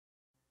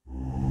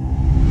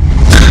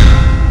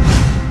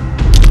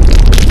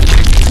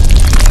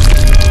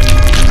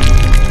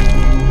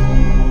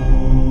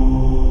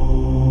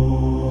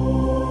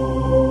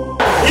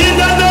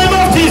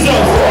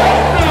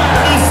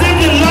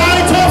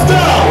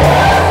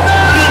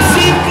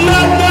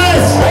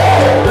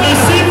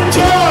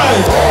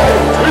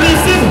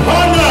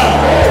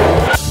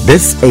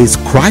This is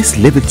Christ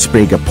Living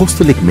Spring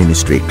Apostolic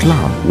Ministry,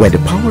 CLAM, where the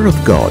power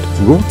of God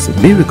wrought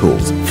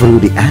miracles through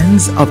the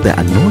hands of the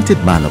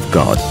anointed man of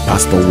God,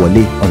 Pastor Wole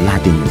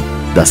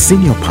Oladiyun, the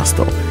senior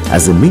pastor,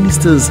 as he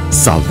ministers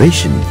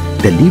salvation,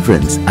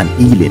 deliverance, and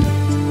healing.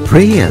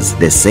 Prayers,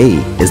 they say,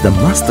 is the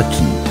master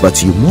key,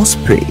 but you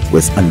must pray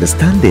with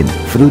understanding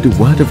through the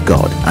word of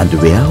God and the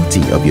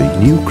reality of your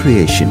new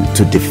creation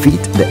to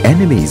defeat the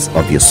enemies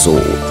of your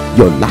soul.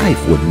 Your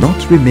life will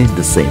not remain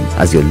the same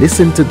as you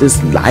listen to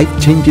this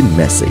life-changing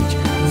message.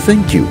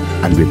 Thank you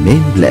and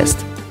remain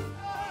blessed.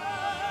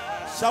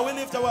 Shall we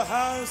lift our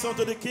hands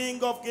unto the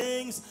King of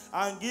Kings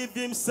and give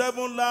him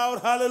 7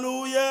 loud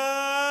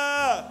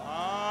hallelujah?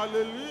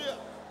 Hallelujah.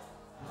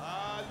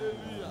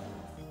 Hallelujah.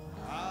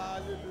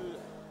 Hallelujah.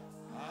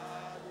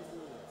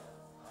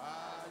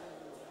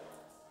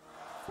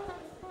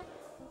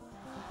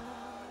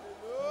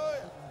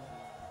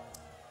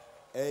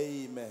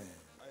 Amen.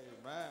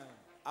 Amen.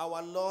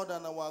 Our Lord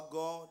and our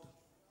God,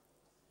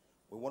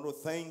 we want to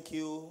thank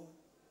you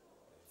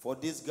for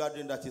this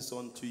gathering that is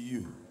unto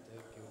you.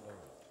 Thank you, Lord.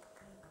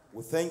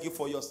 We thank you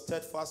for your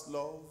steadfast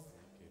love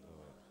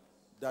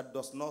that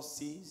does not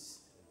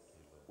cease.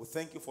 We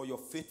thank you for your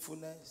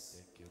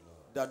faithfulness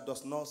that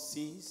does not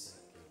cease.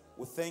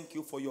 We thank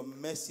you for your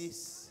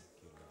mercies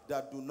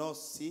that do not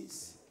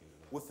cease.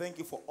 We thank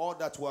you for all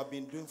that you have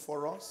been doing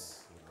for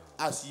us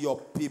as your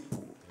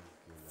people.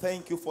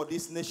 Thank you for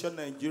this nation,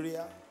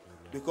 Nigeria,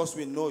 because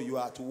we know you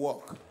are at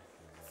work.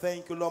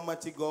 Thank you, Lord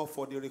Almighty God,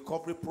 for the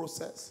recovery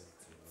process.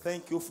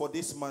 Thank you for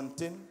this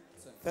mountain.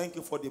 Thank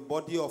you for the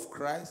body of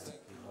Christ.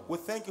 We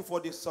thank you for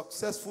the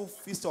successful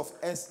Feast of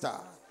Esther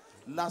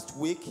last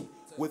week.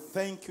 We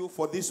thank you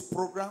for this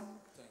program.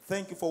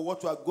 Thank you for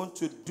what you are going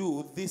to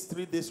do this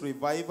 3 days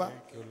revival.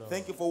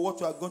 Thank you for what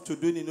you are going to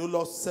do in the New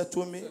Lord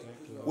Settlement.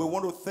 We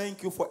want to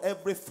thank you for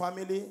every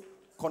family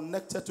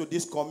connected to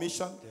this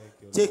commission.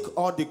 Take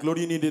all the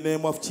glory in the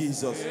name of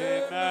Jesus.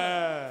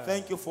 Amen.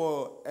 Thank you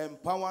for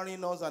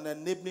empowering us and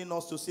enabling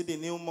us to see the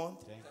new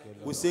month.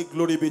 We say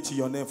glory be to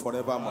your name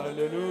forevermore.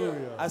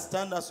 Hallelujah. I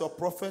stand as your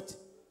prophet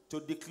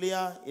to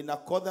declare in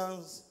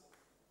accordance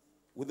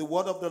with the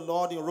word of the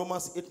Lord in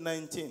Romans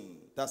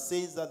 8:19 that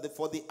says that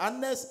for the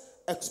earnest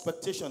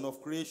expectation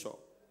of creation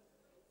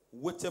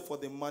waited for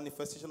the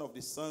manifestation of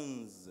the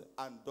sons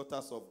and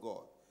daughters of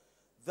God.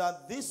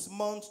 That this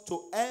month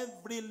to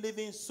every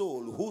living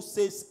soul who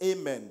says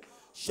amen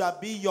shall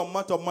be your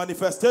month of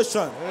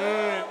manifestation.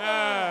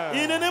 Amen.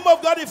 In the name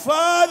of God the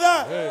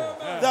Father,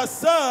 Amen. the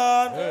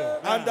Son, Amen.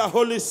 and the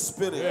Holy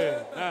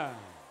Spirit. Amen.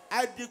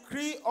 I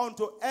decree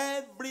unto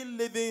every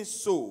living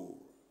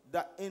soul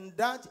that in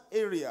that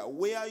area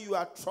where you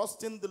are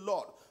trusting the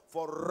Lord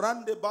for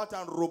roundabout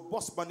and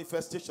robust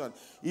manifestation,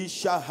 it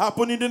shall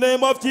happen in the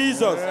name of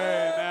Jesus.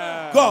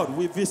 Amen. God,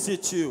 we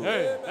visit you.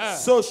 Amen.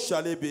 So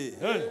shall it be.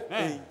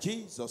 Amen. In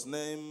Jesus'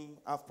 name,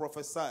 I've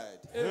prophesied.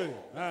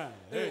 Amen.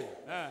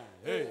 Amen.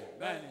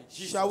 Amen.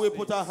 Shall we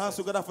put our hands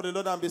together for the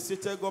Lord and be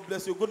seated? God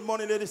bless you. Good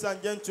morning, ladies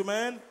and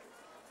gentlemen.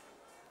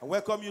 I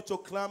welcome you to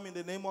CLAM in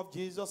the name of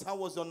Jesus. How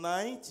was your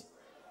night?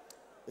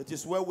 It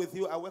is well with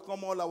you. I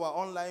welcome all our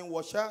online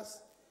watchers.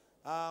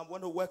 I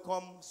want to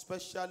welcome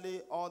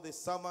especially all the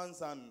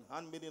servants and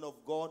handmaiden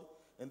of God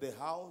in the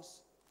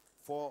house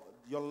for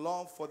your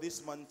love for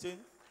this mountain.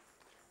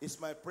 It's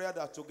my prayer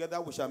that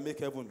together we shall make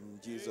heaven in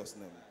Jesus'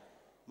 name.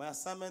 My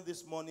assignment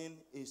this morning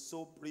is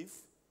so brief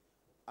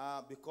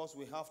because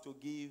we have to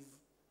give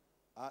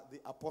the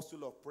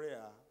apostle of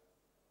prayer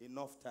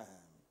enough time.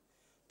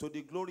 To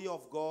the glory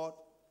of God,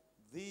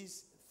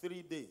 these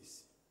 3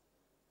 days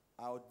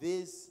are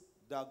days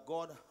that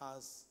God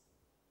has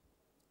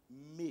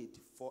made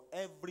for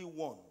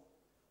everyone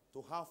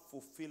to have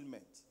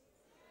fulfillment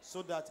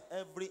so that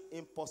every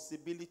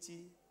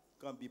impossibility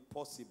can be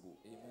possible.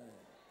 Amen.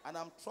 And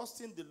I'm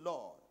trusting the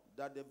Lord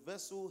that the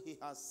vessel he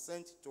has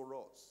sent to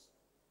us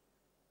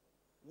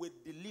will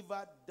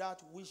deliver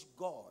that which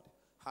God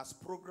has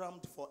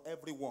programmed for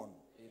everyone.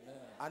 Amen.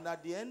 And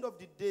at the end of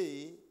the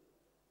day,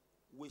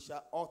 we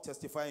shall all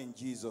testify in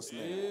Jesus'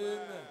 name.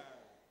 Amen.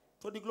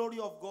 To the glory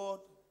of God,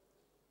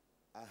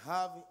 I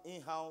have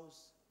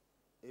in-house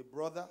a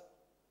brother,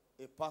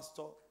 a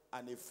pastor,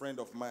 and a friend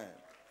of mine.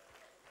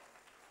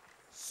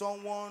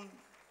 Someone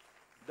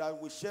that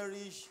we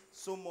cherish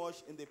so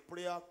much in the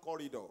prayer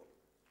corridor.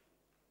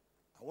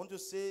 I want to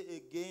say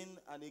again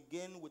and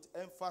again with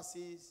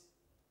emphasis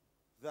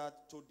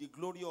that to the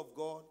glory of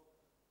God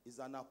is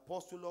an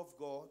apostle of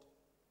God,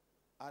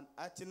 an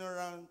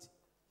itinerant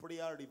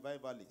prayer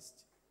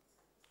revivalist.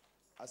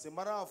 As a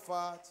matter of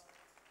fact,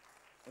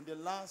 in the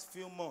last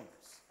few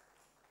months,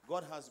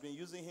 God has been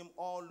using him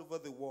all over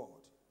the world.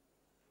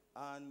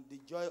 And the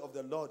joy of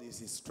the Lord is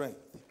his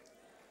strength.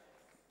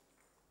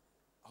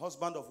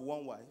 Husband of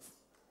one wife.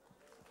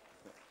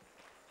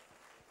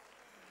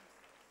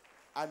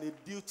 And a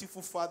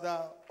beautiful father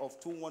of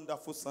 2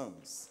 wonderful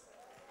sons.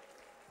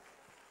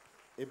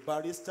 A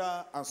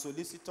barrister and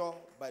solicitor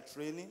by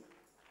training.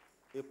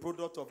 A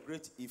product of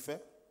great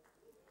effect.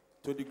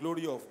 To the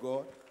glory of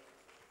God.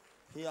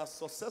 He has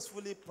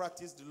successfully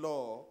practiced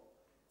law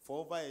for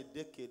over a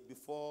decade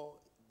before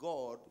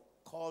God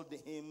called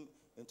him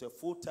into a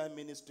full-time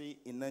ministry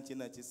in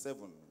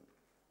 1997.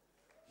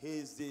 He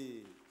is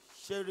the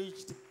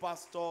cherished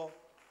pastor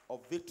of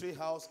Victory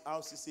House,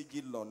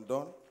 RCCG,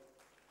 London,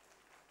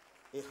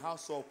 a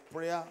house of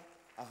prayer,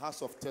 a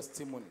house of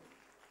testimony.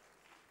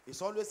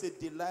 It's always a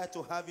delight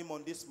to have him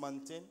on this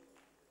mountain.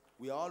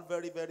 We are all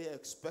very, very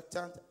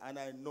expectant, and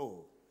I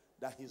know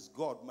that his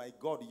God, my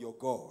God, your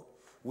God,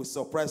 will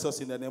surprise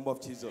us in the name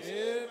of Jesus.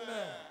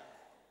 Amen.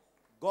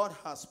 God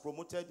has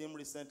promoted him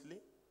recently.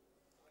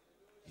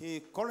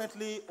 He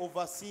currently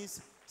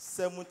oversees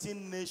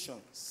 17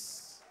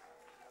 nations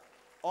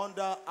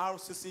under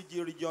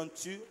RCCG Region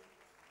 2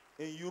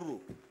 in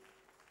Europe.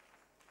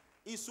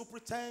 He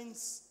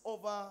superintends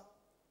over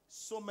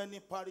so many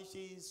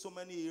parishes, so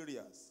many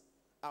areas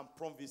and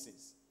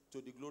provinces to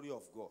the glory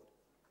of God.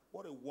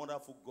 What a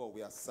wonderful God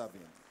we are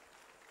serving.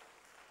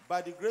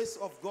 By the grace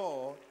of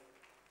God,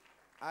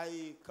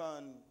 I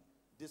can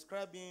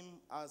describe him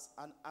as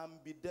an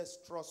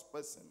ambidextrous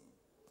person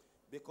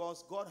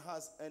because God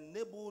has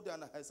enabled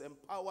and has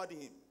empowered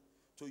him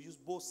to use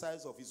both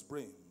sides of his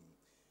brain.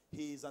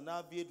 He is an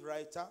avid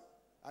writer,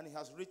 and he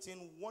has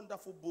written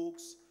wonderful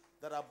books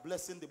that are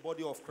blessing the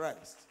body of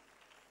Christ.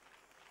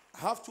 I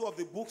have two of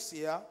the books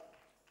here.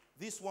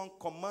 This one,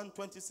 Command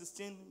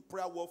 2016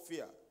 Prayer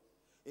Warfare.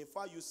 In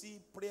fact, you see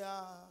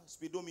prayer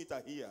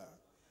speedometer here.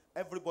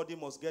 Everybody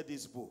must get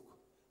this book.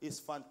 It's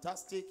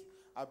fantastic.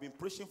 I've been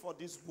preaching for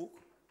this book.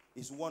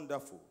 It's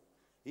wonderful.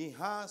 He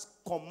has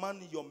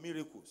Command Your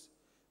Miracles.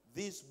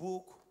 This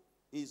book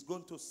is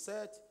going to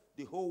set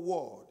the whole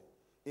world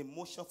in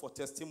motion for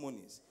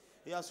testimonies.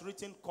 He has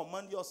written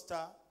Command Your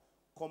Star,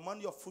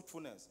 Command Your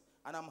Fruitfulness.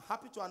 And I'm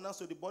happy to announce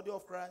to the body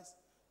of Christ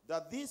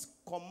that this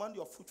Command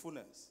Your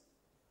Fruitfulness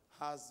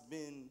has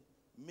been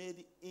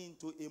made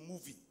into a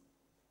movie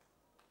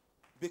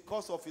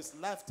because of his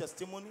life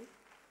testimony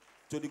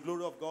to the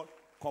glory of God.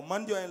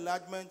 Command Your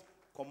Enlargement,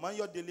 Command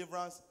Your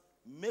Deliverance.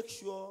 Make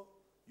sure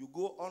you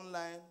go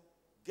online,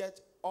 get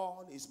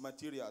all his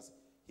materials.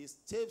 His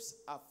tapes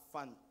are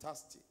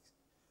fantastic.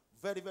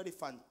 Very, very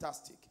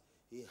fantastic.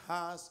 He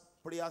has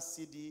prayer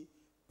CD,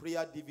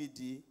 prayer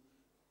DVD.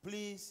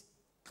 Please,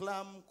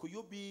 CLAM, could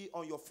you be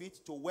on your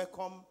feet to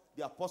welcome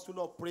the apostle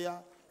of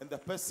prayer and the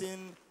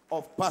person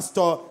of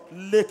Pastor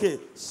Leke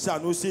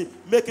Sanusi?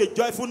 Make a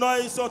joyful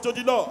noise unto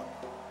the Lord.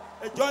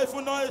 A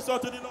joyful noise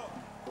unto the Lord.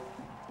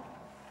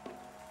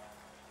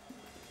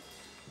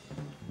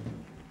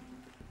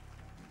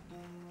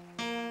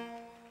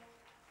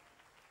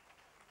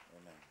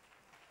 Amen.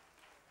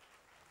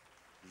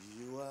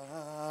 You are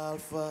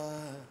Alpha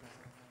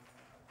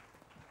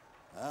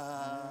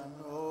and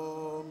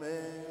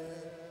Omega.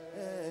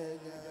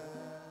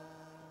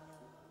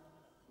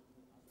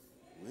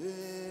 We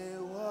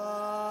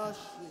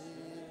worship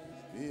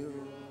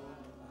you,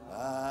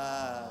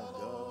 our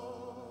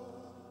God.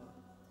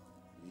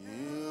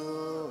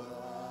 You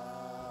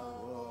are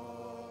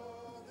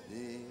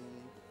worthy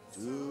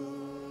to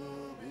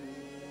be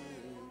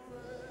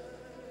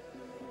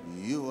praised.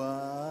 You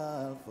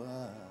are Alpha,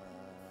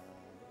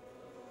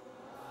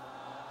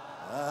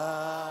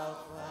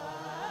 Alpha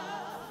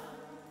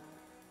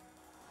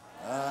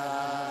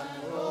and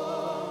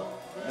Omega.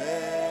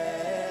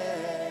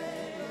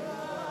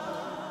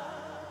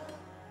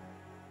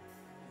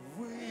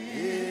 We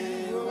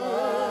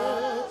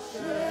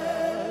worship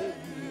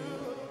you,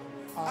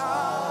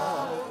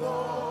 our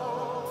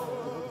God.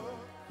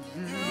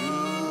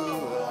 You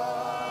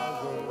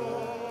are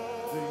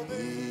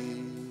worthy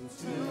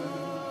to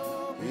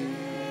be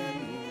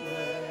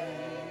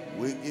praised.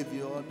 We give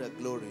you all the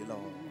glory,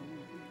 Lord.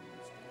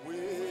 We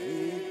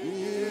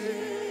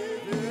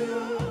give you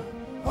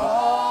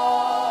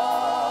all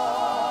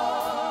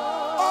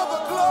the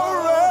glory.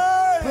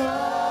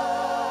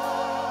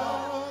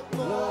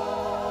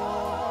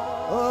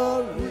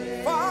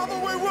 Father,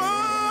 we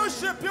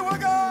worship you,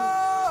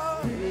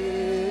 God. We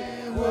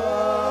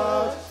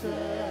worship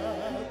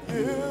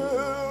you,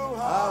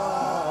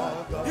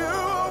 our God. You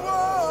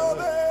are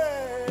worthy.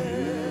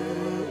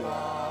 You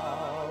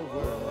are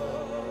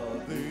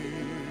worthy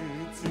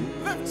to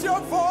lift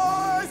your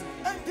voice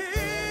and give.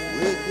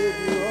 We give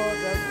you all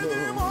the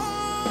glory.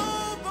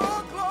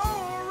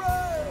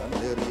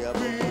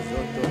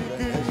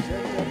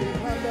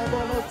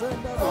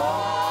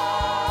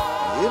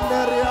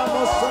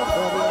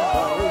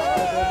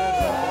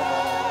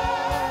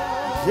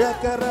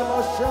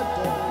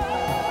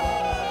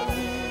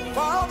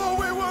 Father,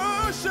 we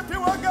worship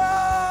you, our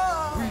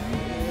God. We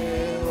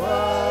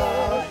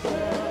worship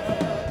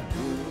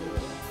you,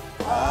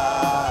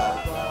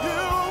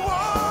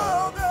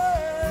 our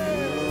God.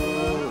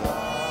 You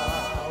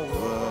are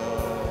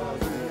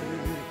worthy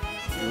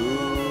to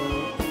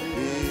be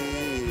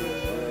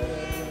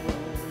praised.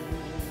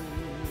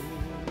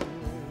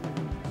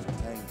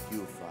 Thank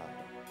you,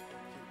 Father.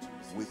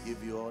 We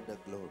give you all the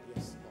glory.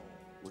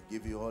 We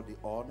give you all the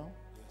honor.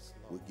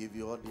 We give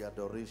you all the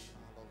adoration.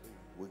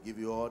 We give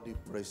you all the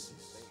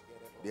praises.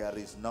 There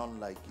is none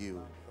like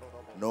you.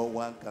 No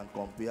one can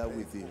compare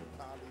with you.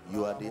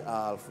 You are the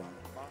Alpha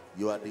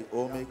You are the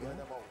Omega.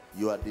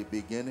 You are the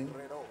beginning.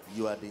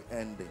 You are the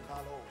ending.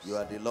 You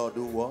are the Lord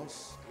who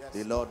was,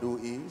 the Lord who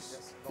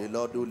is, the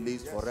Lord who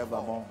lives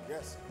forevermore.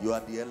 You are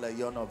the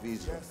Elion of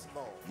Israel.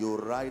 You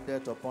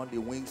rideth upon the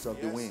wings of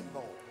the wind.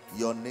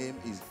 Your name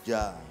is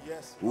Jah.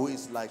 Who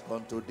is like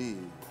unto thee?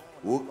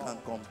 Who can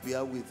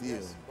compare with you?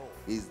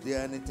 Is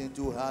there anything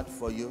too hard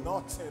for you?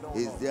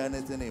 Is there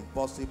anything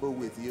impossible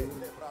with you?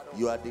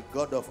 You are the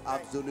God of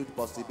absolute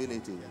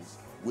possibilities.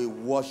 We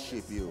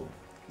worship you.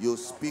 You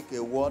speak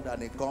a word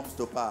and it comes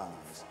to pass.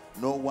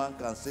 No one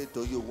can say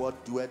to you,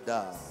 what doest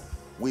thou?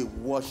 We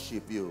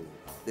worship you.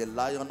 The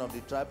Lion of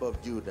the tribe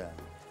of Judah,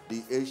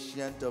 the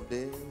Ancient of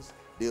Days,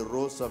 the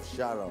Rose of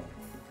Sharon,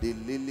 the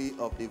Lily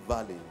of the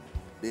Valley,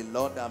 the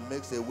Lord that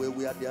makes a way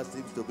where there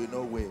seems to be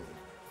no way,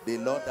 the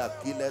Lord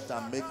that killeth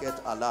and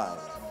maketh alive,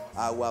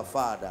 our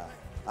Father,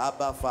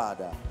 Abba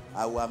Father,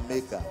 our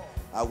Maker,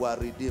 our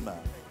Redeemer,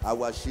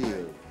 our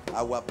Shield,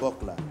 our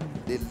Buckler,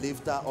 the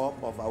lifter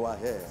up of our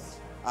heads,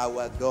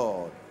 our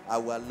God,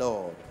 our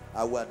Lord,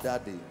 our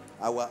Daddy,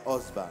 our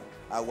husband,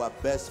 our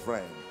best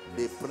friend,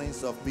 the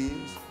Prince of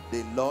Peace,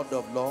 the Lord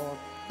of Lords,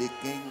 the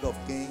King of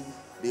Kings,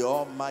 the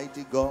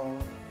Almighty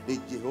God, the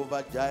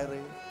Jehovah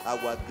Jireh,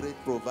 our great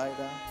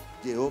provider,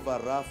 Jehovah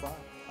Rapha,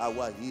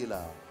 our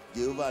healer,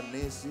 Jehovah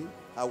Nissi,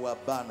 our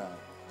banner,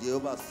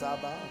 Jehovah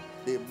Sabbath,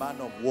 the man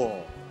of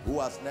war,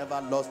 who has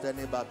never lost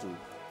any battle,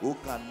 who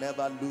can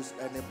never lose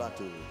any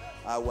battle.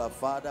 Our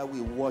Father,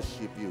 we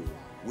worship you.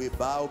 We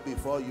bow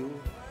before you.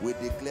 We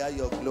declare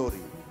your glory,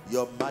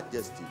 your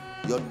majesty,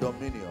 your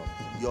dominion,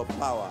 your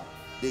power,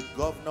 the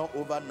governor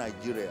over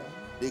Nigeria,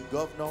 the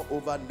governor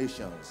over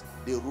nations,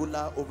 the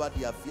ruler over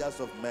the affairs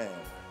of men,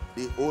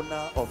 the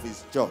owner of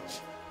his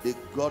church, the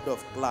God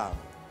of CLAM.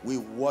 We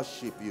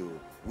worship you.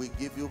 We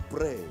give you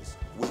praise.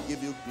 We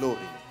give you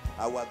glory.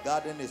 Our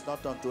garden is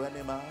not unto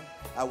any man.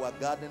 Our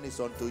garden is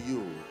unto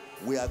you.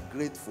 We are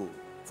grateful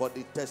for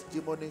the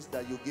testimonies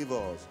that you give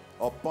us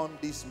upon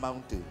this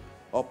mountain,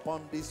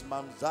 upon this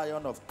Mount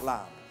Zion of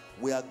CLAM.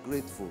 We are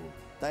grateful.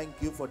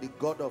 Thank you for the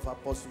God of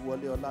Apostle Wole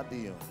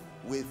Oladiyun.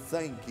 We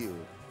thank you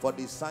for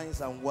the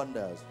signs and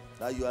wonders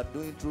that you are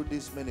doing through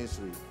this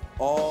ministry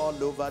all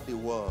over the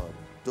world.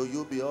 To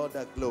you be all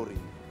the glory,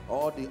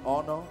 all the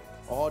honor,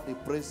 all the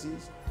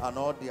praises, and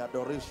all the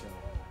adoration.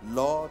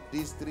 Lord,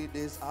 these 3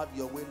 days have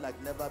your way like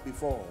never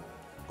before.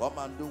 Come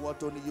and do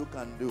what only you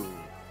can do.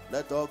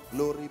 Let all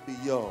glory be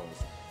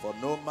yours, for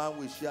no man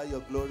will share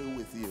your glory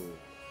with you.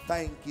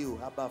 Thank you,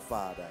 Abba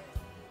Father.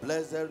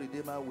 Blessed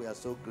Redeemer, we are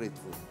so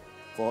grateful.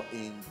 For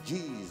in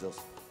Jesus'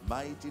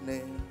 mighty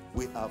name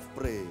we have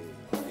prayed.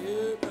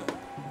 Amen.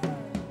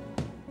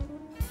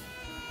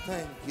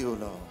 Thank you,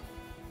 Lord.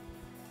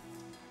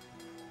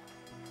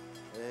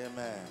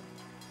 Amen.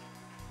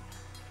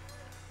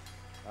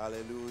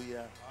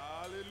 Hallelujah.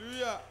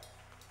 Hallelujah.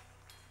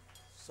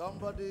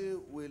 Somebody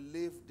will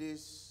leave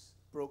this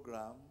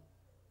program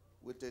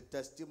with a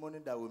testimony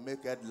that will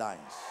make headlines.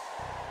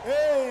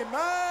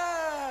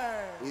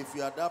 Amen. If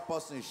you are that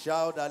person,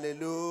 shout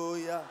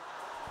hallelujah.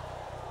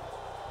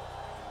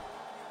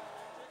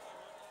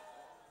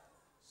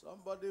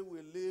 Somebody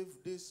will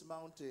leave this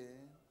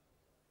mountain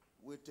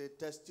with a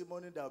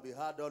testimony that will be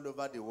heard all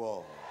over the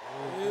world.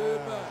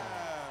 Amen.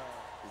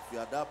 If you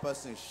are that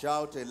person,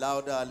 shout a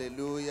louder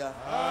hallelujah.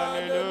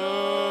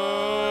 Hallelujah.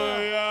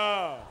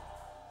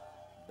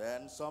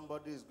 Then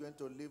somebody is going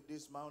to leave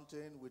this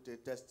mountain with a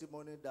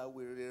testimony that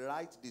will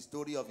rewrite the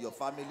story of your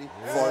family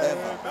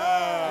forever.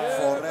 Amen.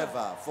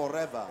 Forever,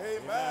 forever.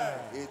 Amen.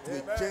 It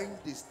will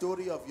change the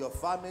story of your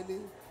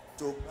family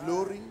to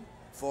glory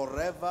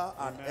forever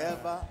and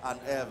ever and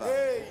ever.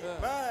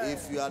 Amen.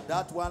 If you are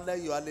that one,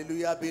 let your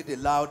hallelujah be the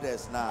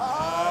loudest now.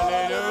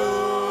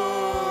 Hallelujah.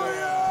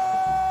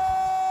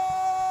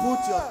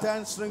 Put your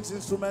 10 strings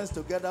instruments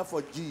together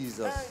for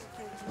Jesus,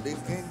 the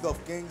King of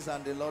Kings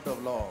and the Lord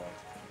of Lords.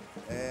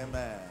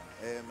 Amen.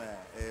 Amen.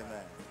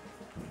 Amen.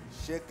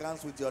 Shake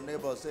hands with your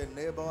neighbor. Say,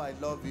 neighbor, I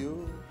love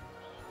you.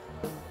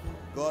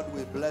 God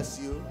will bless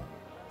you.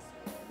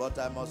 But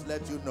I must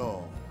let you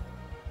know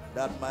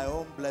that my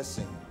own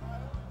blessing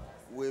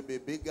will be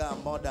bigger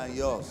and more than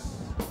yours.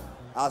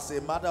 As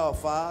a matter of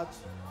fact,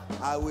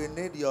 I will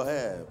need your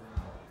help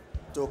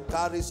to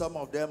carry some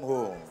of them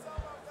home.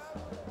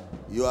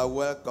 You are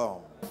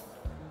welcome.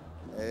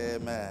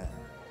 Amen.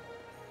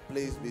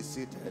 Please be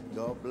seated.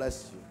 God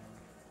bless you.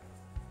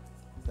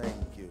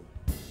 Thank you.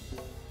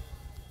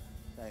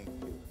 Thank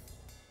you.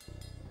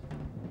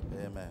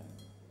 Amen.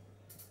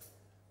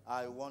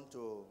 I want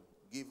to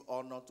give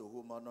honor to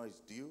whom honor is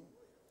due.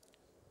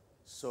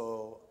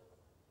 So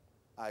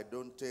I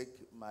don't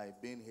take my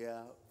being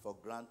here for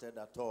granted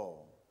at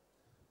all.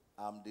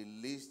 I'm the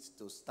least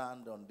to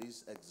stand on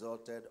this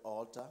exalted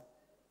altar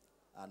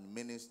and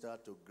minister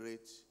to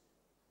great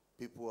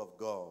people of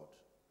God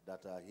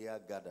that are here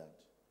gathered.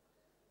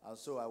 And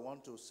so I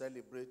want to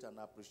celebrate and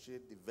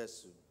appreciate the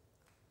vessel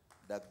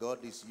that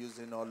God is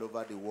using all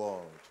over the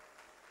world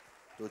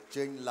to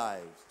change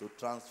lives, to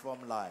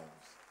transform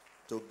lives,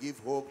 to give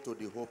hope to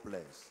the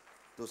hopeless,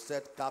 to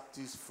set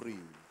captives free.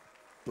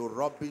 to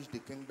rubbish the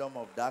kingdom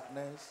of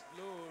darkness,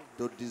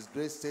 to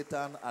disgrace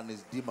Satan and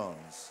his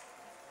demons,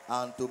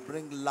 and to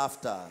bring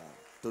laughter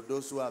to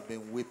those who have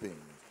been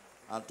weeping,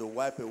 and to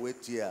wipe away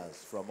tears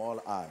from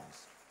all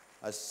eyes.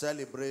 I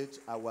celebrate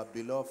our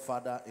beloved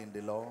Father in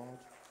the Lord,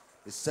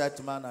 the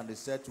set man and the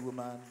set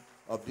woman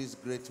of this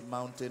great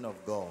mountain of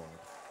God,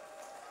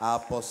 our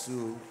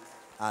Apostle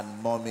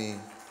and Mommy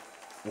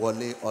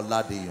Wole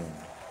Oladiyun.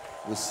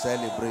 We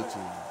celebrate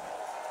you.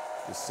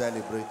 We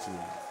celebrate you.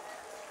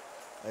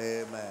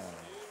 Amen.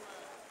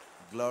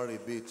 Glory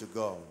be to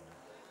God.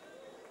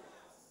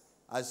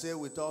 I say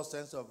with all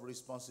sense of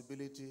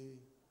responsibility,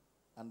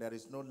 and there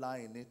is no lie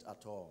in it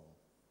at all,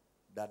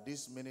 that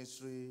this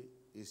ministry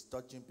is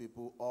touching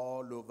people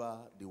all over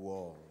the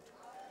world.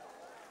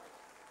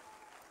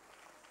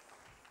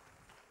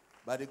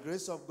 By the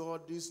grace of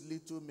God, this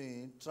little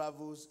me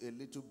travels a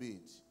little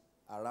bit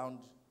around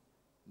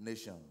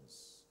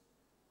nations.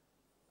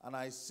 And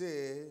I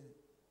say,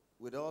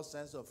 with all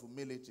sense of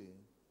humility,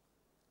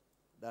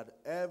 that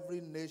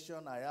every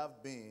nation I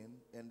have been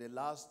in the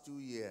last 2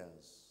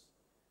 years,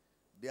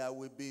 there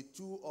will be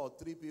 2 or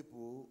 3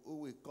 people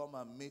who will come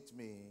and meet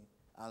me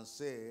and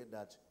say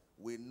that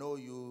we know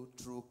you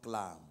through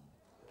CLAM.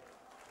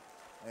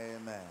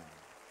 Amen.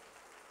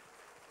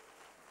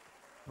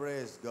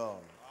 Praise God.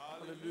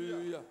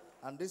 Hallelujah.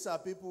 And these are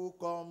people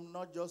who come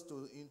not just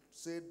to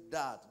say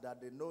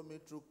that they know me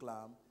through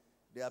CLAM.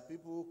 They are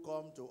people who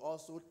come to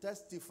also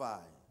testify.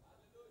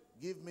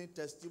 Give me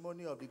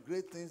testimony of the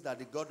great things that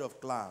the God of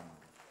CLAM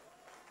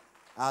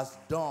has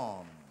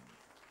done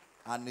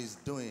and is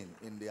doing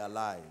in their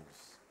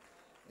lives.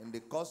 In the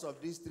course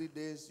of these 3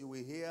 days, you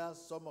will hear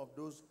some of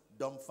those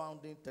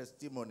dumbfounding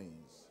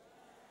testimonies.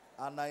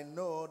 And I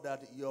know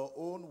that your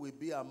own will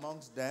be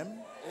amongst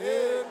them.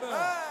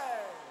 Amen.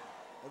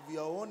 If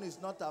your own is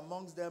not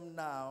amongst them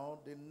now,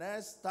 the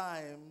next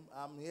time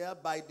I'm here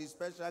by the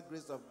special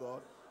grace of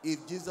God,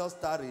 if Jesus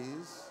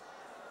tarries,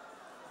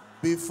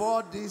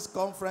 before this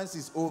conference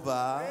is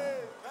over,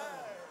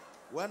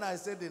 when I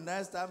say the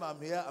next time I'm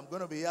here, I'm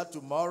going to be here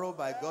tomorrow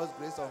by God's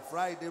grace, on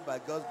Friday by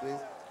God's grace,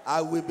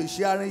 I will be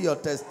sharing your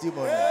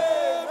testimony.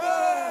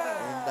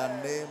 In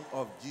the name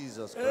of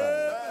Jesus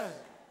Christ.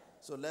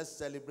 So let's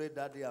celebrate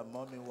Daddy and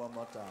Mommy one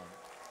more time.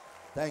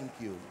 Thank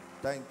you.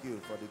 Thank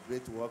you for the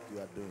great work you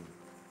are doing.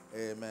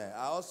 Amen.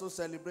 I also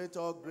celebrate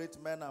all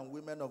great men and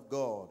women of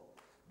God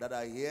that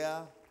are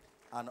here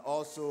and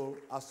also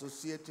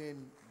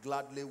associating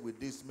gladly with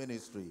this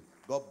ministry.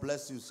 God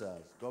bless you,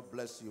 sirs. God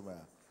bless you,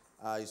 man.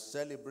 I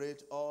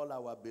celebrate all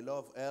our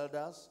beloved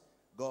elders.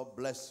 God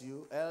bless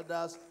you.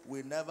 Elders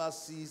will never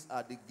cease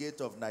at the gate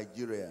of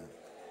Nigeria.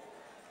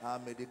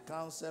 May the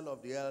council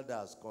of the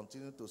elders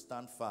continue to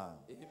stand firm.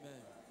 Amen.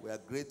 We are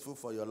grateful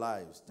for your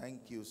lives.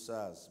 Thank you,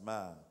 sirs,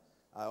 man.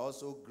 I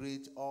also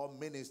greet all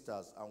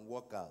ministers and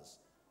workers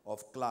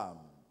of CLAM.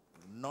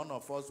 None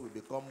of us will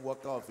become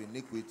worker of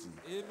iniquity.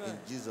 Amen. In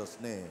Jesus'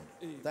 name.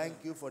 Amen. Thank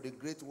you for the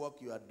great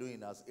work you are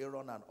doing as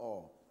Aaron and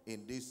all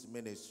in this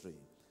ministry.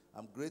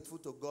 I'm grateful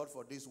to God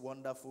for this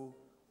wonderful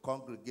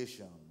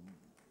congregation.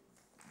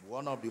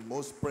 One of the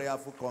most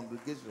prayerful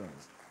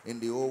congregations in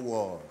the whole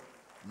world.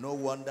 No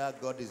wonder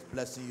God is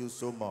blessing you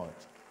so much.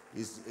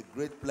 It's a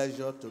great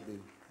pleasure to be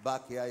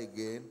back here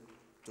again,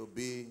 to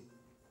be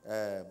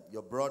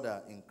your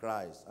brother in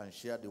Christ and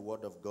share the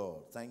word of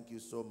God. Thank you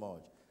so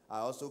much. I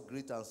also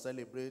greet and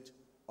celebrate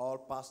all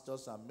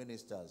pastors and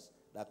ministers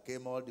that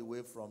came all the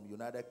way from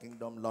United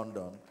Kingdom,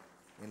 London,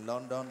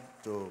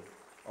 to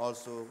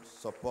also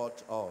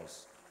support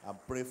us and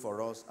pray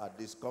for us at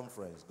this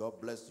conference. God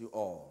bless you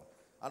all.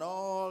 And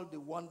all the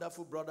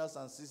wonderful brothers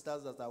and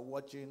sisters that are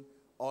watching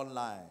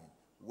online.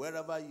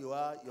 Wherever you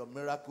are, your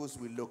miracles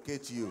will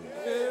locate you.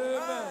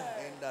 Amen.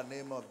 In the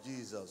name of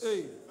Jesus.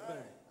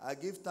 Amen. I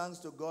give thanks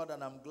to God,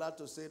 and I'm glad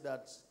to say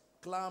that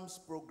CLAM's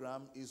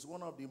program is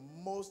one of the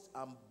most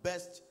and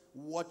best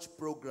watched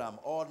program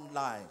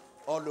online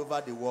all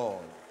over the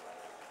world.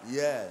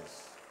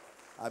 Yes.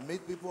 I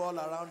meet people all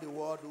around the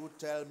world who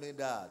tell me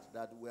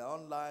that we're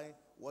online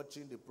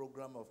watching the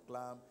program of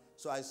CLAM.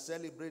 So I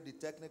celebrate the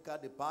technical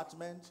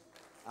department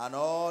and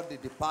all the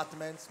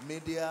departments,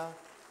 media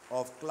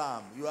of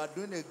CLAM. You are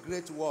doing a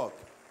great work.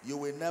 You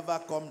will never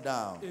come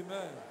down.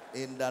 Amen.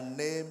 In the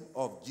name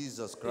of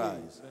Jesus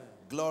Christ. Amen.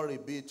 Glory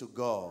be to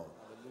God.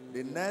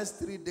 Hallelujah. The next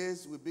 3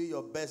 days will be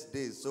your best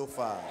days so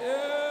far.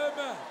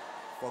 Amen.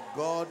 For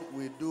God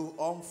will do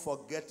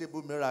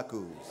unforgettable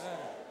miracles.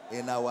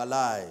 Amen. In our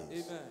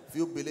lives. Amen. If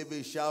you believe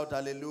it, shout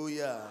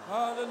hallelujah.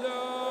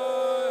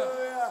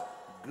 Hallelujah.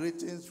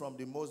 Greetings from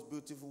the most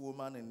beautiful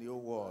woman in the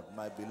whole world,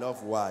 my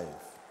beloved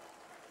wife,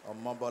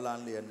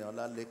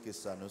 Leke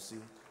Sanusi.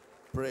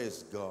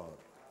 Praise God.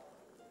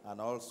 And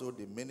also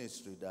the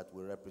ministry that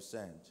we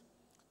represent.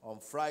 On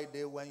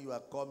Friday, when you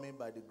are coming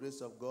by the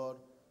grace of God,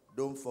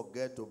 don't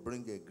forget to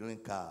bring a green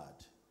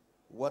card.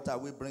 What are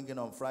we bringing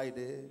on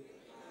Friday?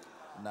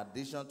 In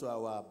addition to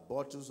our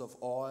bottles of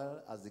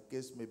oil, as the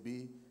case may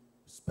be,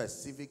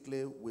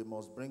 specifically, we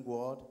must bring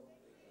what?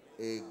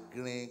 A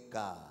green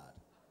card.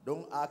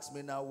 Don't ask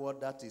me now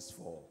what that is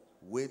for.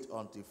 Wait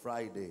until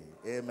Friday.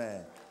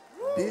 Amen.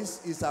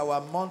 This is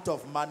our month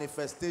of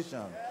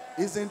manifestation,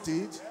 isn't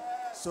it?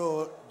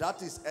 So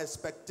that is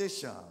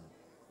expectation.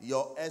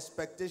 Your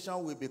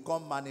expectation will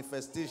become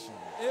manifestation.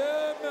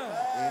 Amen.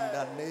 In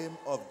the name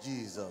of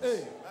Jesus.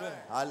 Amen.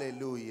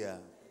 Hallelujah.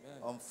 Amen.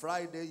 On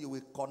Friday, you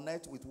will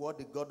connect with what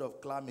the God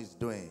of CLAM is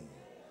doing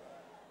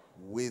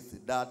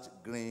with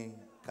that green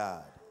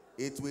card.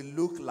 It will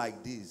look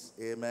like this.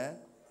 Amen.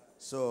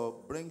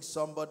 So bring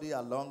somebody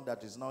along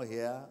that is not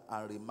here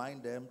and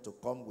remind them to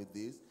come with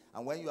this.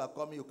 And when you are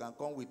coming, you can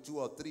come with 2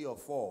 or 3 or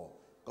 4,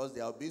 because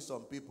there will be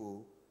some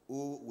people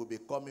who will be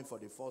coming for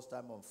the first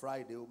time on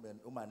Friday who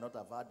might not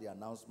have had the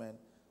announcement,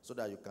 so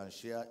that you can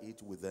share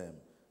it with them.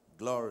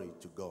 Glory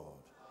to God.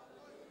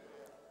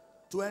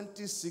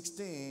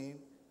 2016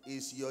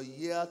 is your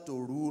year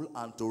to rule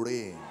and to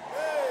reign.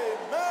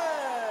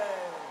 Amen.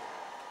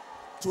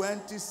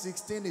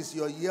 2016 is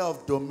your year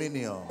of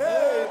dominion.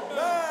 Amen.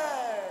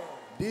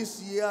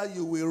 This year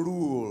you will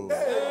rule.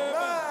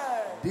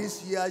 Amen.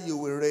 This year you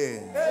will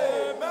reign.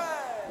 Amen.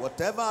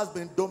 Whatever has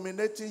been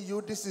dominating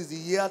you, this is the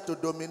year to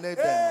dominate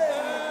them.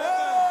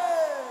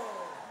 Amen.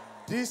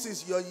 This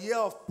is your year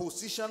of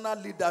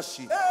positional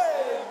leadership.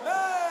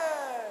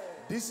 Amen.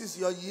 This is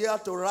your year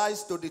to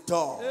rise to the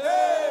top.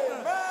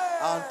 Amen.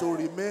 And to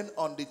remain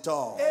on the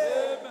top.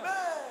 Amen.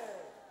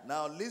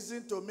 Now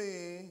listen to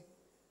me.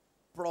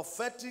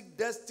 Prophetic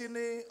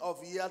destiny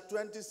of year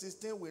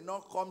 2016 will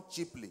not come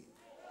cheaply.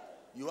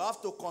 You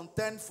have to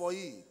contend for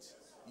it.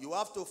 You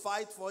have to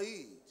fight for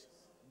it.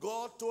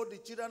 God told the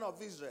children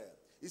of Israel,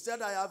 he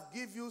said, I have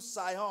given you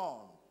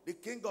Sihon, the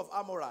king of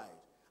Amorite,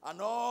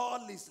 and all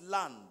his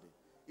land.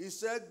 He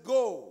said,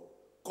 go,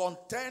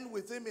 contend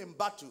with him in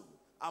battle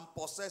and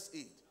possess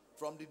it.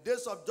 From the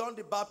days of John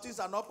the Baptist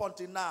and up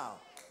until now,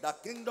 the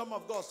kingdom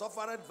of God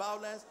suffered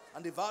violence,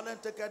 and the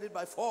violent take it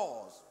by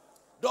force.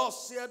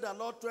 Thus said the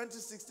Lord,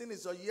 2016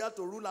 is a year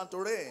to rule and to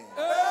reign.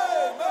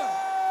 Amen.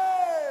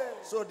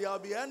 So there will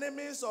be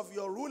enemies of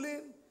your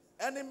ruling,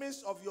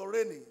 enemies of your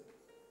reigning.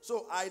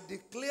 So I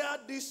declare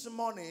this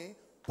morning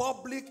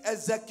public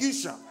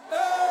execution.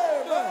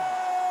 Amen.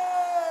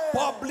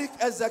 Public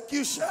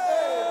execution.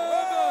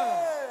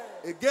 Amen.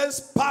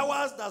 Against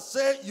powers that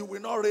say you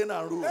will not reign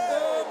and rule.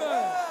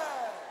 Amen.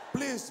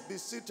 Please be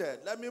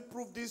seated. Let me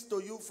prove this to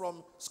you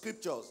from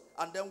scriptures,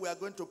 and then we are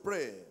going to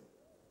pray.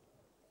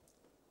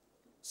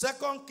 2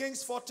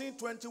 Kings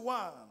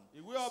 14:21.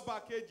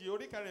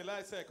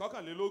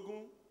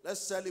 Let's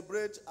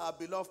celebrate our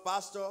beloved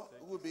pastor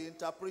who will be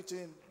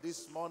interpreting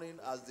this morning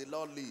as the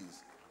Lord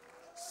leads.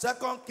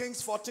 2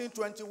 Kings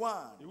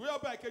 14:21.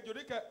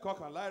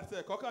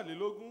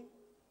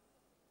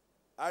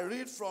 I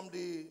read from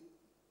the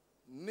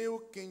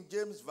New King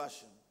James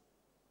Version.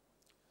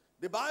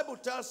 The Bible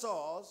tells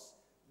us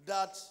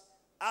that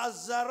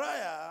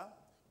Azariah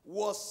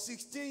was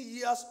 16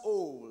 years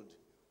old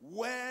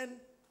when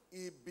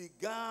he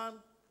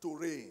began to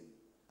reign.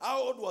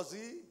 How old was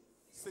he?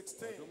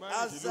 16.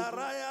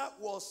 Azariah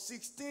was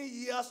 16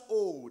 years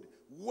old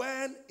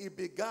when he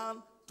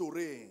began to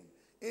reign.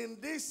 In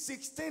this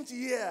 16th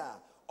year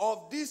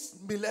of this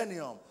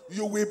millennium,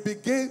 you will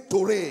begin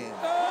to reign.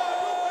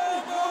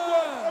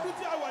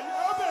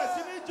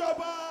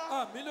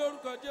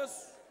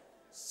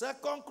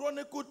 Second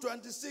Chronicle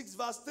 26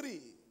 verse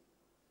 3.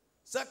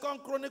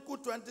 Second Chronicle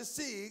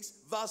 26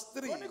 verse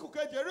 3.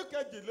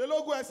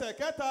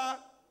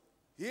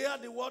 Hear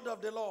the word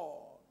of the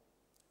Lord.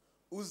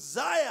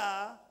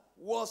 Uzziah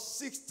was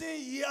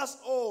 16 years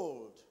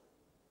old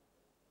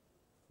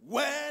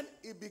when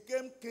he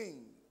became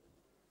king.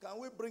 Can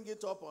we bring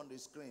it up on the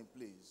screen,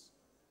 please?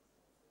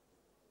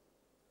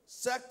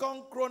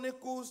 Second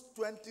Chronicles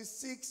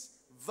 26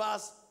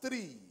 verse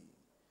 3.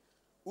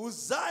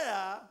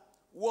 Uzziah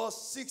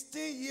was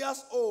 16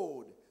 years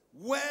old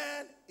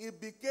when he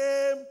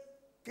became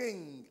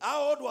king.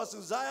 How old was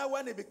Uzziah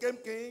when he became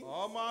king?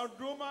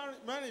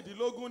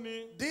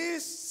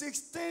 This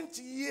 16th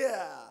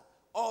year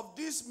of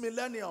this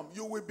millennium,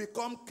 you will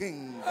become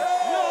king.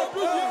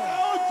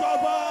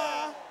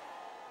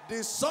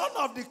 The son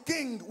of the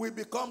king will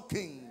become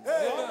king.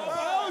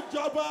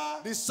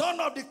 The son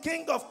of the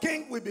king of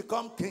kings will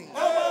become king. The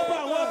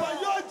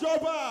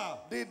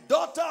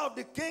daughter of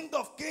the king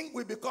of kings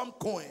will become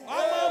queen.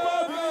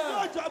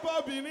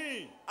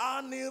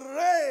 And he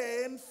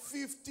reigned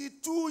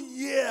 52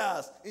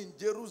 years in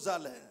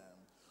Jerusalem.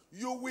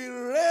 You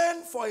will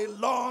reign for a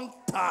long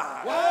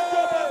time.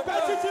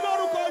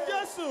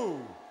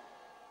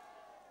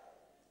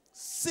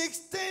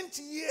 16th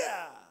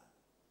year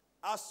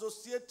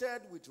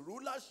associated with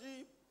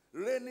rulership,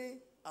 reigning,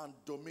 and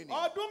dominion.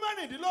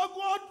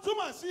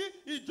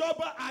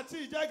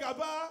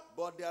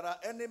 But there are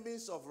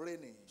enemies of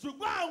reigning. There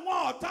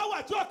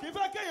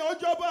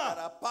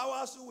are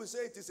powers who will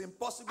say it is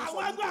impossible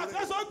for you to reign.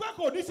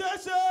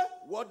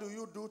 What do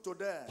you do to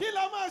them?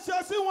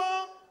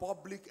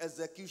 Public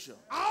execution.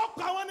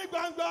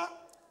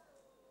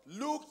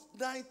 Luke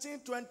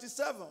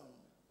 19:27.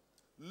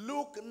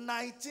 Luke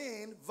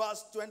 19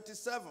 verse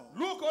 27.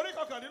 Luke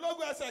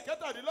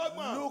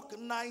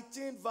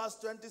 19 verse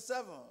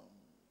 27.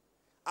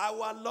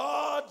 Our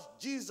Lord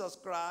Jesus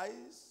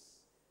Christ,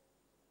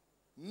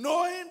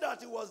 knowing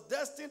that he was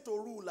destined to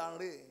rule and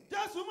reign,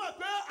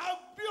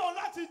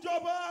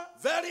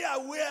 very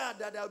aware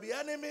that there will be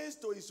enemies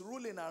to his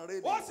ruling and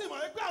reigning,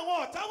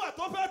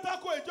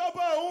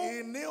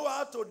 he knew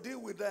how to deal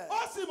with them.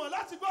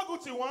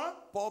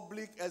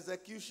 Public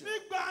execution.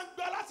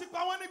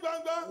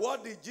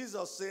 What did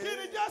Jesus say?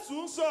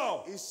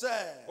 He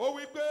said,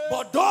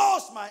 but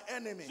those my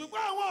enemies,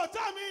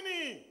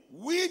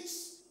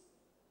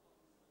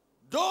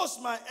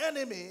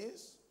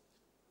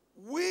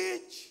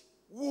 which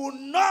will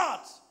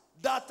not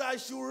that I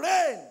should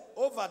reign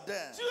over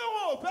them,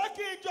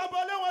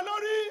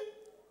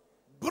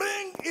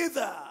 bring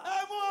hither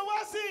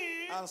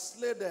and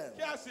slay them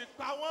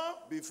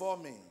before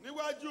me.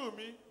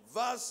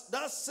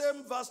 That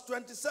same verse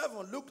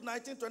 27, Luke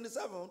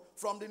 19:27,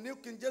 from the New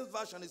King James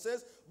Version, it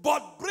says,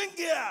 but bring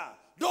here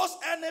those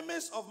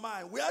enemies of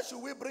mine. Where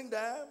should we bring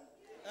them?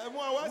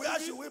 Where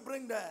should we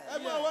bring them?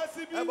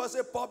 Everybody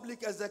say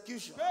public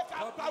execution.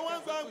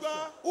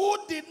 Who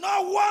did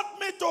not want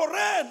me to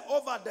reign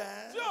over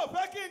them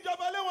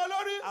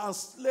and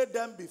slay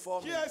them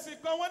before me,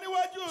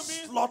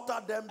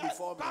 slaughter them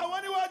before me,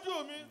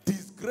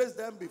 disgrace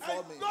them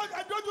before me,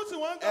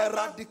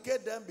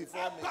 eradicate them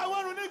before me,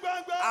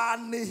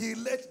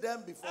 annihilate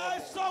them before me,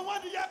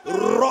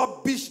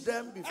 rubbish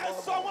them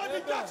before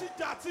me,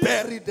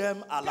 bury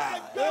them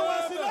alive.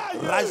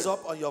 Rise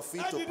up on your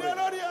feet to pray.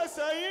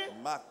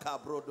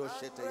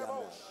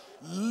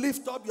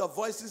 Lift up your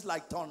voices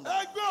like thunder.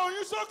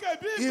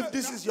 If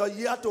this is your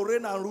year to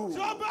reign and rule, you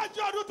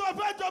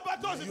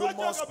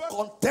must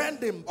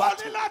contend in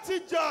battle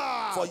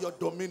for your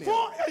dominion.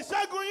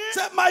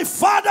 Say, my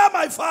Father,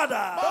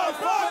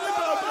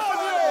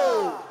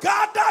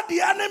 gather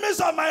the enemies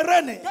of my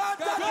reigning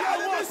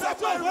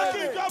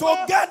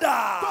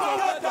together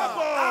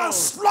and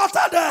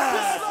slaughter them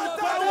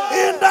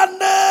in the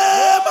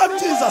name of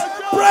Jesus.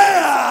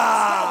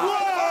 Prayer.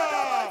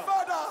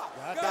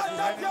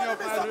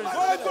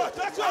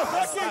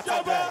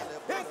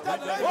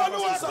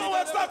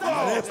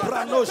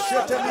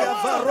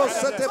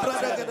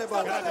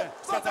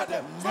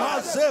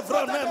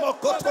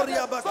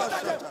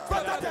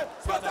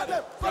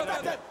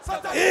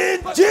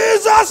 In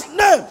Jesus'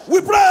 name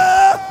we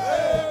pray.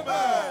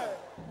 Amen.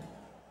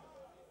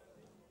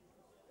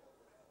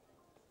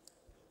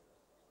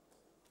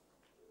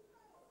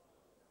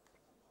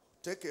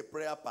 Take a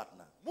prayer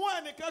partner.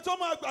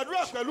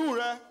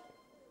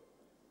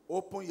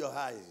 Open your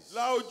eyes.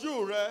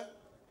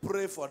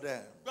 Pray for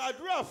them.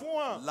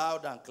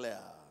 Loud and clear.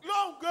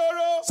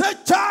 Say,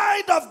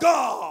 child of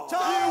God,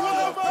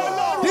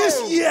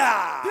 this year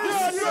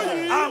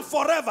and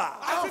forever,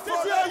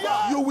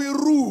 you will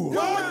rule,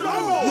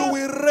 you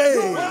will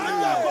reign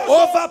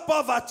over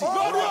poverty,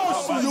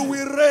 you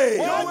will reign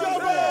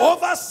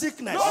over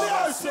sickness,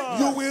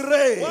 you will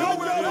reign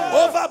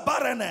over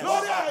barrenness,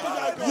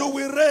 you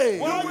will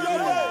reign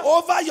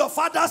over your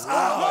father's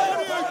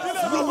house,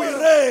 you will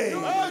reign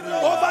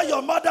over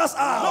your mother's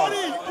house,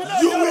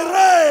 you will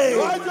reign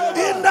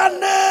in the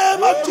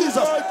name of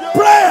Jesus.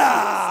 Prayer.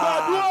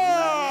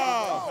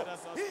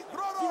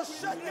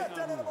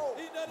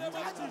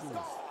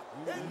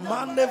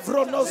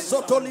 Manevrono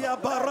sotolia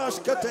barash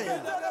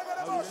kete.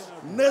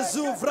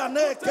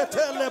 Nezuvrane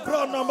kete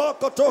lebrono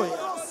mokotoya.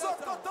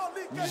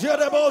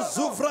 Jerebo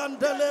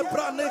zuvrandele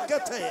brane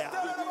kete.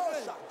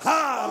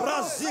 Ha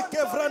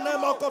razike vrane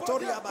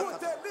mokotoria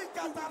bakata.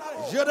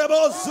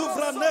 Jerebo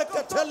zuvrane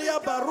ketelia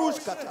barush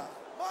kata.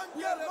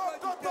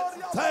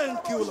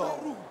 Thank you,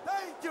 Lord.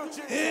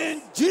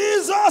 In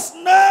Jesus'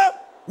 name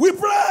we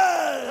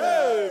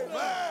pray.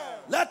 Amen.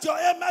 Let your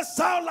amen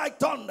sound like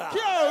thunder.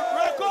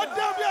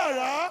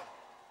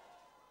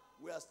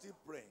 We are still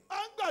praying.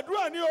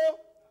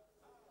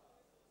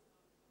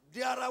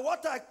 There are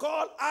what I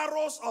call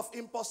arrows of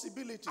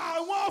impossibility.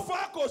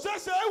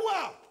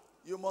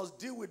 You must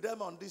deal with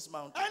them on this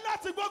mountain.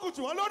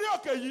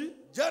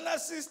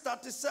 Genesis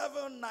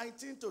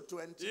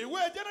 37:19-20.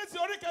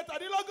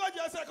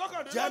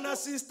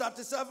 Genesis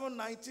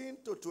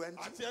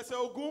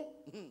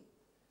 37:19-20.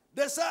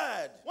 They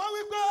said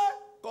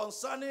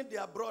concerning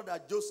their brother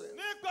Joseph,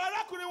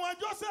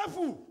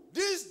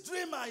 this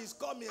dreamer is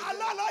coming.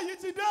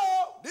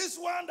 This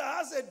one that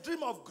has a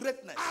dream of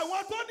greatness.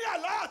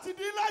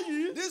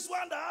 This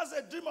one that has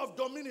a dream of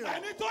dominion.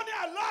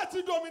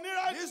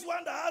 This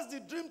one that has the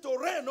dream to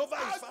reign over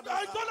his father.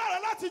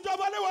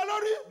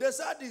 They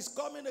said he's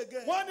coming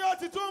again.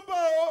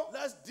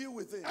 Let's deal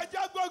with him.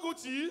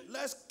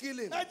 Let's kill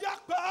him.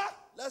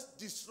 Let's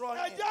destroy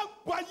him.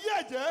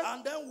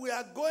 And then we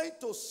are going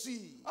to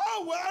see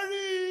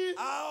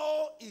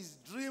how his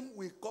dream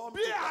will come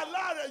to pass.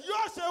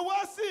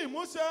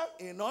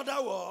 In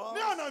other words,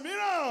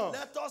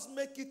 let us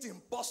make it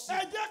impossible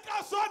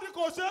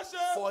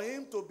for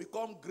him to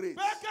become great.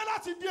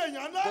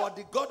 But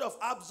the God of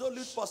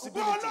absolute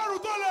possibility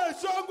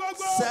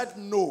said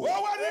no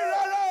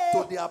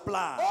to their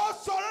plan,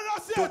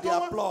 to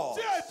their plot,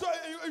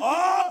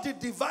 all the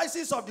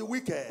devices of the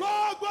wicked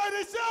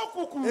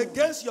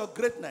against your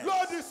greatness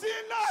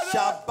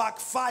shall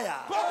backfire.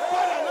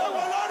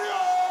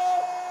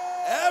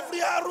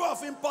 Every arrow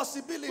of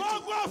impossibility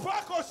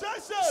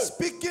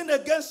speaking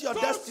against your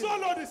destiny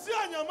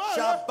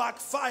shall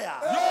backfire.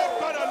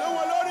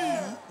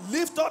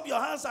 Lift up your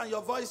hands and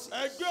your voices.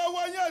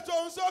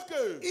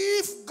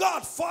 If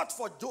God fought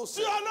for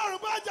Joseph,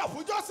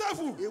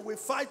 He will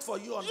fight for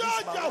you on this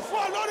mountain.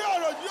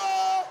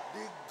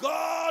 The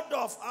God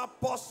of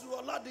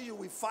Apostle Oladiyun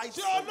will fight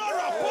for you.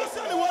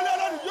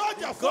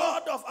 The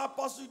God of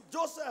Apostle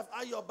Joseph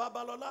Ayo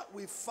Babalola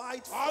will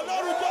fight for you.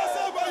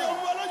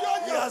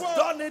 He has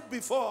done it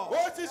before.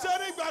 He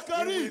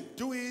will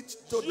do it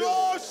today.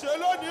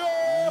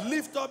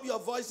 Lift up your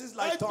voices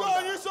like thunder.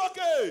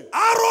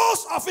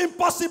 Arrows of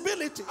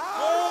impossibility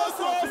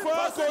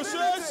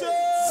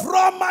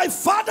from my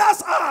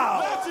father's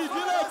house.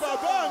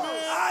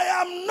 I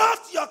am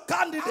not your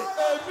candidate.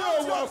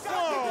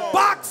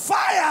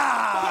 Backfire.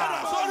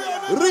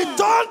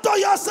 Return to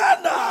your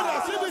sender.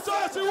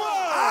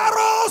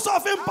 Arrows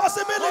of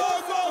impossibility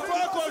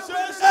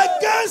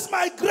against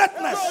my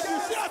greatness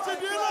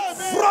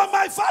from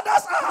my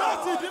father's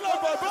house.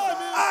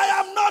 I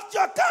am not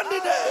your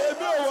candidate.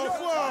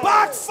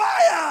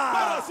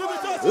 Backfire.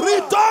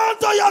 Return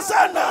to your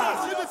sender.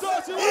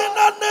 In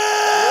the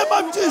name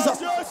of Jesus.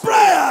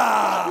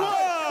 Prayer.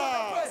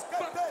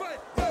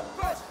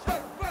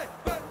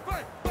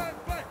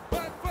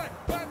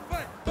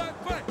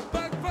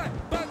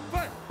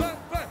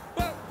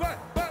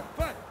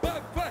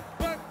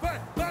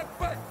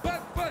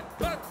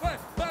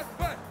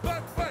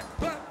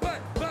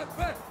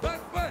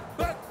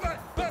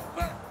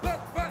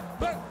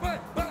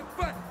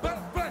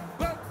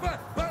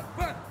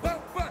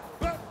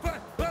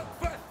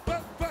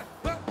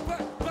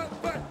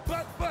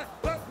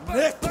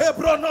 Leke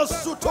brono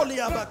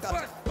sutolia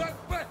bakata.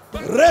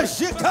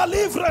 Rejika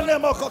livre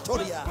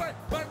nemokotoria.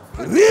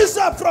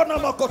 Riza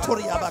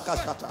pronomokotoria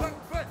bakashata.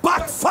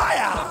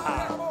 Backfire.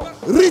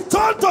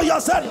 Return to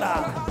your sender.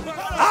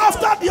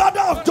 After the order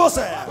of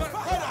Joseph.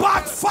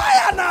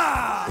 Backfire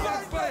now.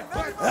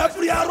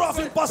 Every arrow of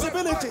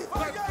impossibility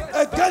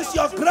against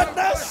your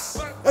greatness,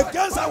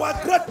 against our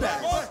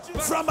greatness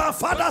from our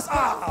father's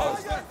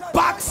house.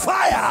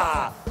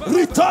 Backfire.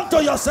 Return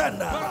to your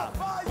sender.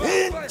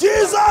 In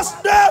Jesus'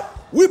 name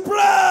we pray.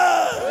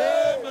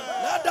 Amen.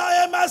 Let the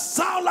amen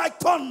sound like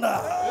thunder.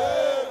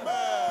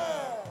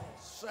 Amen.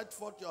 Stretch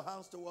forth your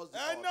hands towards the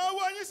altar.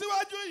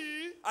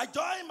 I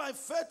join my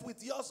faith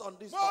with yours on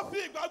this altar.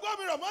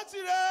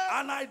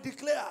 And I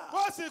declare,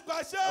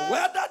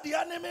 whether the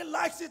enemy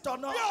likes it or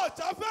not,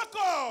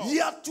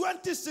 year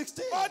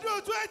 2016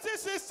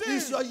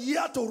 is your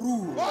year to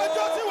rule.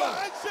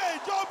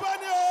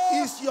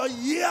 Is your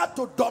year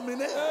to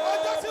dominate.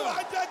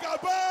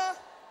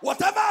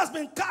 Whatever has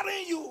been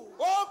carrying you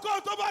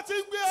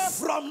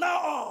from now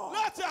on,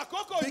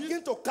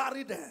 begin to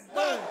carry them.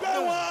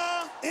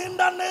 In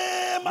the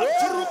name of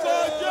Jesus.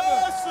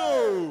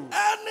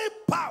 Any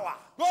power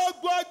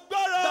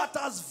that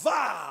has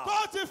vowed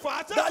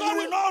that you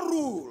will not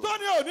rule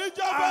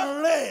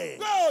and reign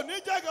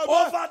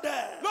over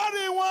them,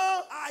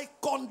 I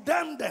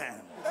condemn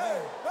them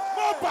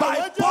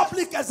by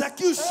public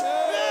execution.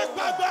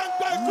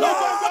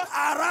 Lord,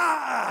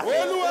 arise.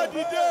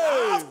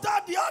 After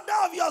the order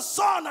of your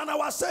Son and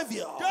our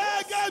Savior,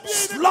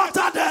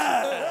 slaughter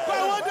them,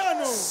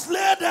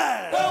 slay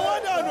them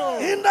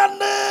in the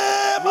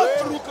name of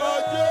Jesus.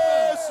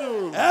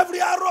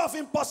 Every arrow of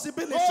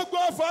impossibility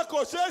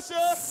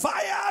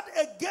fired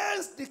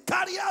against the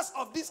carriers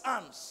of these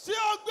arms,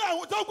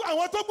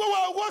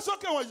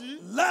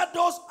 let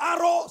those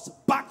arrows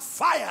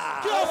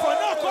backfire.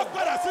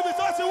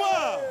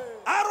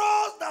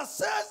 Arrows that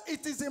says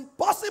it is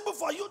impossible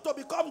for you to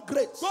become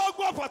great,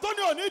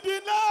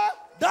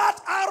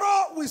 that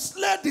arrow will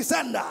slay the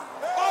sender.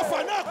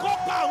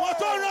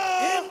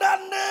 In the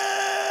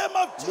name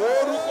of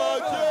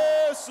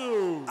Jesus,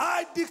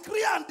 I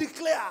decree and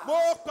declare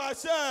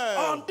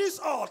on this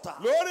altar,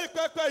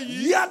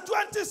 year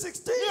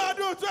 2016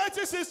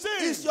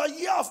 is your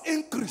year of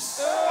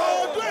increase.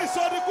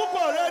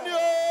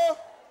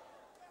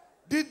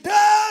 The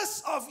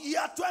days of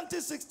year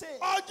 2016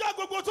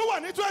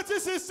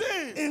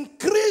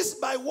 increased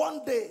by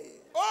 1 day.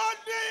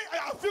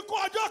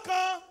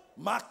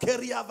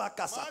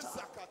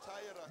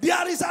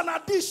 There is an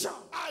addition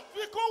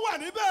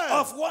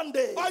of 1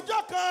 day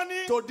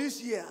to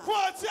this year.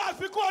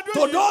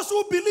 To those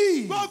who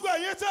believe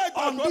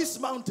on this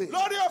mountain,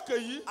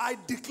 I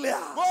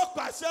declare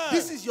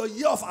this is your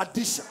year of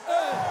addition.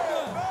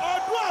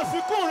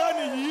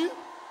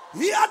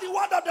 Hear the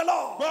word of the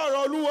Lord.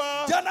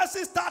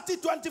 Genesis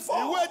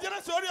 30:24.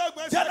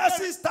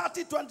 Genesis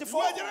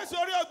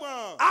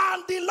 30:24.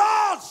 And the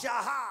Lord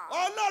shall have.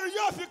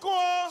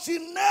 She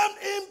named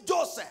him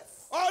Joseph.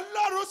 And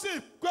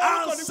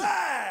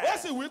said,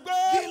 the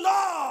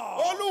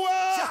Lord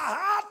shall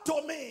have to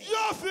me.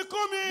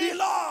 The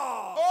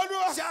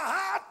Lord shall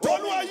have to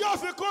me.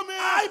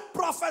 I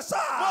prophesy.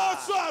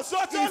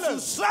 He If you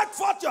stretch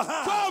forth your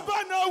hand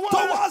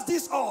towards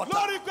this altar,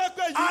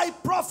 I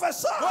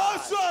prophesy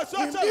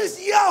in this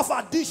year of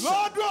addition,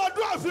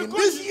 in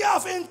this year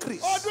of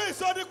increase,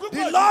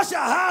 the Lord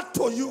shall add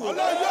to you. He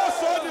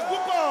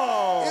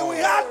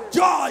will add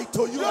joy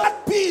to you,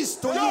 add peace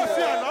to you.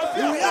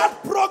 He will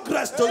add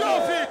progress to you.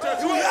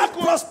 He will add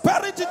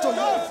prosperity to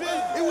you.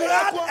 He will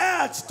add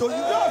health to you.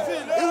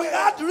 He will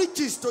add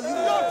riches to you.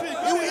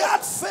 He will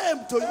add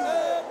fame to you.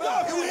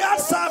 He will add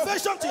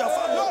salvation to your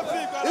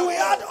family. He will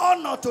add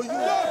honor to you.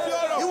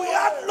 He will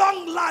add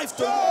long life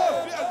to you.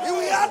 He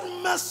will add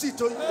mercy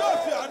to you.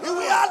 He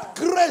will add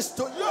grace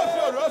to you.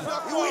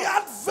 He will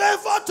add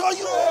favor to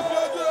you.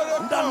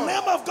 In the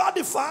name of God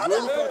the Father,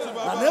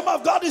 the name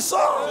of God the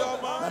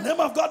Son, the name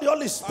of God the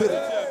Holy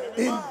Spirit.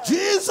 In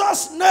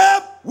Jesus'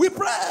 name we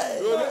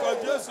pray.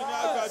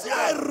 Say,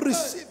 I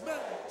receive.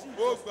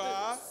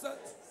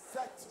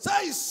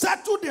 Say, it's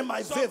settled in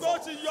my favor.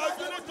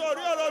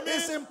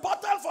 It's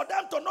important for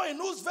them to know in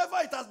whose favor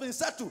it has been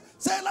settled.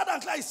 Say loud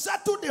and clear, it's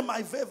settled in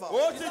my favor.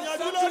 That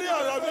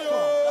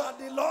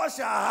the Lord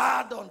shall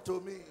add unto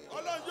me.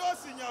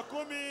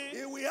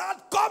 He will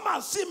add, come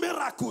and see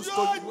miracles to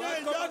you.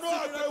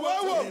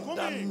 In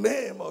the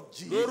name of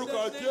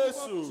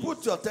Jesus.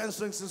 Put your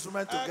 10-string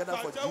instrument together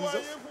for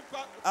Jesus.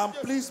 And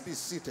please be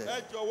seated.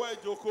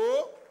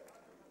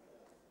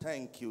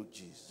 Thank you,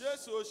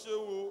 Jesus.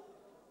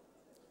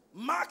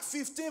 Mark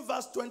 15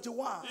 verse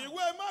 21.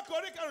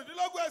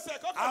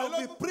 I will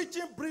be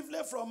preaching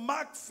briefly from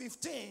Mark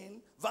 15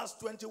 verse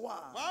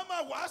 21.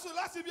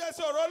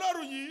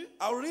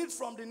 I'll read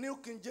from the New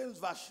King James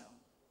Version.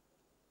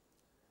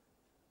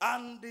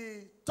 And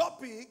the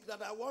topic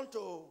that I want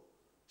to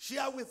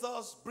share with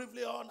us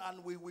briefly on,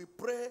 and we will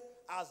pray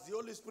as the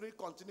Holy Spirit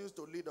continues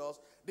to lead us.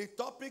 The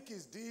topic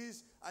is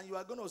this, and you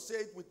are going to say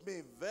it with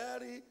me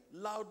very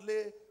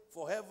loudly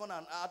for heaven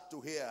and earth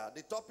to hear.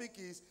 The topic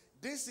is,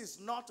 this is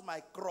not my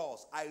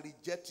cross, I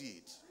reject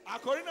it.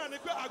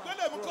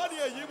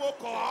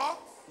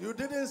 You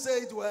didn't say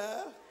it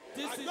well.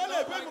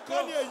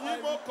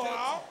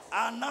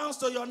 Announce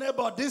to your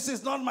neighbor, this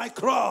is not my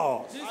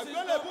cross,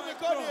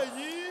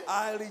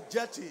 I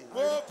reject it.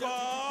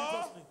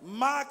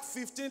 Mark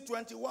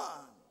 15:21.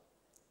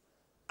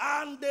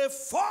 And they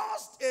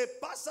forced a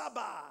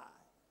passerby,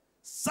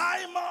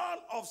 Simon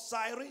of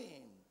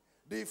Cyrene,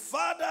 the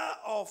father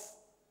of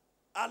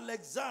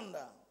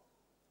Alexander.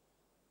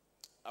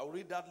 I'll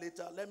read that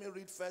later. Let me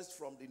read first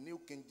from the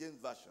New King James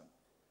Version.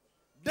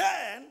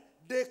 Then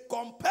they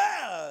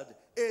compelled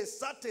a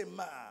certain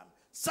man,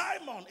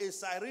 Simon a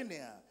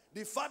Cyrenian,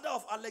 the father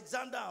of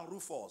Alexander and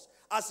Rufus,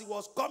 as he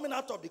was coming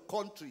out of the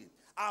country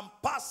and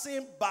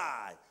passing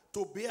by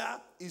to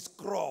bear his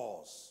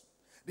cross.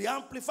 The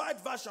Amplified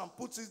Version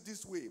puts it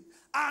this way.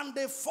 And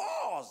they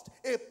forced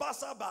a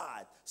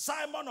passerby,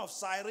 Simon of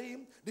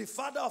Cyrene, the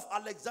father of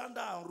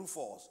Alexander and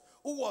Rufus,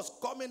 who was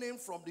coming in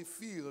from the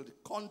field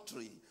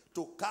country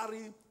to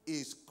carry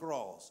his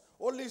cross.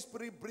 Holy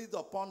Spirit, breathe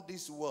upon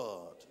this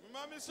word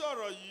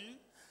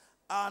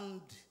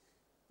and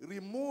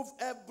remove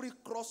every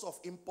cross of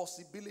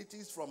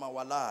impossibilities from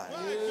our lives.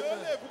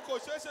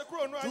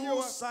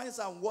 Do signs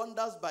and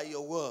wonders by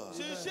your word.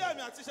 We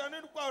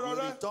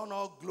return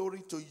all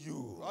glory to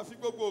you.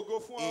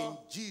 In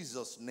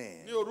Jesus'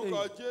 name.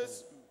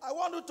 I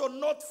want you to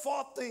note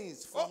 4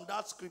 things from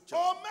that scripture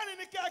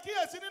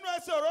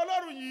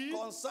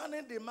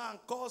concerning the man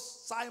called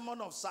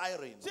Simon of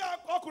Cyrene.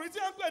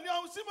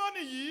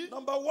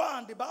 Number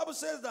 1, the Bible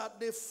says that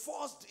they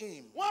forced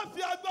him.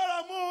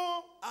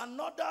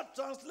 Another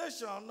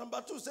translation, number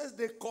 2, says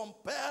they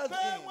compelled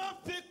him.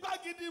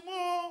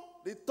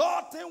 The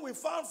third thing we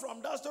found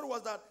from that story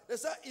was that they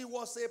said he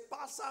was a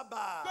passerby.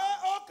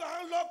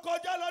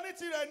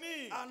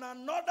 And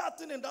another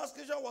thing in that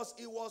scripture was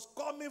he was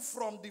coming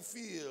from the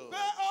field.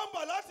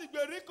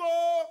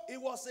 He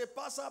was a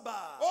passerby.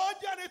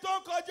 He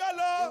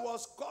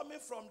was coming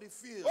from the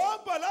field.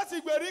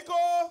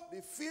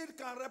 The field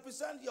can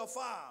represent your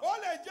farm.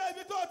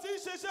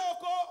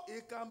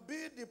 It can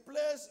be the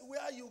place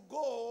where you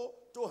go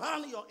to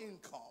earn your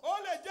income.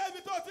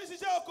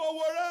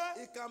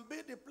 It can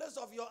be the place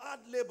of your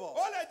hard labor.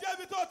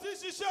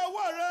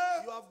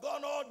 You have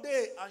gone all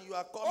day and you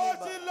are coming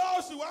back.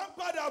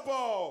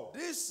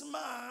 This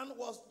man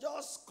was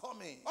just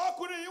coming.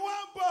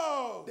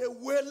 They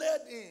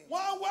waylaid him.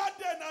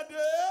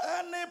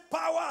 Any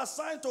power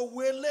assigned to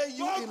waylay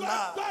you in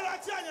life,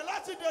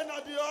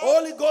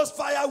 Holy Ghost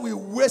fire will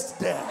waste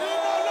them.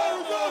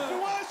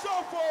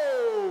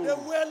 They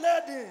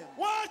waylaid him.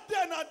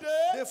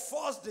 They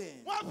forced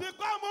him.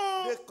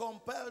 They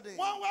compelled him.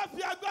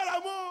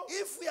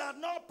 If he had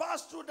not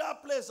passed through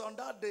that place on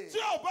that day,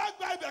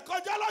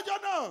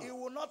 he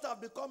would not have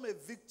become a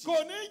victim.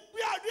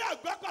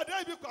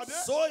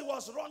 So he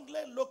was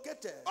wrongly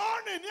located.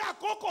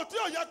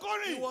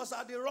 He was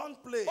at the wrong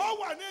place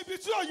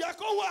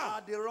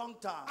at the wrong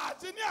time.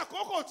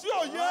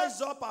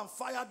 Rise up and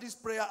fire this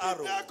prayer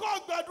arrow.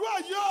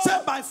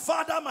 Say, my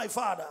Father,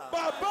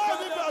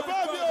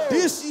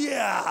 this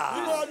year,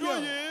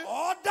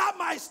 order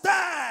my my step.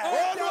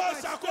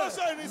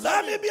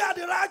 Let me be at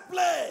the right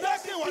place.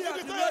 At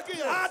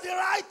the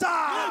right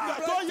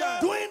time.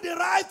 Doing the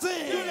right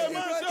thing.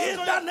 In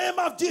the name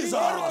of Jesus.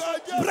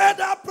 Pray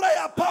that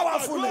prayer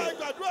powerfully.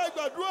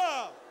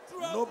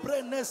 No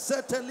brain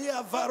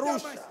setelia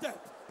varusha.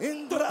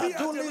 Indra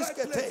dunis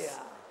ketea.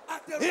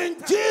 In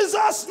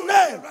Jesus'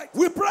 name,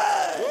 we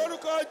pray.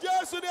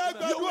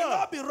 You will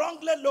not be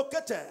wrongly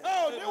located.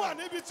 In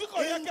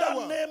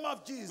the name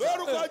of Jesus.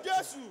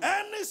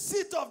 Any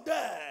seat of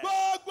death,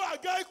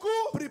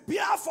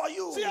 prepare for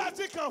you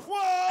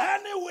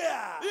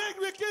anywhere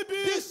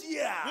this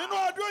year,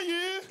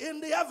 in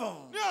the heaven,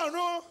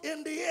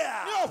 in the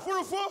air,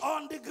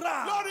 on the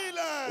ground,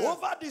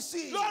 over the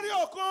sea,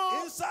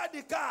 inside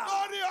the car,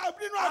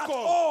 at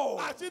home.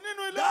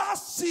 That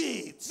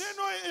seat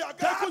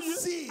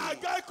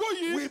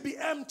will be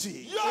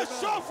empty.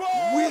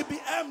 Will be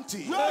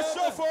empty.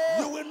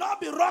 You will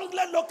not be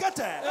wrongly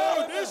located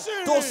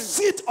to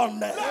sit on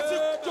them.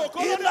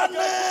 In the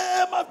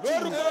name of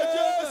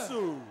Jesus.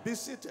 Be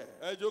seated.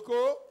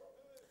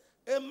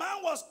 A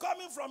man was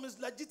coming from his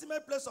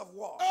legitimate place of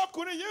work. Was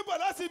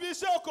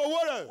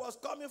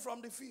coming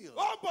from the field.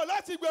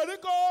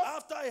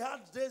 After he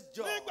had this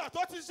job,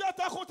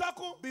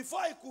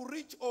 before he could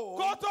reach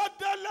home,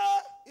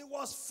 he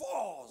was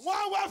forced. He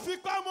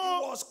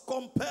was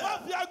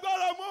compelled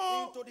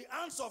into the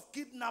hands of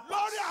kidnappers.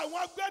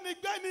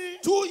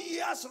 2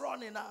 years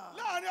running now.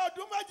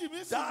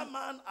 That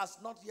man has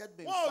not yet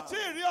been found.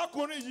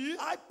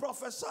 I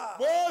prophesy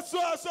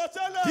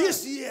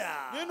this year,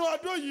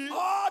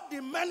 all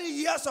the many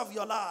years of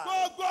your life,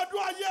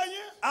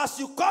 as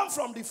you come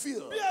from the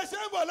field, as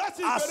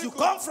you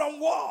come from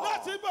war,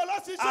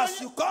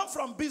 as you come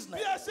from business,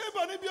 as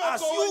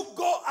you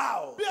go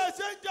out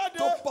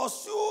to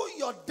pursue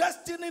your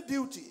destiny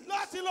duty,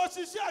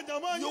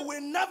 you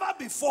will never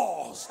be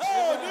forced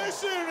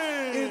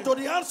into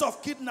the hands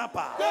of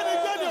kidnappers.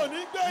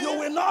 You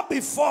will not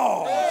be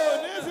forced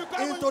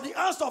into the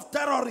hands of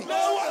terrorists.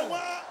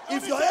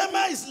 If your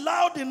amen is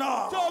loud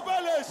enough,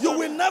 you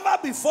will never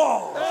be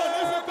forced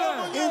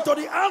into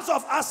the hands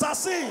of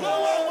assassins.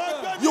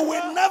 You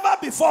will never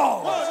be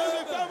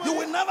forced. You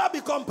will never be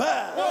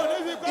compelled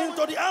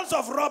into the hands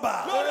of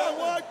robbers.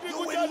 You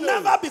will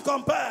never be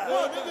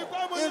compelled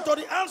into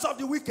the hands of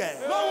the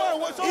wicked.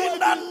 In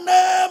the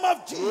name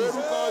of Jesus.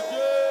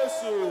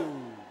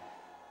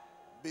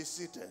 Be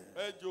seated.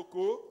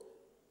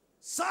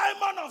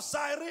 Simon of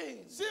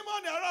Cyrene.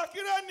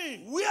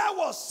 Where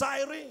was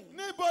Cyrene?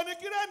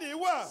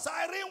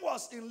 Cyrene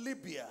was in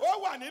Libya.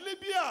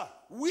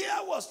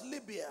 Where was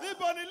Libya?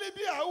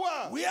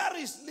 Where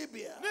is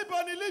Libya?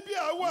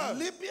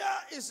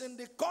 Libya is in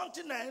the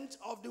continent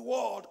of the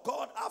world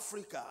called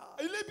Africa.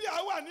 Libya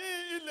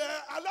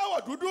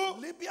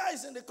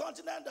is in the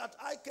continent that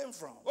I came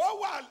from.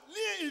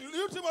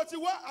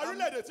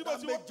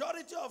 The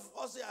majority of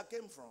us here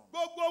came from.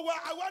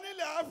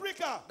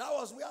 That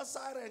was where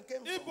Cyrene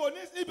came from.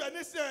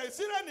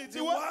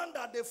 The one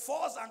that they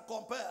forced and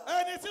compelled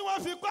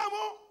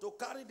to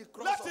carry the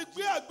cross of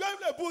Jesus.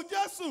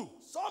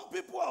 Some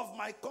people of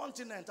my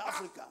continent,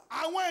 Africa,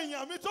 when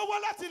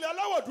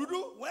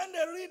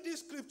they read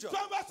this scripture, they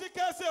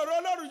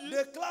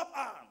clap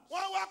hands.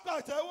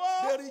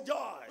 They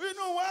rejoice.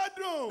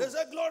 They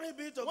say, glory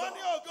be to God.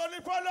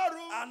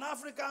 An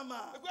African man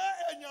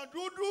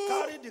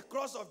carried the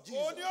cross of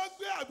Jesus.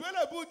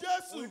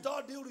 With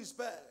all due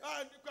respect,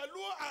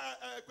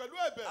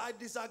 I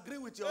disagree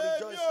with your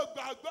rejoicing.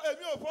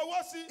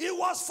 It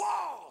was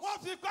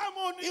forced.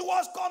 It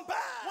was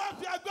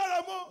compelled.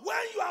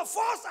 When you are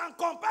forced and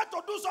compelled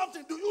to do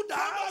something, do you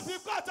dance? Do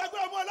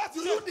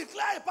you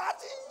declare a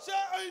party?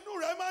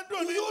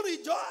 Do you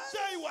rejoice?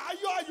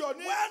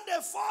 When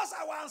they forced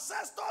our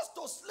ancestors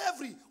to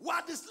slavery,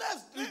 were the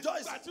slaves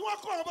rejoicing? When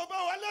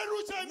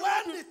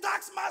the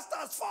tax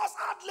masters forced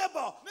hard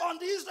labor on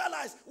the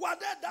Israelites, were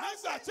they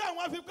dancing?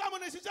 The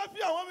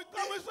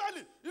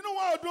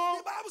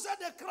Bible said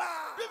they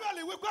cried by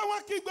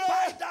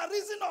the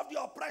reason of the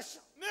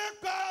oppression,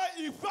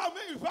 the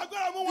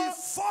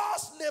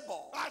forced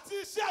labor, the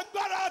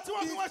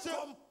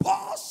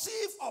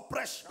compulsive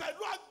oppression. They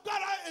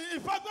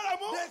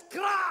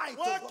cried to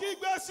God.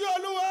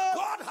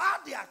 God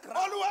heard their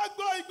cry.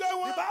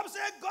 The Bible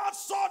says God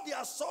saw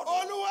their sorrow.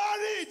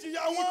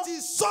 It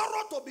is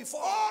sorrow to be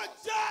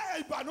forced.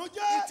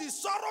 It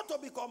is sorrow to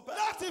be compelled.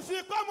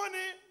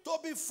 To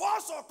be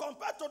forced or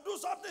compelled to do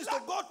something is to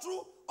go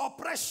through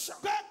oppression.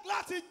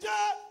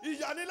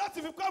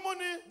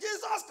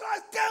 Jesus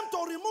Christ came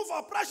to remove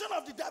oppression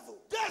of the devil.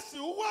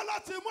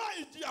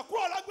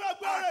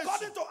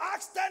 According to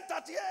Acts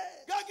 10:38.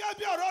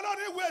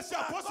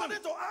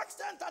 According to Acts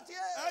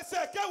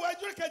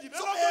 10:38.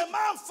 So a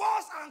man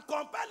forced and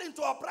compelled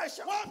into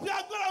oppression. How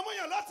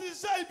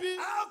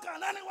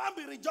can anyone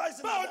be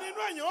rejoicing?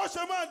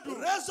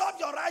 Raise up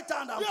your right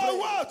hand and pray.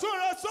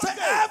 Say,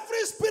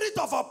 every spirit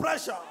of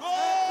oppression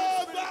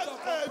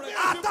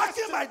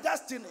attacking my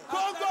destiny,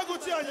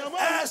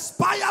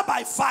 expire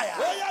by fire.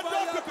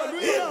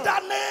 In the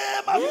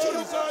name of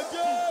Jesus.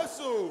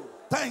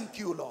 Thank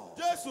you, Lord.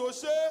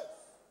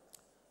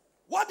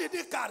 What did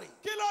he carry?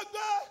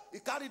 He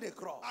carried a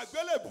cross.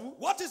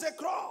 What is a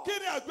cross?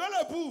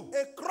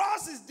 A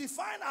cross is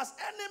defined as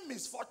any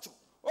misfortune,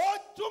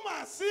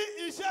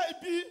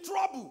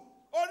 trouble,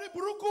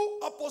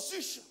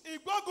 opposition,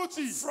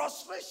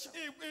 frustration,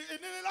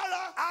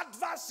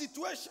 adverse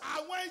situation,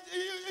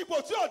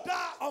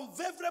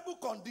 unfavorable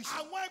condition,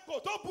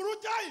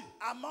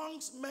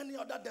 amongst many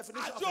other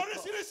definitions of the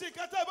cross.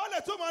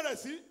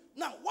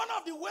 Now, one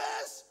of the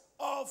ways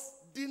of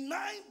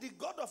denying the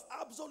God of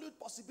absolute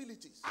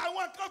possibilities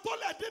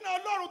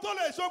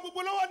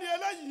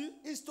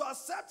is to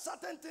accept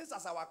certain things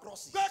as our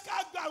crosses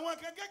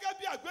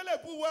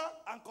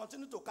and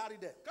continue to carry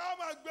them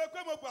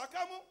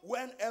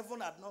when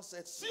heaven had not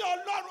said so.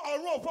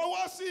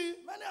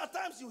 Many a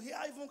times you hear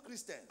even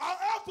Christians, they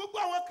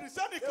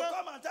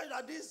come and tell you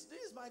that this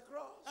is my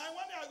cross. I'm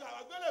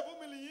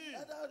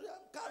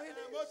carrying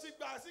it.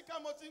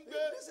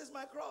 This is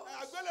my cross.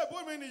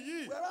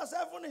 Whereas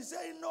heaven is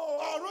saying no.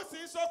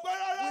 We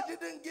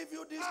didn't give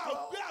you this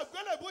cross. Lift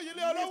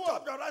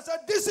up your right and say,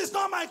 this is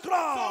not my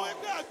cross.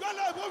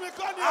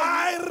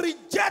 I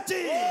reject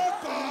it.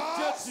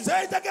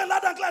 Say it again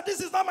loud and clear. This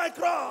is not my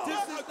cross.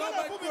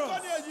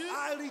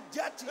 I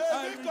reject it.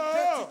 I reject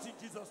it in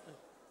Jesus' name.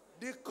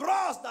 The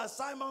cross that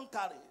Simon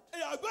carried,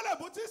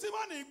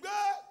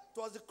 it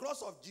was the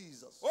cross of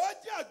Jesus.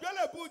 What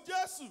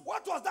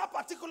was that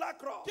particular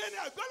cross?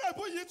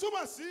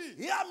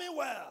 Hear me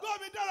well.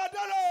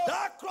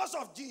 That cross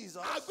of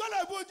Jesus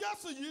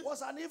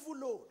was an evil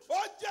load.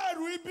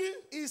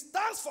 It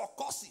stands for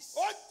curses.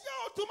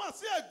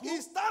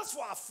 It stands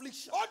for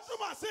affliction.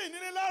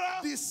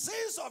 The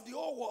sins of the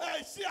whole world.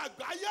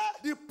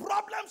 The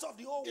problems of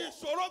the whole world.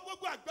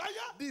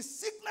 The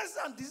sickness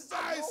and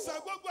disease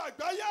of the whole world.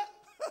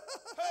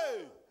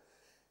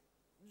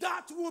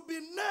 That will be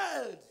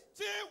nailed.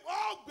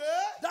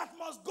 That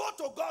must go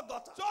to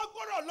Golgotha.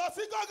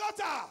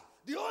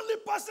 The only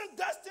person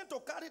destined to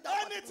carry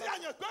that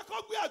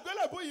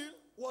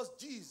was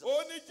Jesus.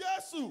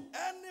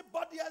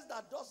 Anybody else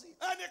that does it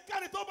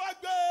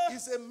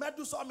is a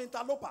meddlesome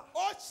interloper.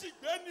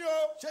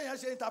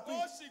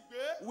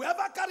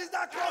 Whoever carries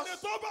that cross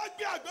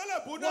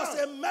was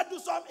a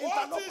meddlesome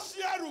interloper.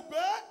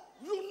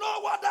 You know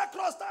what that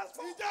cross stands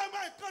for? A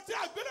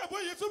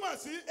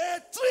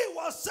tree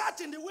was set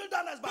in the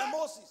wilderness by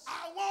Moses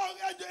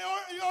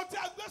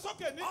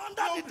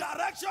under the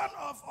direction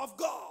of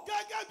God.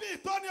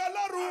 And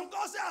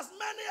God said, as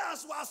many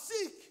as were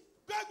sick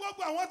and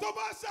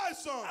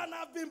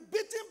have been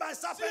beaten by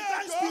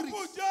serpentine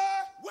spirits,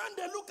 when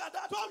they look at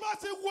that tree,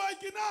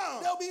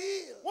 they'll be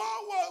healed.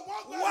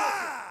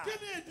 Why?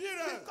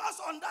 Because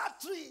on that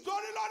tree,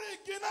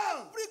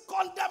 every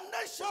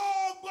condemnation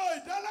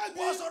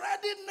was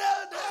already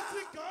nailed there.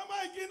 And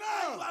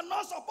you are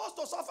not supposed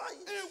to suffer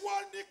it.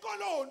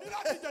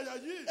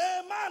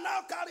 A man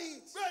now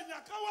carries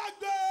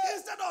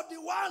instead of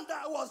the one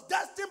that was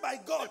destined by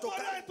God to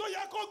carry.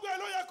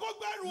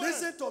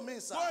 Listen to me,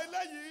 sir.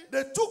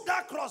 They took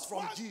that cross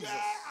from Jesus.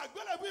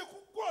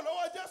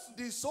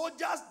 The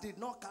soldiers did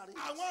not carry it.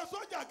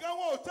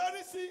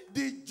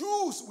 The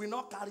Jews will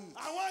not carry it.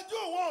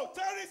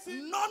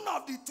 None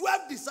of the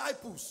 12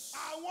 disciples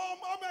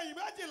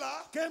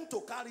came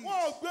to carry it,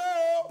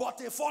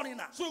 but a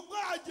foreigner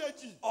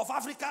of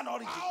African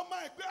origin.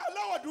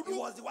 He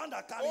was the one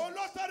that carried it.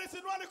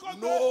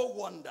 No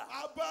wonder.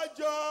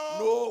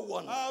 No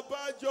wonder.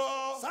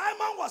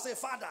 Simon was a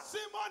father.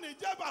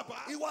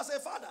 He was a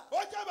father.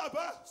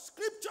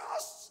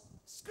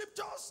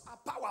 Scriptures are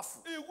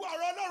powerful.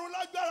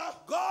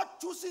 God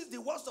chooses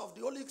the words of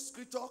the Holy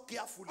Scripture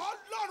carefully.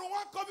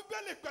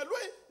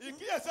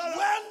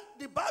 When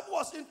the Bible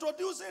was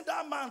introducing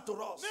that man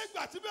to us,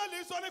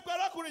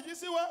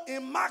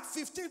 in Mark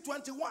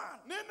 15:21,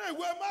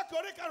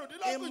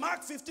 in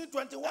Mark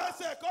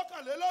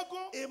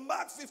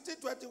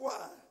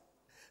 15:21,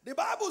 the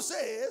Bible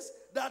says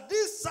that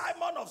this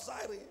Simon of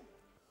Cyrene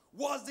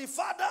was the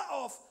father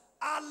of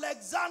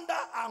Alexander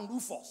and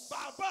Rufus.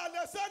 Father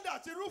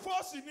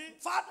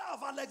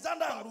of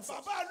Alexander and Rufus.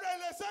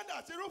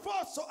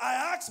 So I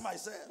asked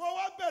myself,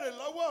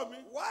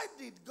 why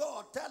did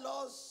God tell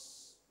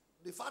us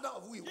the father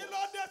of who he was?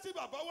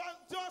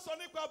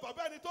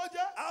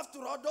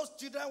 After all, those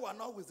children were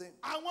not with him.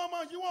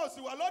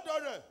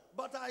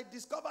 But I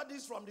discovered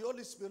this from the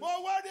Holy Spirit.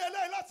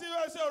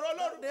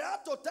 They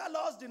had to tell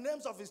us the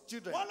names of his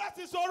children so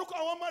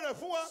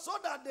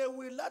that they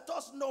will let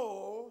us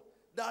know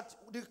that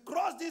the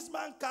cross this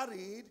man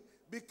carried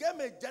became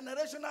a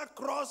generational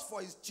cross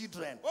for his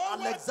children,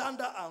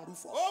 Alexander and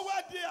Rufus.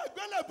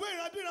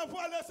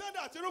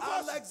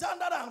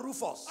 Alexander and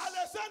Rufus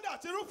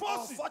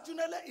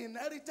unfortunately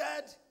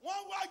inherited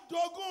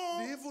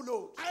the evil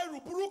load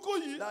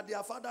that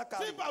their father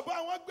carried.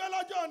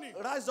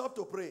 Rise up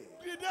to pray.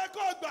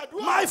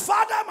 My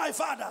father,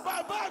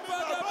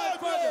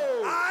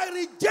 I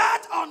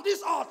reject on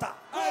this altar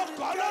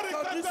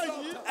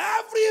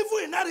every evil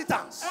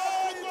inheritance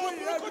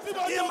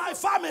in my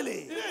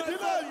family.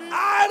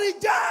 I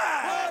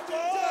reject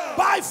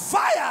by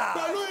fire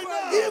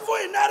evil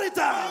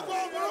inheritance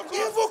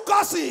evil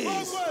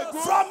curses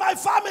from my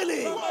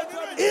family.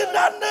 In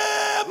the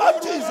name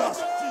of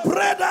Jesus.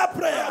 Pray that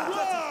prayer.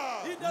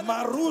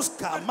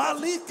 Maruska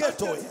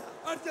maliketoya.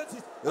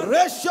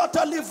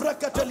 Reshota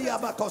livreketelia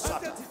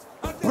bakosata.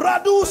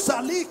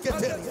 Pradusa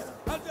liketelia.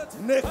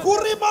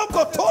 Nekurima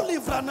kotoli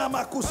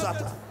vranama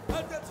kusata.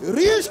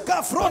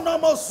 Rishka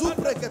fronomo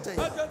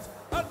supreketeya.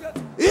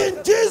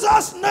 In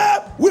Jesus'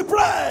 name we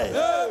pray.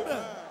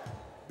 Amen.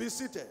 Be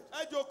seated.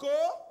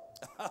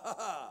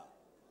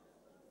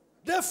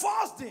 They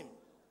forced him.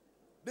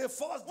 They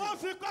forced him.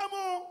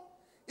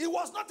 It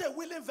was not a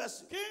willing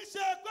vessel.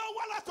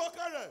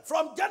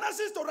 From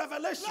Genesis to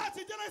Revelation,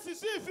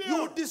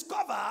 you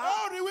discover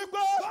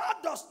God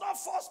does not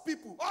force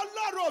people.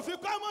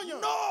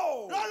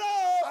 No.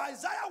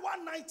 Isaiah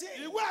 119.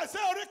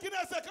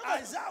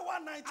 Isaiah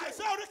 119.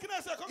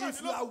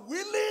 If you are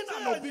willing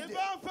and obedient,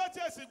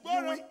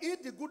 you will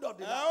eat the good of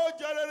the land.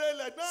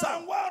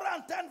 Psalm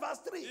 110 verse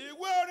 3.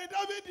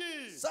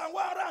 Psalm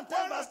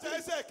 110 verse 3.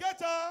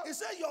 He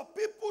said, your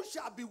people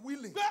shall be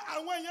willing.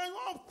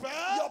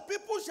 Your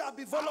people shall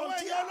be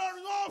volunteer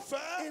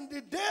in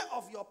the day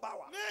of your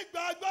power.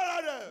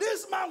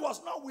 This man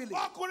was not willing.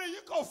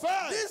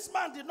 This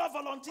man did not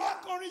volunteer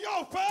to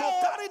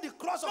carry the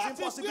cross of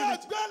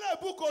impossibility.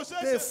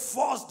 They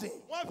forced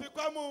him.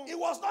 He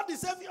was not the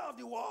savior of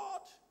the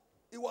world.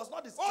 He was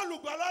not the savior.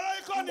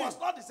 He was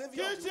not the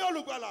savior of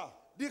the world.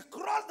 The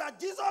cross that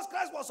Jesus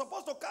Christ was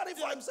supposed to carry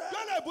for himself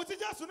as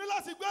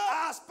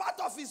part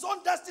of his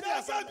own destiny.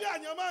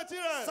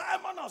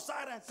 Simon of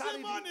Cyrene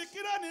carried it.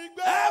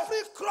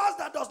 Every cross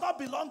that does not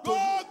belong to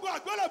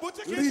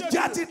you,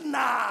 reject it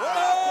now.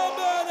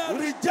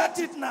 Reject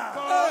it now.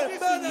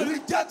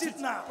 Reject it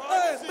now.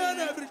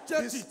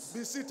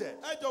 Be seated.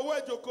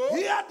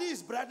 Hear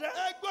this, brethren.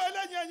 I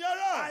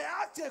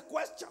asked a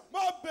question,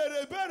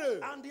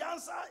 and the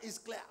answer is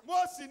clear.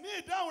 What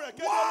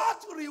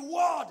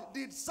reward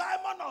did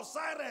Simon of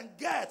Cyrene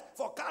get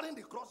for carrying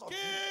the cross of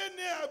Jesus?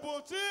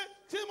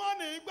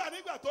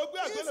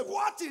 If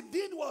what he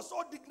did was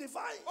so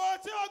dignified.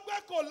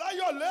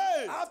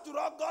 After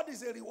all, God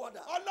is a rewarder.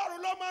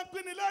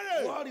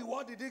 What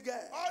reward did he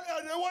get?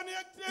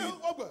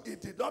 He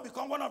did not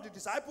become one of the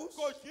disciples.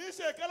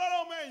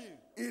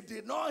 He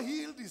did not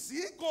heal the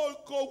sick.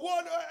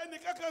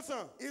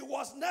 It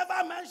was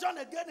never mentioned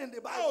again in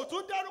the Bible.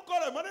 Peter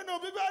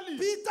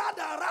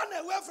that ran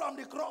away from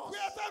the cross,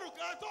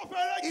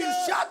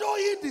 his shadow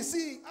hid the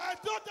sick.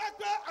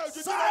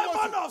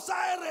 Simon of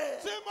Cyrene,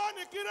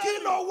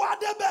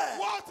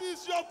 what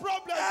is your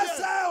problem?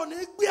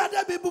 You will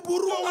not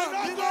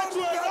go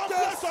to a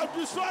place of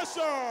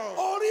destruction.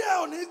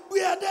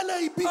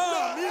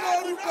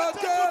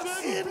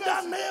 In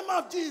the name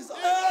of Jesus.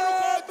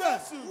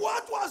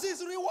 What was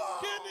his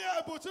reward?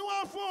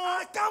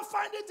 I can't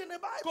find it in the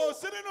Bible.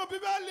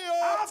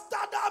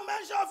 After that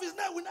mention of his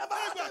name, we never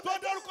had it.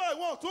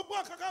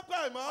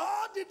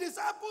 All the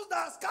disciples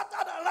that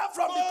scattered and ran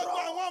from the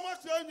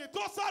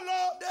cross,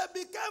 they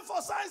became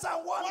for signs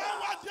and wonders.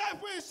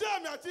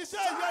 Simon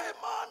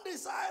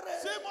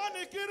decided.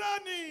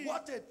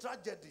 What a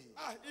tragedy.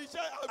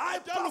 I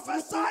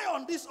prophesy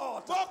on this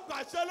altar.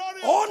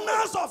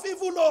 Owners of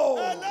evil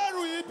load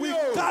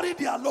will carry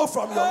their load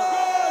from your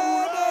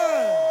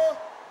life.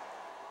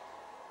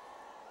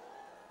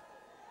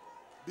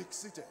 Be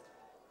seated.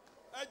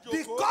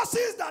 The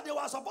curses that they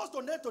were supposed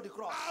to nail to the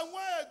cross,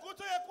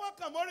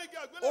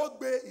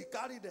 Ogbe, he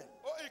carried them.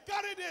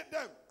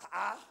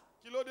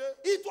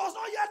 It was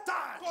not yet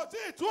time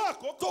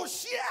to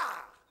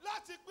share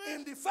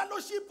in the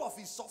fellowship of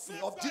his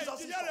suffering, of Jesus'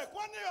 suffering.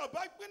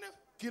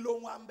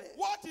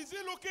 What is he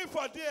looking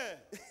for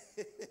there?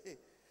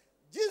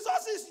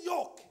 Jesus'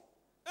 yoke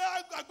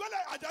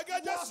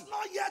was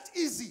not yet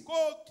easy.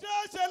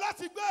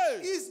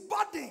 His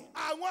burden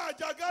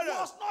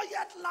was not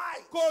yet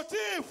light.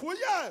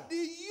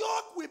 The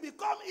yoke will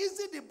become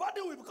easy, the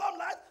burden will become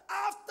light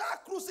after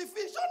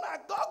crucifixion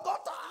at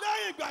Golgotha.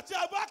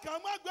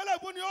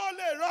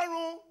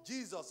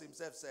 Jesus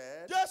himself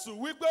said,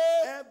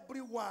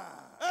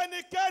 everyone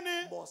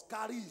must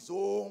carry his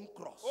own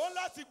cross.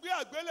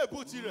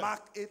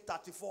 Mark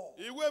 8:34.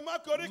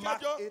 Mark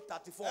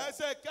 8:34.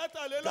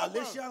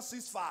 Galatians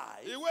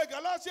 6:5.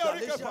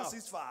 Galatians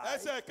 6:5.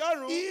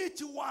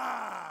 Each one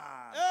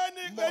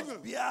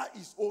must bear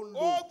his own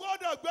load.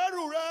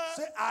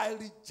 Say, I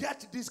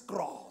reject this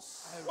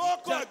cross.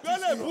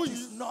 It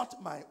is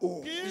not my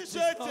own. It is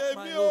not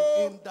my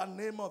own. In the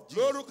name of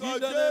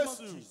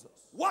Jesus.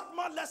 What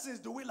more lessons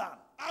do we learn?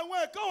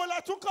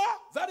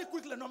 Very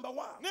quickly, number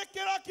one.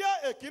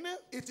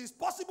 It is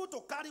possible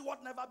to carry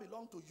what never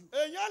belonged to you.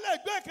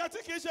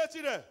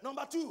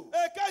 Number two.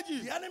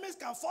 The enemies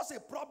can force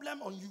a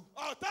problem on you.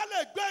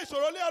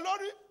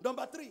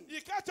 Number three.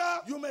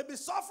 You may be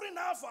suffering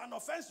now for an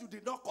offense you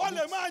did not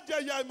commit.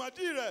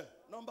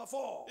 Number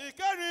 4.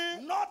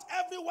 Ìkẹrin. Not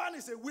everyone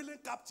is a willing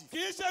captive. Kì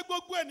í ṣe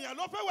gbogbo ènìyàn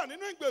ló fẹ́ wà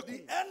nínú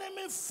ìgbèkùn. The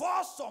enemy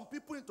forced some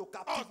people into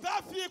captivity.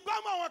 Ọ̀tá fi ipá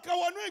mú àwọn kan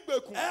wọnú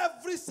ìgbèkùn.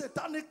 Every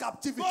satanic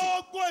captivity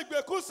Gbogbo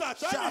ìgbèkùn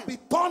Sátánì. shall be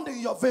turned in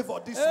your favor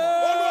this month.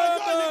 Olúwa yóò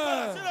yí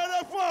padà sí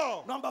rere fún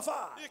ọ. Number 5.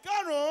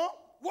 Ìkarùn-ún.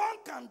 One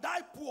can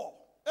die poor,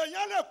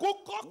 Èèyàn lè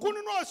kú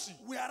nínú òṣì.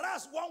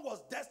 whereas one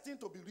was destined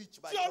to be rich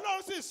by Tí God.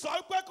 Ọlọ́run sì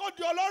sọ pé kó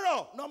di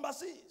ọlọ́rọ̀. Number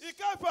 6.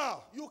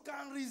 Ìkẹfà. You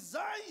can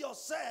resign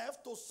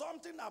yourself to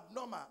something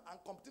abnormal and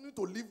continue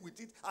to live with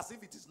it as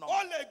if it is Ó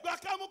normal. lè gba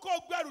kámú kó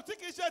gbẹrù tí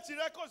kì í ṣe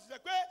tìrẹ kó sì ṣe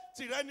pé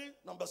tìrẹ ni.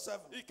 Number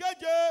 7.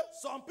 Ìkeje.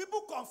 Some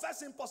people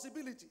confess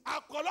impossibility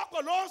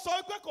Àkọlọ́kọ̀ ló ń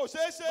sọ pé kò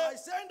ṣeé by ṣe.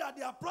 saying that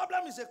their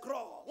problem is a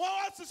cross,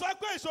 Wọ́n wá ti sọ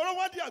pé ìṣòro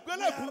wọn di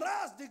àgbélébùú.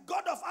 whereas the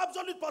God of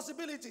absolute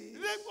possibility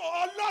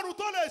Nígbà Ọlọ́run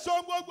tó lè ṣe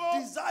ohun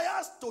gbogbo.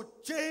 desires to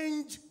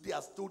change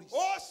their stories.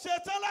 Ó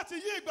ṣetán láti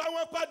yí ìgbà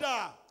wọn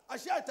padà. I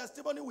share a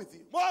testimony with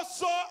you. Mo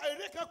sọ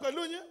èrí kan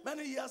pẹ̀lú yín.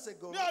 Many years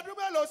ago, Ní ọdún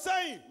mélòó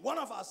sẹ́yìn, one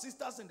of our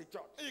sisters in the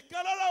church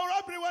ìkan lára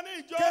arábìnrin wọn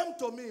ní ìjọ. came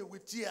to me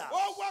with tears,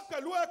 Ó wá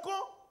pẹ̀lú ẹkún.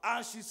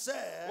 and she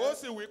said, Ó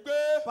sì wí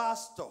pé,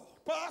 Pastor,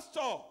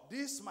 Pásítọ̀,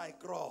 this is my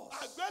cross.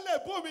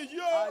 àgbélébùú mi yí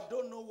I o.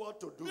 don't know what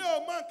to do. Mi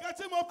ò mọ nǹkan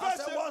tí mo I fẹ́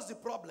said, ṣe. what's the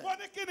problem? Wọ́n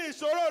ní kí ni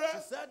ìṣòro She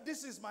rẹ? said,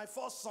 this is my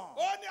first son.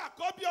 Ó ní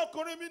àkọ́bí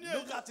ọkùnrin mi ní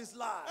Look èyí. at his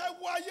life. Ẹ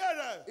wo ayé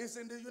rẹ̀. He's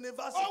in the Ó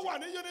university. wà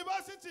ní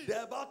yunifásítì.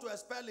 They're about to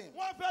expel him.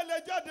 Wọ́n fẹ́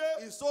lè jáde.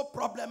 He's so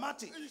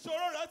problematic.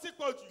 Ìṣòro rẹ̀ ti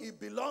pọ̀ jù. He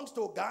belongs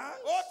to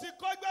gangs. Ó ti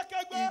kọ́ He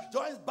gbẹ́kẹ́gbẹ́.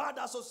 joins bad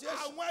associations.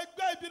 Àwọn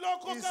ẹgbẹ́ ibi ló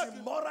kó He's káàkiri.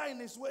 immoral in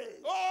his way.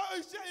 Ó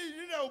iṣẹ́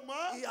ìrí rẹ̀ ò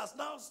mọ́. He has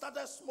now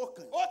started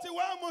smoking. Ó ti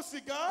wá mu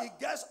sìgá. He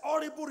gets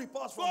horrible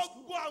reports from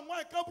school. Gbogbo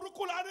àwọn nǹkan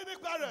burúkú la rí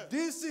nípa rẹ̀.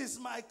 This is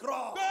my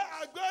cross. Pé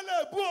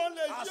àgbélébùú òun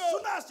lè As yí o.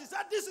 soon as she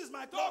said, this is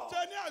my Tó cross,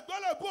 ṣe ní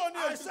àgbélébùú òun ní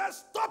I èyí. said,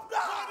 stop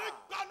Wọ́n ní that.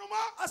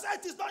 gbanumọ́. I said,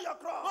 it is not your Wọ́n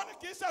cross. ní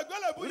kì í ṣe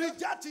àgbélébùú yẹn.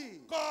 Reject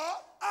it. Kọ́.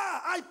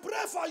 I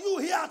pray for you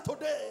here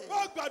today. Mo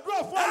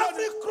gbàdúrà fún ọ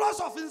Every lónìí. cross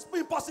of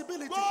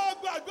impossibility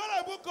Gbogbo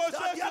àgbélébùú kò ṣe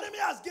that the é enemy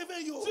has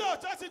given you, tí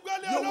ọ̀tá ti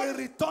gbélé you will ọlọ́run.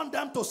 return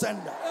them to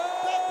sender.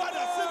 Tó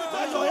padà síbi tó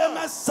Let ṣe your wà.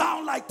 amen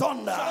sound like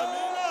thunder.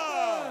 Àmín.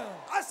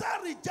 I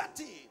said, reject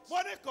it.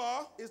 Wọ́n ní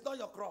kọ́. It's not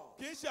your cross.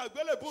 Kì í ṣe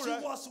àgbélébùú She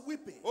rẹ̀. was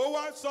weeping. Ó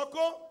wá ń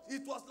sọkún.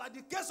 It was like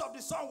the case of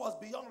the son was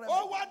beyond Ó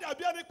remedy. wá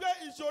dàbí ẹni pé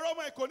ìṣòro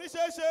ọmọ ìkò ní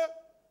ṣeé ṣe.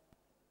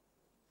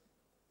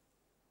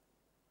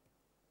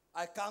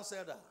 I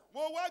counseled her.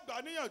 Mo wá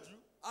gbà níyànjú.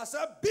 I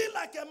said, be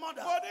like a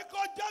mother Mo ní kó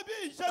jẹ́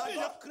bí ìṣe that bí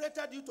ìyá. God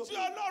created you to Tí be.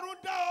 Ọlọ́run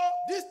dá ọ.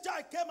 This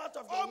child came out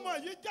of your Ọmọ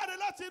womb. yìí jáde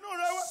láti inú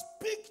rẹ wá.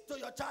 Speak to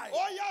your child.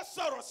 Ó yá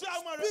sọ̀rọ̀ sí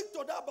ọmọ rẹ. Speak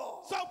to that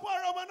boy. Sọ fún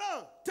ọ̀rọ̀ ọmọ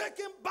náà. Take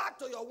him back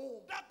to your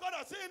womb. Dá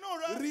padà sí inú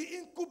rẹ.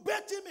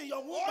 Re-incubate him in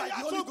your womb Ó by the yá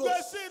Holy tún gbé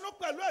Ghost. sí inú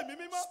pẹ̀lú ẹ̀mí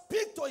mímọ́.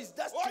 Speak to his Ó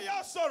destiny. yá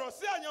sọ̀rọ̀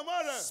sí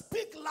àyànmọ́ rẹ̀.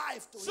 Speak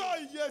life to Sọ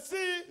him. ìyè sí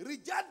i.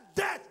 Reject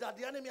death that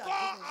the enemy has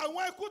Kọ́ given you.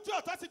 àwọn ikú tí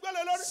ọ̀tá ti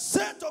gbélé lórí.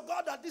 Say to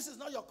God that this is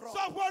not your cross.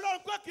 Sọ fún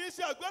Ọlọ́run pé kì í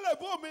ṣe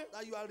àgbélébùú mi.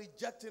 That you are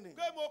rejecting it.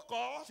 Pé mo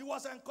kọ̀ ọ́. She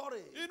was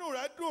encouraged. Inú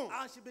rẹ̀ dùn.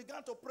 And she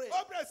began to pray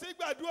Ó bẹ̀rẹ̀ sí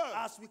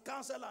gbàdúrà. as we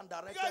counsel and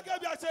directed Gẹ́gẹ́ her.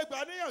 bí a ṣe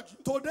gbà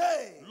níyànjú.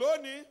 Today,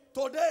 Lónìí.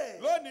 today,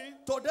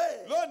 Lónìí.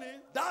 today,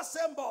 Lónìí. that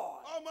same boy,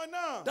 Ọmọ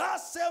náà. that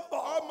same boy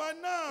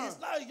Ọmọ náà. is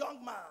now a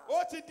young man,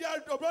 Ó ti di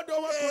ọ̀dọ́dọ́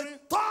a ọmọkùnrin.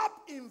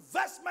 top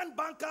investment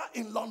banker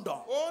in London.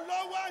 Òun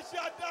ló wá ṣe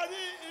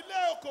adarí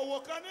ilé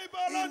okòwò kan ní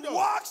He London.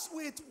 works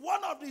with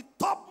one of the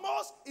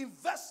topmost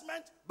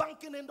investment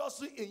banking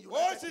industry in Ó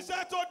United Kingdom.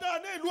 ṣiṣẹ́ tó dáa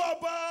ní ìlú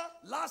ọba.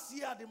 Last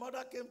year, the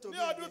mother came to Ní me.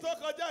 ọdún again. tó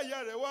kọjá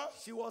ìyá rẹ̀ wá.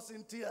 She was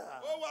in tears.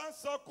 Ó wá ń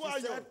sọkún She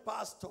ayọ̀. said,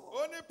 Pastor,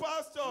 Ó ní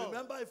pásítọ̀.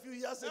 remember a few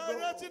years Ẹ ago,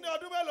 rántí ní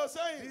ọdún mélòó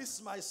sẹ́yìn. this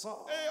is my son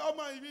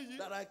Ọmọ ìbí yìí.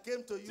 that I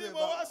came to you Tí mo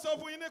wá about. sọ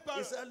fún yín nípa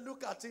He rẹ̀. said,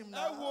 look at him Ẹ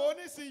now. wò ó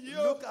nísìnyí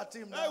o. Look at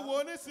him Ẹ now.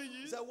 wò ó He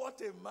nísìnyí. said, what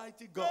a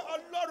mighty Pé God.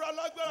 Ọlọ́run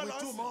alágbára With là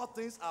ń whom sìn. all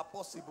things are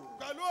possible.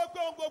 Pẹ̀lú pé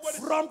ohun gbogbo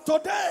ní. From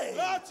today,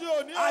 Láti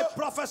òní I o.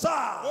 prophesy,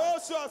 Ó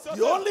sọ àṣẹ.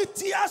 the only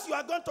tears you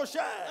are going to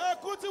shed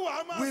Ẹkún tí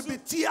wàá máa will sùn. be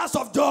tears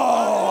of joy.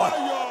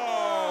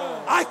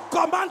 Ayọ̀. I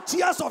command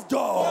tears of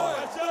joy,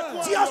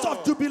 tears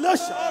of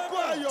jubilation,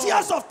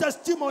 tears of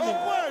testimony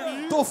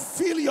to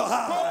fill your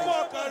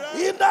heart.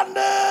 In the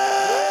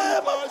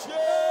name of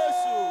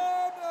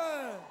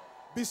Jésù.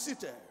 Be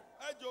seated.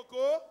 Ẹ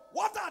jókòó.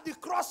 What are the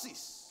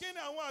crosses Kí ni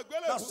àwọn that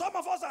àgbélébùú some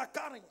of us are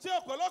carrying tí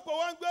ọ̀pọ̀lọpọ̀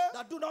wá ń gbé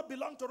that do not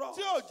belong to us?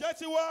 tí ò jẹ́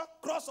tiwa?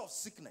 Cross of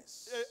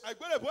sickness.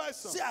 Àgbélébùú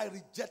àìsàn. Say, I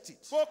reject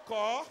it. Mo kọ̀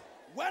ọ́.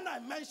 When I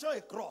mention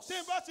a cross, Tí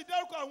n bá ti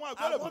dárúkọ àwọn I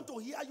àgbélébùú. want to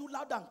hear you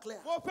loud and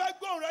clear. Mo fẹ́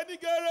gbóhùn rẹ ní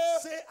gẹ́rẹ́.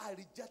 Say, I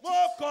reject Mo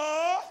it. kọ̀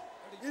ọ́.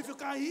 If you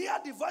can hear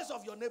the voice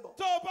of your neighbor,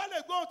 Tó o bá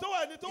lè gbóhùn tó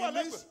wà ní tó wà it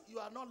means lẹ́gbẹ̀ẹ́. you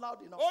are not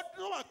loud enough. Ó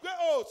dún wà pé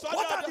o sọ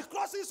What are the dáadáa.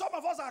 crosses some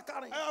of us are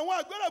carrying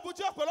Àwọn àgbélébùú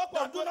tí ọ̀pọ̀lọpọ̀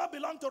that do gbé not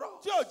belong to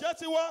us? tí ò jẹ́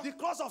tiwa. The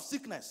cross of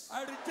sickness,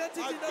 I reject it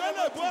in the name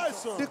of Àgbélébùú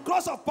Jesus. àìsàn. the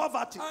cross of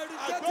poverty, I reject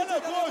it in the name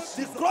of Àgbélébùú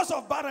the Jesus. cross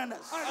of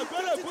barrenness, I reject it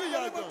Àgbélébùú in the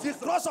name of ìyàgàn. the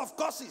Jesus. cross of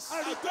curses, I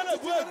reject it in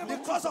Àgbélébùú the name the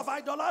of cross Jesus. of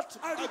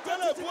idolatry, I reject it in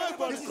Àgbélébùú the name of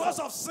ìbọ̀rìṣà. the Jesus. cross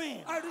of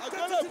sin, I reject it in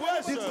Àgbélébùú the name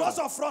of the ẹ̀ṣẹ̀. cross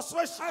of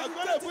frustration, I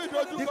Àgbélébùú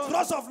the ìdojúkọ.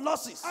 cross of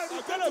losses, I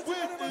reject the it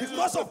in the name of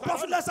cross of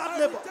profitless I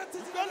labor,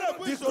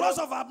 the cross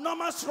of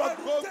abnormal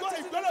struggle,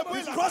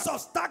 the cross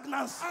of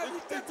stagnancy,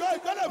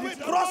 the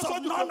cross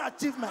of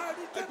non-achievement,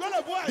 the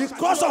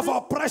cross of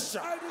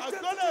oppression,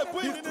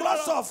 the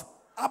cross of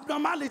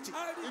abnormality,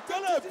 the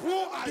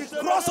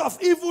cross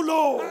of evil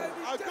law.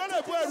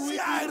 See,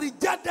 I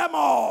reject them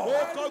all.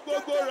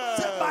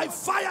 Say, by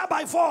fire,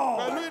 by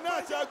force,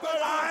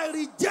 I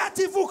reject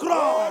evil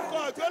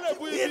cross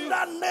in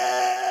the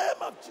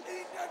name of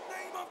Jesus.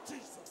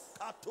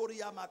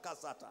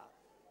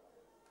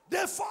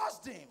 They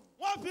forced him.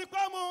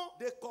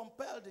 They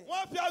compelled him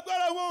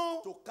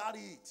to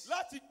carry it.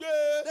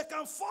 They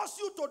can force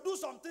you to do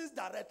some things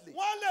directly.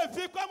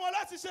 They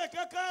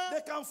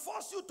can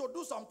force you to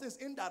do some things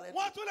indirectly.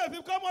 When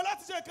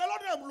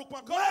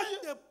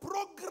they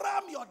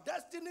program your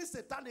destiny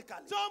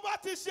satanically,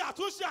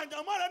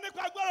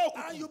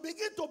 and you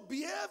begin to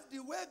behave the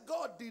way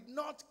God did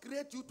not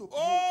create you to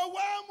behave,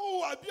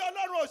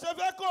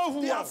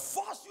 they have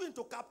forced you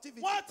into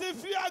captivity. When they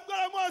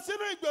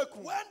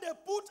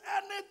put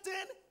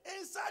anything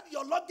inside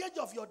your luggage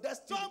of your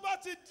destiny,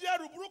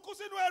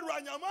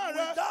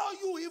 without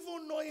you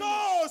even knowing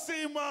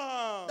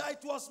that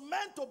it was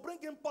meant to bring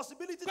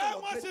impossibility to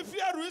your greatness,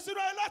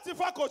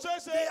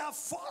 they have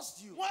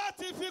forced you.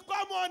 They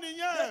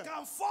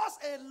can force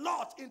a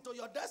lot into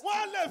your destiny,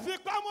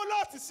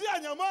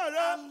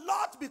 and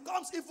lot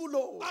becomes evil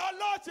law. And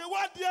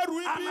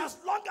as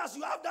long as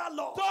you have that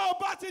law,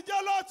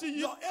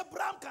 your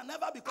Abraham can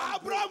never become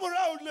great.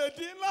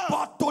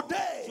 But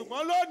today,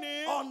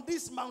 on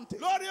this mountain,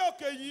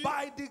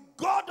 by the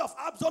God of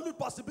absolute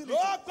possibility,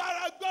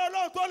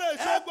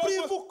 every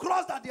evil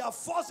cross that they have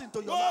forced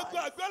into your life,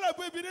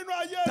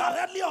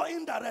 directly or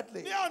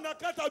indirectly, we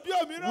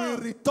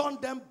return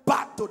them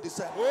back to the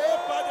center.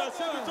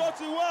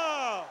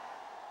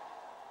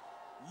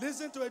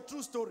 Listen to a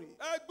true story.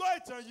 A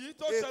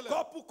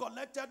couple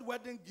collected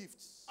wedding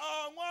gifts.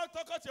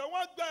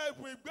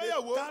 They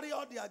carry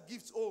all their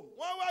gifts home.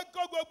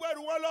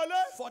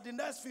 For the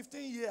next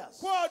 15 years,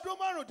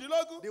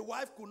 the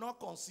wife could not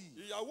conceive.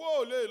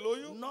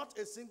 Not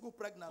a single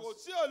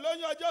pregnancy.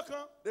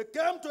 They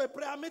came to a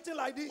prayer meeting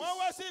like this.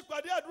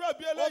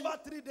 Over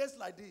 3 days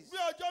like this.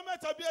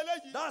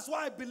 That's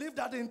why I believe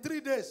that in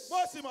 3 days,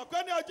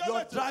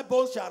 your dry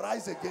bones shall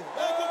rise again.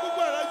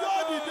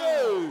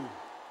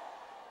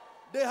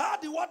 They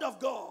heard the word of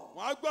God.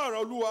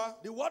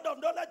 The word of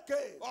knowledge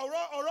came.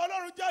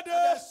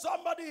 There's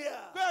somebody here.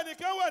 There's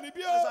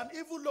an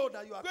evil load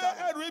that you are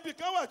carrying. The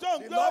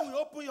Lord will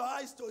open your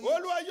eyes to it.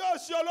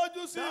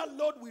 That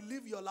load will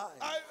leave your life.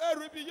 And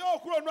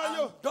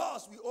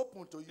doors will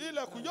open to you.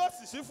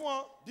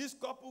 This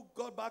couple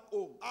got back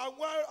home.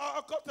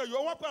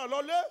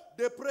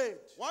 They prayed.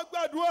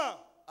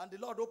 And the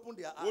Lord opened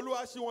their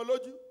eyes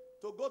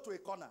to go to a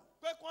corner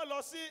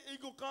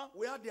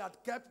where they had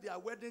kept their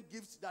wedding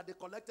gifts that they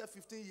collected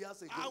 15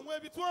 years ago.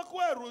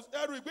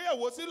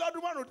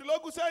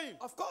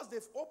 Of course,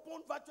 they've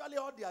opened virtually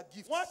all their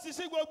gifts.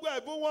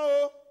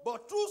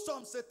 But through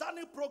some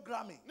satanic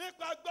programming, there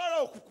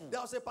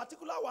was a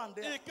particular one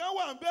there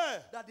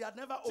that they had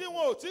never opened. They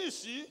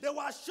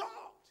were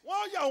shocked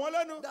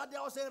that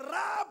there was a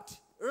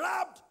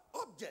wrapped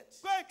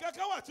object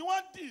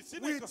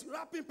with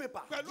wrapping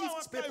paper,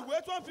 gift paper,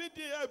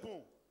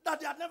 that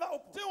they had never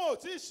opened.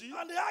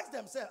 And they asked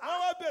themselves,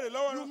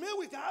 you mean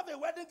we can have a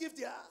wedding gift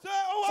here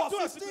for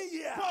 15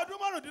 years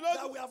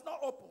that we have not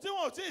opened?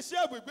 So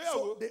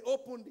they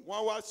opened it.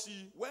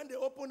 When they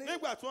opened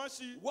it,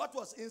 what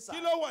was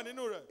inside?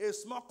 A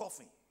small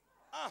coffin.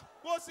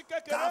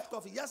 Carved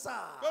coffin. Yes, sir.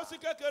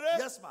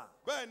 Yes, ma'am.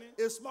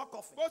 A small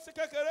coffin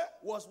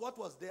was what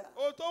was there.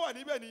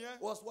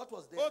 Was what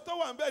was there.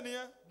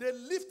 They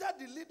lifted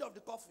the lid of the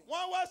coffin,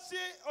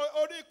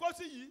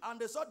 and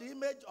they saw the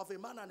image of a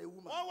man and a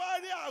woman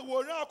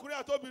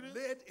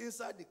laid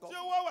inside the coffin.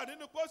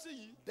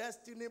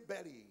 Destiny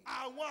buried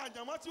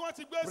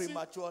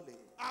prematurely.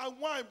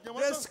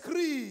 They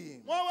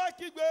screamed,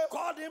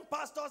 called in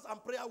pastors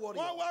and prayer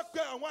warriors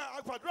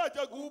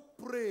who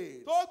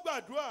prayed,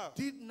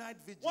 did night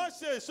vigil,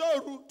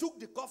 took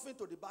the coffin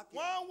to the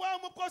backyard,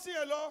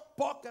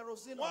 poured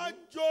kerosene on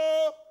it,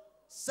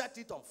 set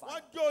it on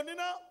fire,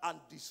 and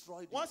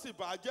destroyed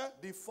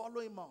it. The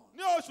following month,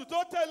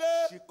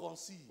 she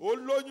conceived.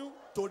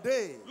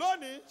 Today,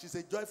 she's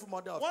a joyful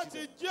mother of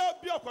children.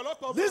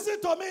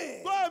 Listen to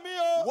me.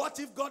 What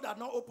if God had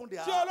not opened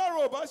their eyes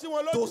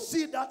to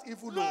see that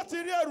evil law?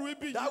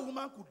 That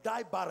woman could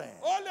die barren.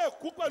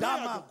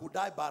 That man could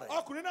die barren.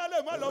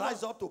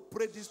 Rise up to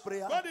pray this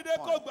prayer.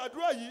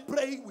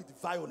 Pray with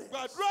violence.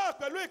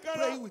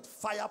 Pray with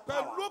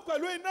firepower.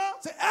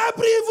 Say,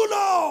 every evil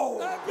law,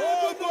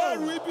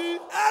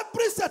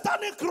 every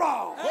satanic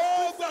cross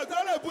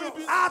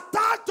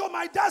attached to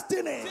my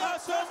destiny,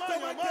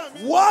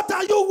 what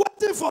are you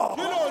waiting for?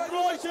 Come on!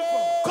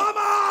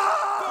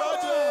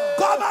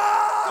 Come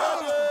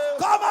on!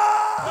 Come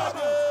on!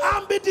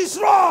 And be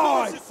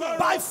destroyed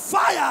by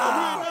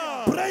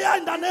fire. Prayer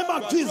in the name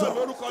of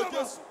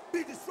Jesus.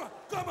 Be destroyed.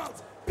 Come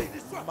out. be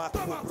destroyed. Come out,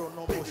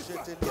 Makobrono be destroyed.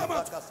 moshete Come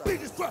out, liabakasa. be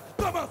destroyed.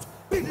 Come out,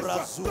 be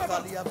destroyed. Come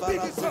out, be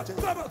destroyed.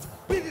 Come out,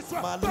 be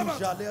destroyed. Come out,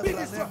 be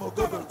destroyed.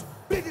 Come out,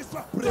 be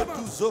destroyed.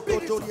 Preduzoko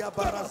toria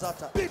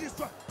barazata. Be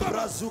destroyed.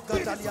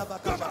 Brazuka talia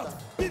bakashata.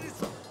 Be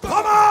destroyed.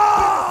 Come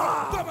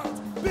out! Come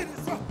out, be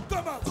destroyed.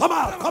 Come out. Come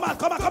out, come out,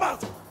 come out, come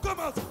out. Come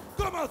out,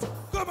 come out,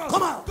 come out,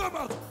 Come out. come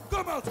out,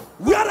 come out.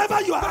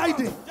 Wherever you are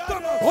hiding,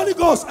 Come out. Holy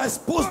Ghost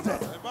expose them.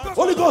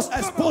 Holy Ghost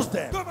expose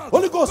them.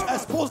 Holy Ghost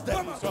expose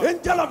them.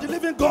 Angel of the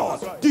living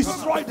God,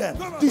 destroy them.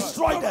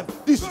 Destroy them.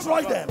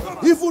 Destroy them.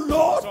 Evil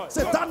Lord,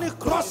 satanic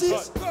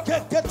crosses.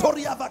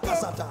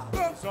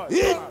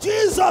 In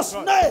Jesus'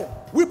 name,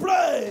 we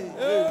pray.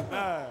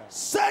 Amen.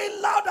 Say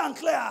loud and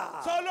clear.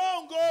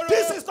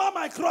 This is not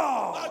my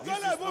cross.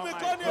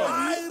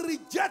 I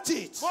reject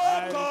it.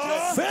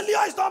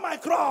 Failure is not my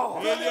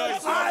cross.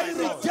 I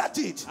reject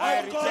it.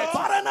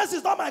 Barrenness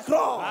is not my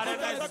cross.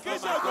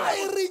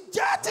 I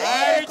reject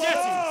it.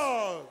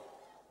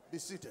 Be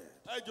seated.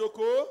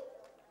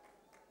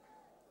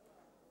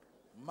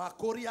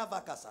 Makoria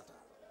vakasata.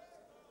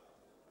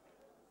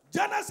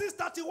 Genesis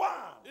 31.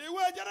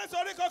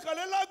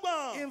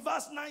 In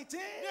verse 19,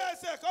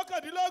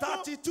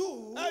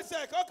 32, and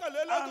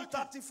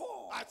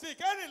 34.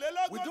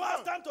 We don't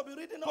have time to be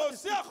reading all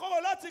this.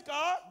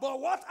 But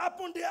what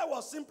happened there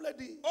was simply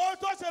this.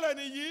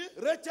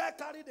 Rachel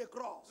carried a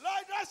cross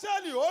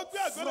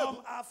from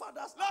her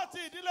father's house.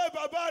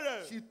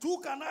 She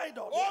took an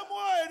idol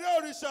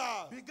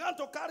there, began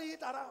to carry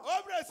it around,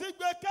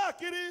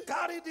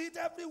 carried it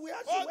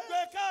everywhere she went.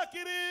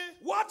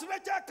 What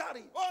Rachel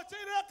carried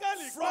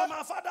from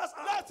her father's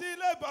house,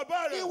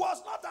 it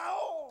was not her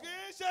own.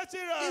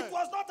 It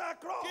was not her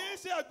cross.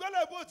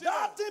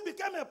 That thing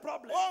became a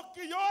problem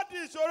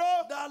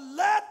that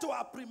led to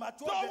a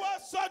premature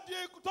death.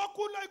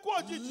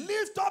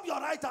 Lift up your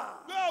right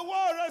hand.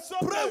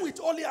 Pray with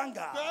holy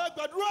anger.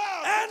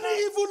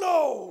 Any evil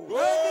law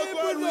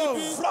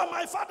from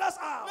my father's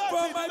house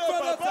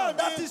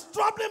that is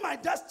troubling my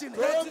destiny,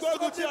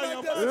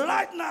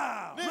 right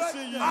now,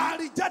 I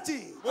reject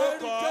it.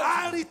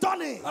 I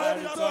return it.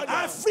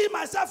 I free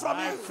myself from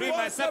it.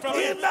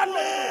 In the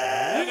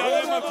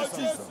name of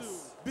Jesus.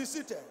 Be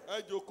seated.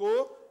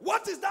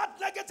 What is that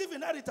negative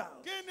inheritance?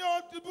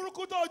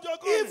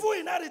 Evil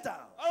inheritance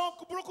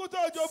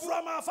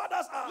from our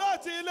father's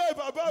house.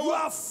 You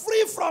are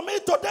free from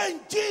it today in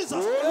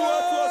Jesus.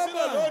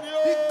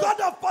 The God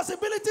of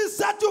possibilities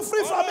set you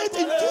free from it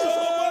in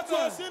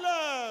Jesus.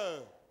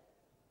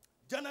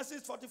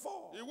 Genesis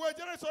 44,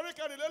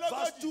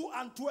 verse 2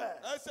 and 12.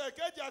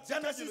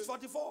 Genesis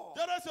 44,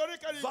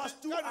 verse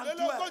 2 and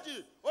 12.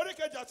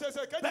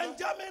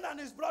 Benjamin and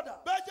his brother,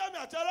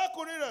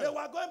 they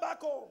were going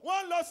back home.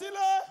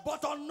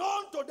 But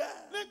unknown to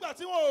them,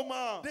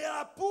 they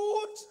are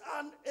put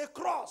a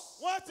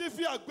cross,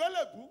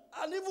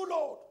 an evil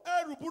load,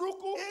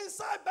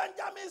 inside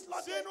Benjamin's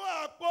luggage.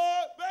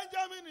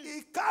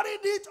 He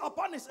carried it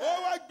upon his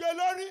head.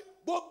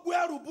 Gbogbo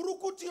ẹrù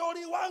burúkú tí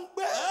orí wa ń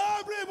gbé.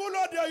 Every evil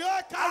load that you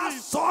are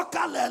carrying.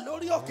 Asọ̀kalẹ̀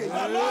lórí òkè yìí.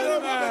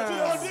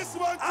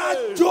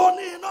 Àjò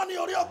ní iná ní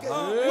orí òkè yìí.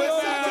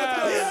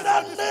 In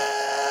the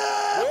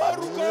name of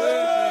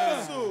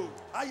Jesus.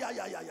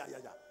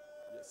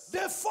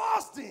 They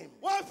forced him.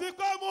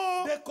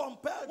 They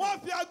compelled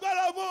him.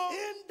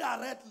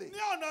 Indirectly.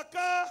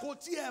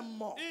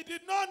 He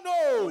did not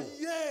know.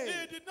 He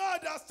did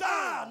not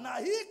understand.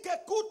 Nahike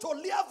kuto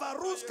liava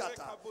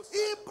ruskata.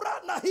 Ibra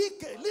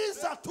nahike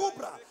lisa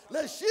tubra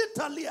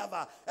leshita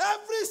liava.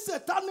 Every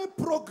satanic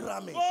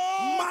programming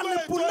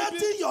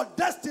manipulating your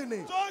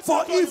destiny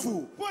for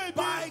evil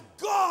by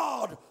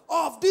God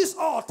of this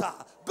altar,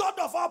 God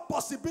of all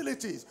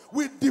possibilities,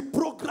 we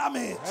deprogram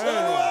it.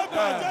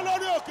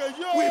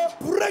 We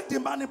break the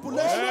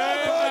manipulation.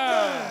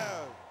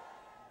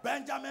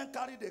 Benjamin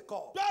carried a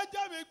cup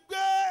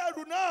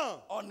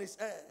on his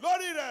head.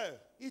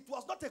 It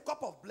was not a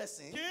cup of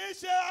blessing.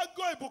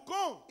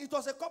 It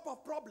was a cup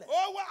of problem.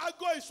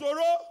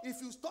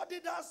 If you study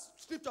that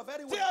scripture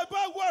very well, it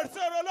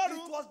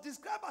was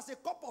described as a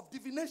cup of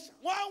divination.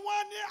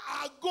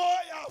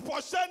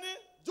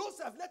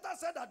 Joseph later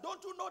said that,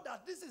 don't you know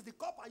that this is the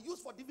cup I use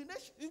for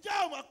divination? It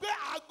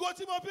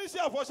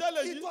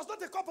was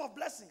not a cup of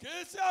blessing.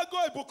 It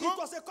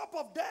was a cup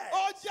of death.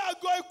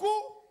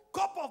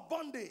 Cup of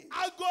bondage.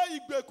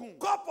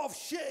 Cup of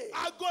shame.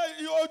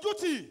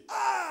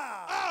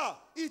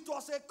 It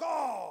was a cup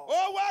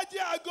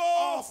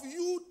of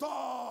U-turn.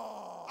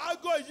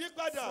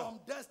 From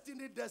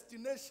destiny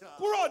destination.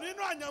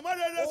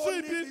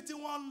 Only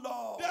meeting one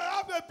Lord. They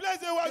have a place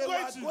they were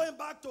going to. Going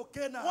back to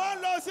Canaan. The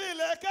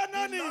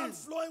land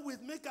flowing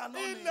with milk and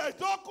honey.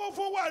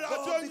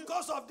 But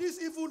because of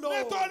this evil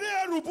Lord,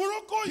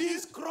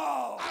 his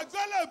cross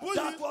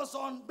that was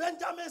on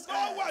Benjamin's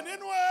head,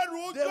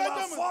 they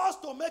were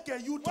forced to make a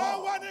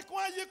U-turn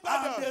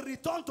and they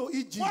returned to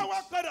Egypt.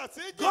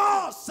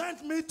 God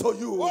sent me to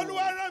you.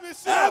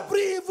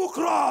 Every evil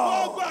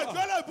cross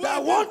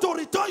that want to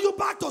return you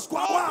back to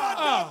square one,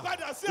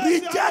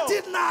 Reject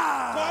it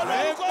now.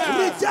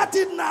 Reject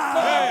it now.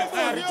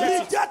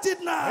 Reject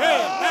it now.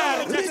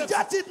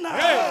 Reject it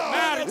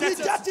now.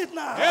 Reject it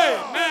now.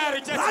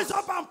 Rise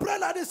up and pray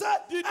like this.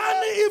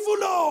 Any evil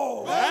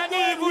law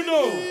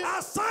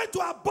assigned to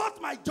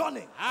abort my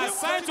journey.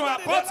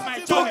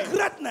 To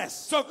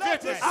greatness.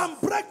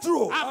 And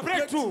breakthrough.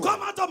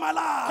 Come out of my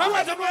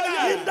life.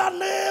 In the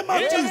name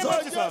of Jesus.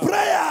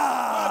 Prayer.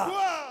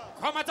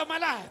 Come out of my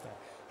life.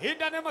 In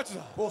the name of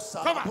Jesus.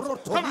 Come out.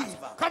 Come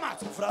out. Come out.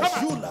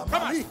 Frasula,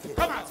 Malike.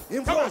 Come out.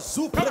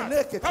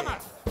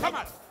 Come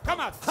out. Come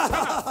out. Come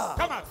out.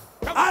 Come out.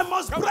 I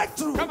must break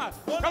through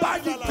by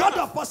the God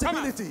of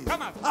possibility.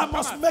 I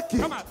must make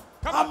it.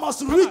 I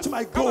must reach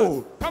my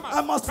goal.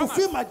 I must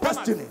fulfill my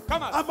destiny.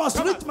 I must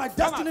reach my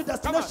destiny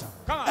destination.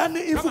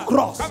 Any evil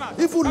cross,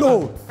 evil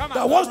load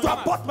that wants to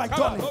abort my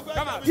journey,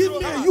 give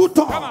me a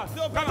U-turn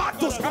back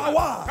to square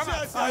one.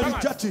 I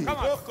reject it.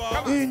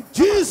 In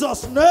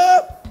Jesus'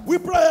 name, we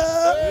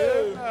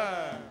pray.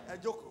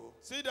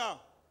 Sit down.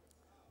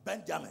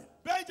 Benjamin.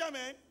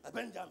 Benjamin.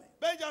 Benjamin.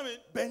 Benjamin.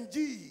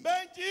 Benji.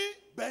 Benji.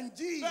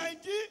 Benji.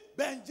 Benji.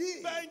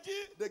 Benji. Benji.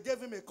 They gave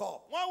him a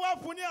cup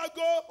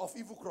of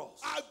evil cross.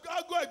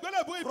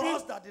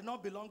 Cross that did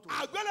not belong to him.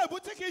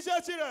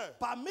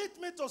 Permit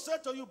me to say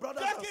to you,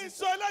 brothers and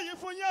sisters,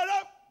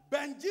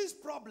 Benji's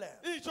problem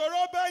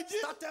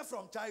started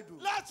from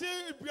childhood.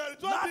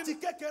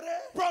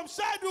 From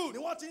childhood.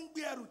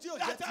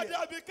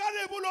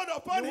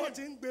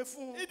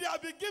 They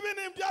have been giving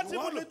him that. You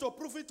want me to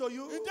prove it to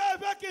you?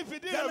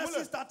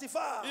 Genesis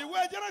 35,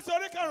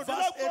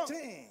 verse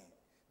 18.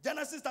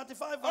 Genesis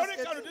 35, verse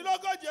 18.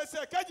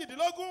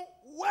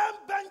 When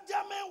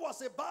Benjamin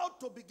was about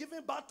to be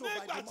given birth to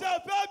by the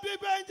mother,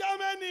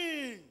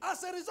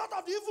 as a result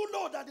of the evil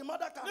load that the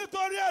mother carried,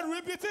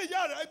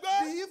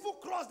 the evil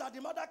cross that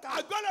the mother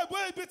carried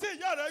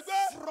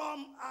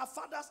from her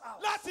father's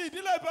house,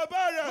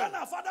 when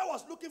her father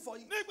was looking for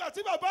it,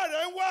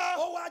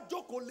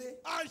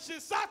 and she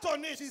sat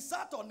on it. She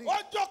sat on it.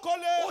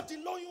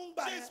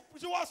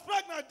 She was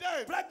pregnant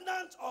then.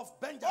 Pregnant of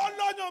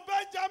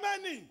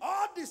Benjamin.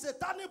 All the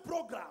satanic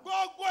program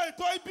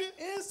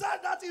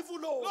inside that evil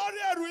law,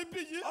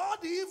 all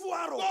the evil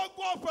arrows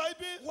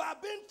were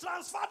being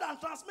transferred and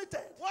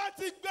transmitted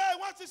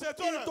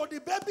into the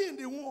baby in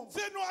the womb.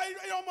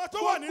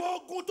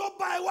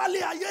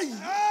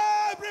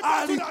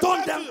 I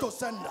return them to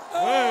sender.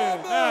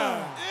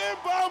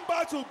 Inbound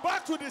battle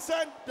back to the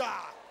sender.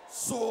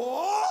 So,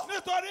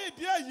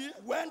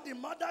 when the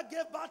mother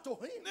gave birth to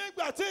him,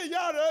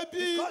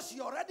 because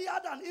she already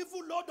had an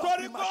evil load of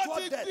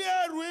premature death,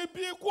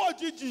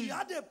 she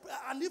had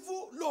an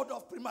evil load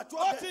of premature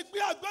death.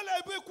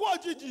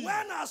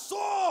 When her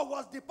soul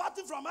was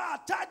departing from her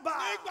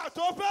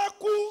childbirth,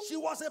 she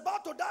was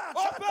about to die at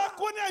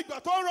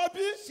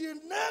childbirth. She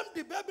named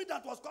the baby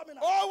that was coming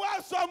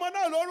out.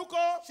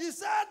 She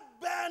said,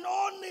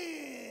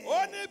 Benoni.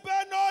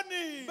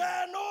 Benoni.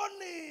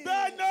 Benoni.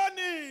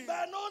 Benoni.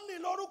 Benoni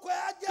lórúkọ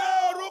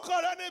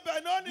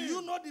ẹ̀jẹ̀. Do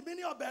you know the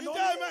meaning of Benoni?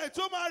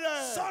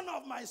 Son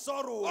of my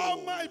sorrow.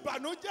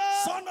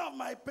 Son of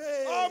my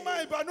pain.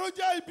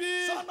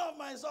 Son of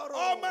my sorrow.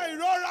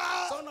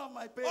 Son of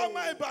my pain.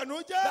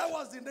 That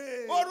was the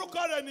name.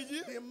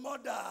 The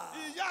mother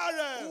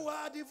who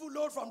had evil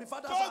load from the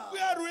father's house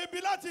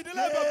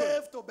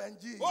gave to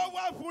Benji.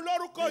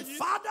 The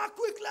father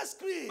quickly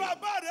screamed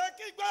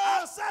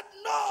and said,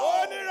 no,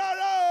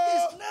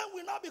 his name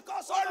will not be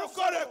called son of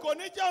sorrow.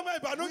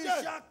 We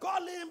shall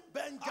call him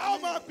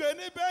Benjamin.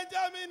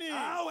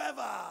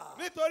 However,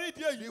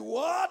 the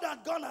word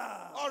had gone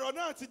out.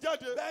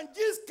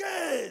 Benji's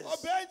case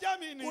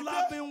would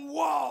have been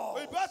war,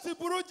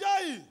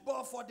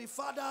 but for the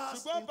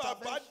father's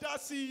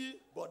intervention.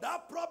 But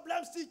that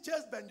problem still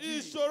chased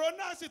Benji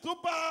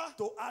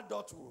to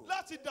adulthood.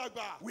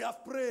 We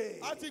have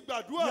prayed.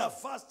 We have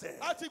fasted.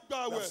 We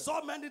have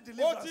so many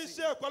deliverances.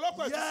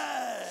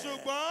 Yes.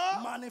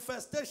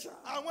 Manifestation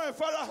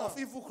of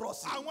evil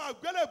crossing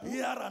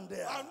here and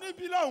there.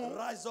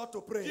 Rise up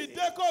to pray.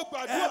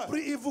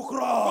 Every evil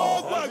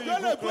cross,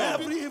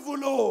 every evil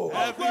law,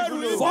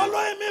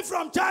 following me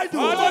from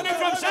childhood,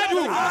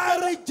 I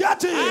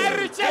reject you. I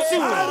reject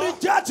you. I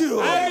reject you.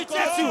 I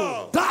reject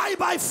you. Die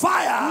by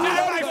fire.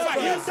 Die by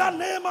fire. In the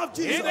name of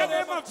Jesus. In the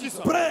name of Jesus.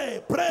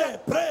 Pray, pray,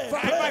 pray.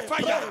 Die by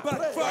fire. Die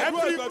by fire.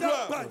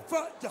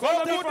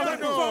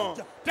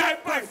 Die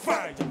by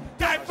fire.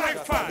 Die by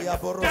fire.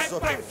 Die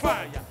by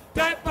fire.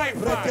 Die by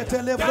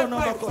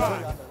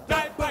fire.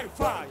 Die by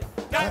fire.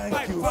 Die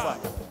by fire.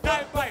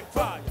 Die by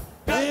fire.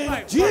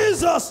 In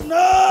Jesus'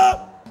 name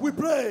we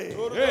pray.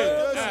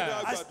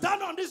 Amen. I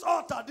stand on this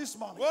altar this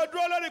morning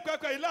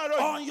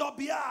on your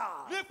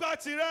behalf.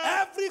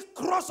 Every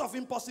cross of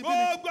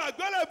impossibility,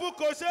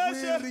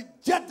 we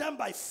reject them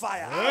by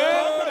fire.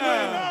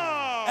 Amen.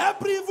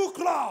 Every evil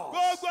clause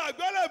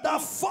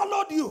that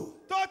followed you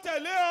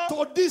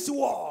to this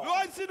world,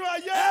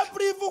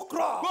 every evil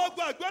cross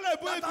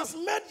that has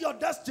made your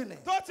destiny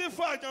to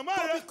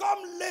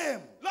become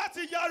lame,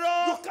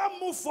 you can't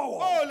move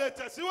forward,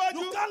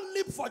 you can't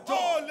leap for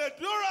joy.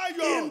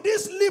 In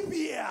this leap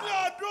year,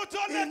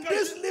 in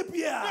this leap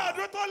year,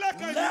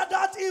 let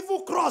that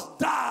evil cross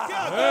die.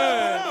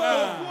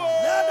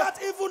 Let that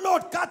evil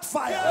load catch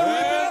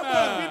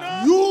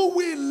fire. You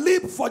will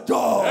leap for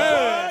joy.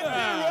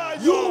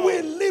 You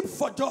will leap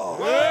for joy.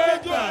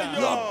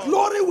 Your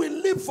glory will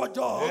leap for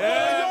joy.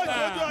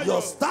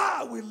 Your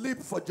star will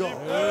leap for joy.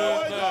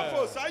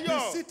 Be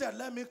seated,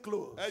 let me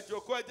close.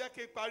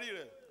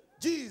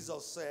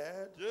 Jesus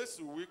said,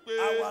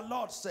 our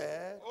Lord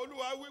said,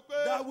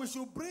 that we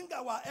should bring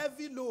our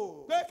heavy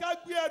load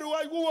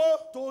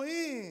to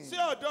Him so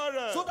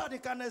that He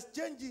can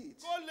exchange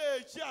it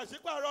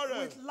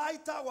with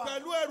lighter one,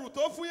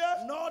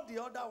 not the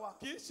other one.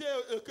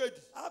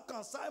 How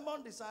can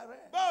Simon the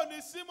Cyrene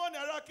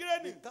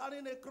be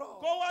carrying a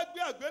cross far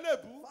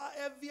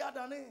heavier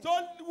than him? He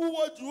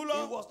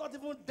was not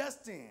even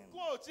destined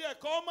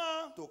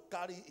to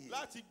carry it.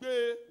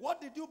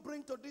 What did you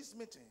bring to this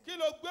meeting?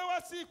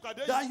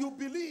 That you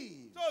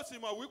believe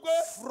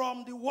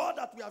from the word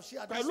that we have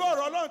shared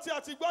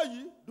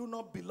do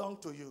not belong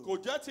to you.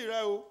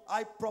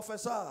 I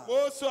prophesy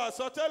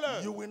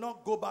you will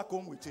not go back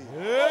home with it.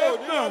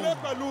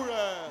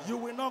 You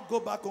will not go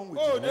back home with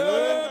it.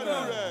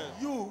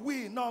 You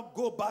will not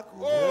go back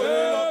home.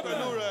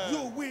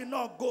 You will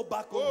not go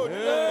back home.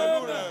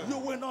 You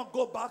will not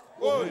go back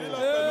home.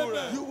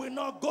 You will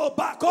not go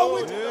back home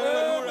with it.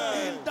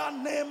 In the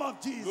name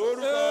of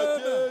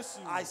Jesus,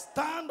 I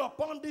stand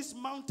upon this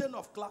mountain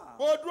of CLAM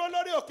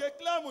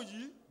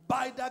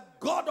by the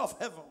God of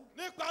heaven,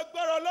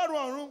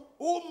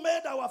 who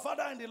made our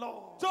Father in the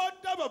Lord,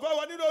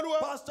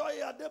 Pastor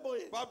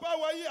Adeboye,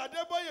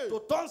 to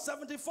turn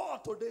 74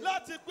 today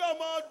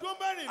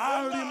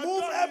and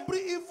remove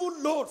every evil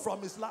load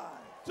from his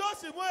life.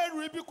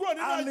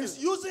 And is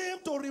using him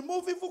to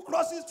remove evil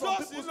crosses from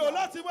people's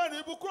lives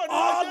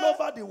all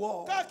over the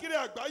world.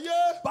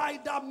 By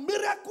the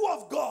miracle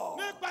of God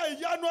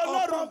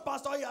upon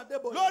Pastor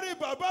Adeboye,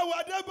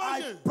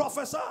 I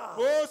prophesy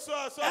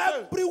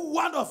every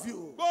one of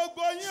you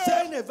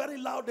saying a very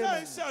loud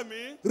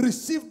amen,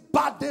 receive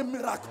birthday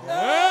miracle.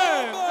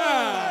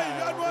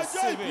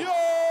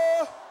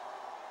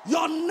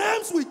 Your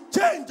names will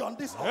change on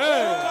this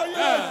altar.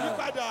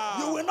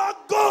 You will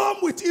not go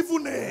home with evil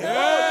names.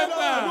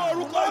 You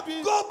will not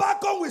go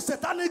back home with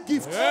satanic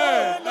gifts.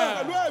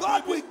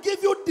 God will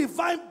give you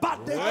divine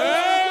birthday.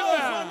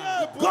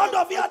 God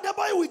of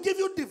Adeboye will give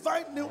you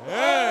divine new.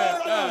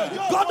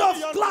 God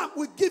of CLAM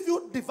will give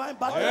you divine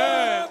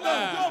birthday.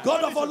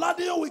 God of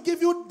Oladiyun will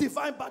give you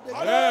divine birthday.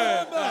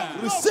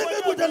 Receive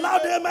it with a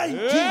loud amen.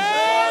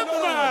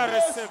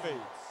 Jesus.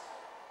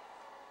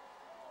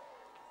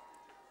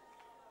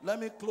 Let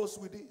me close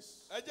with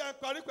this.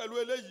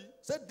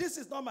 Say, this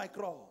is not my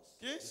cross.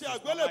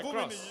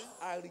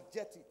 I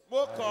reject it.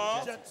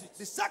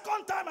 The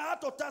second time I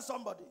had to tell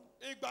somebody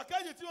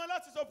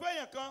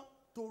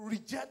to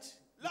reject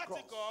the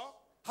cross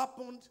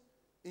happened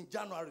in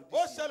January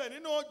this year.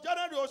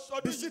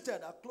 Be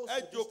seated. I close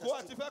with this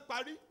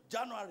testimony.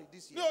 January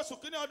this year.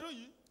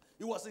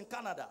 It was in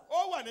Canada.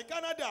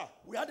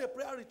 We had a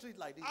prayer retreat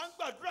like this.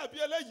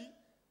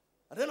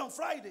 And then on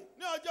Friday,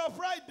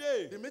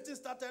 the meeting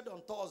started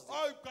on Thursday.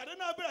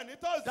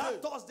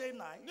 That Thursday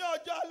night,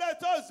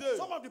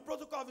 some of the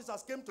protocol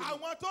officers came to me.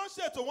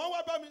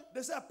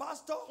 They said,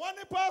 Pastor,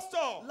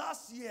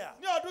 last year,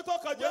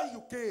 when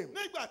you came,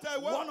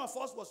 one of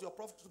us was your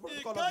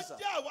protocol officer.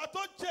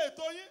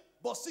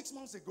 But 6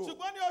 months ago,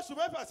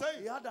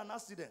 he had an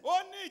accident.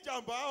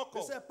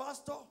 They said,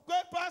 Pastor,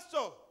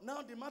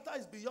 now the matter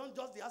is beyond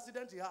just the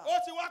accident he had.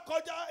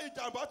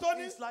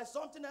 It's like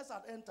something else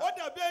had entered.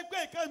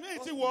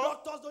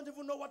 Doctors don't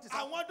even know what is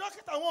happening.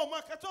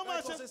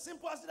 It was a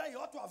simple accident, he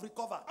ought to have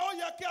recovered.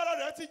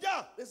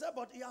 They said,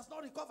 but he has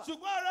not recovered.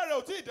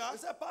 They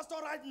said, Pastor,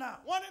 right now,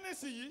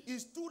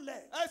 his 2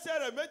 legs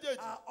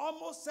are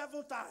almost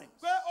 7 times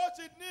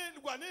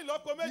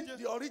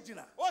the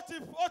original.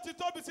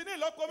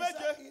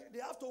 They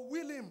have to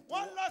wheel him.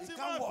 He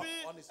can't walk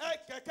on his feet.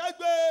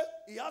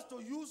 He has to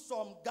use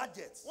some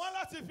gadgets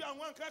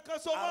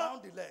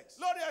around the legs.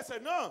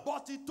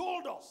 But he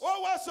told us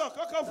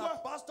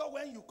that, Pastor,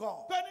 when you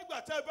come,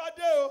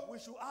 we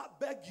should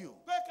beg you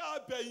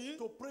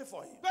to pray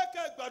for him,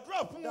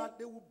 that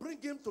they will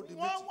bring him to the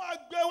meeting,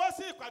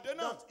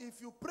 that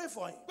if you pray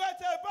for him,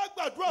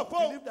 you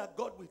believe that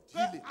God will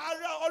heal him.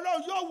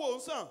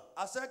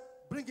 I said,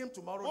 bring him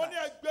tomorrow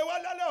night.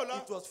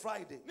 It was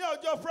Friday.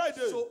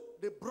 So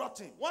they brought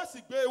him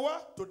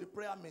to the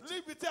prayer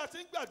meeting.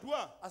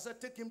 I said,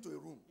 take him to a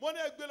room. When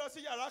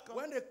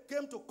they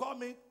came to call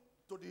me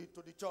to the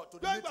church, to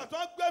the meeting,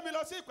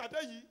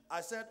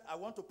 I said, I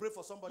want to pray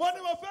for somebody.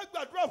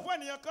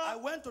 I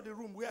went to the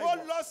room where he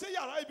was.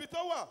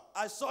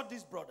 I saw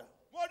this brother.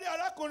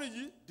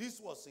 This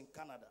was in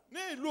Canada.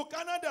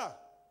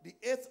 The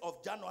 8th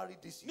of January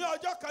this year.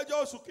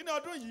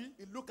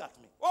 He looked at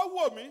me.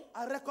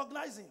 I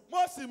recognize him.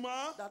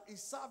 That he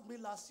served me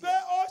last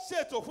year.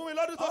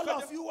 All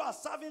of you who are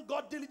serving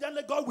God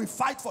diligently, God will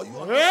fight for you.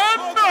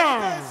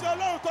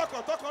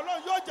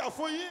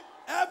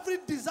 Every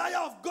desire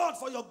of God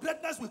for your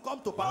greatness will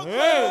come to pass.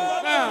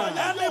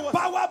 Any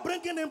power Whoever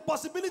bringing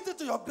impossibility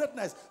to your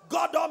greatness,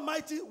 God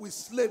Almighty will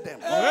slay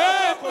them.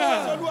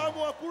 I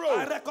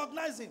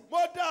recognize him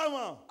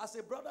as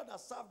a brother that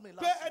served me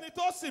last year.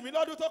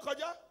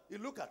 He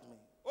looked at me.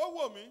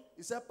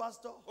 He said,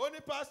 Pastor, look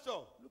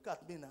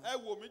at me now.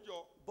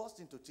 Burst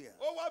into tears.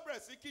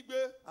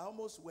 I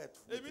almost wept.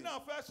 He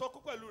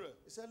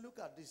said, look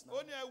at this now.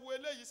 Look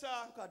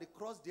at the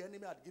cross the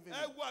enemy had given me.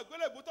 I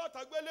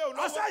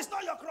said, it's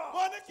not your cross.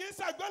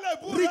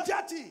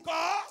 Reject it.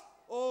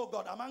 Oh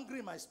God, I'm angry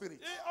in my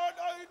spirit.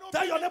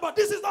 Tell your neighbor,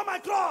 this is not my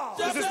cross.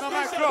 This is not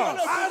my cross.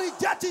 I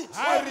reject it.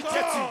 I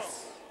reject it.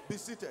 Be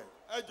seated.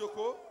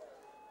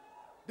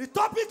 The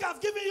topic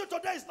I've given you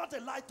today is not a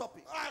light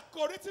topic.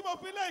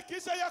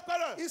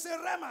 It's a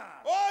rema.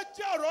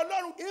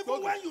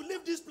 Even when you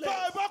leave this place,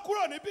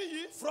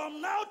 from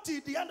now till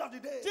the end of the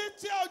day,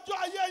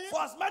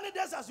 for as many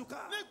days as you can,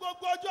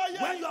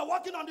 when you are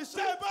walking on the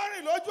street,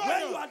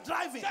 when you are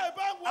driving,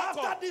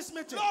 after this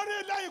meeting,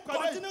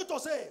 continue to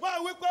say,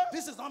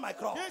 this is not my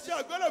cross.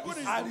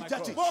 I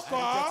reject it.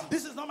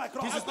 This is not my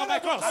cross. This is not my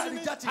cross. I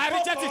reject it. I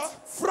reject it.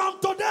 From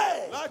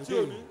today,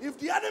 if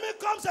the enemy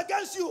comes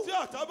against you,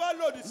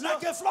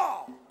 like a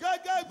floor,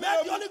 let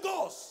the Holy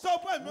Ghost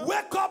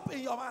wake up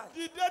in your mind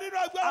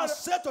and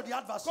say to the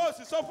adversary,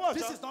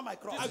 this is not my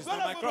cross. This is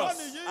not my cross.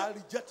 I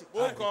reject it.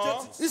 I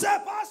reject it. He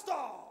said, Pastor,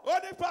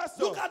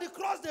 look at the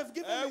cross they've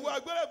given me. I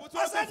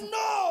said,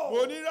 no,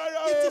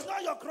 it is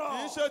not your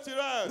cross.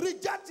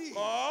 Reject it.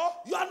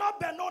 You are not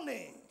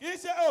Benoni.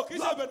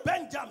 You are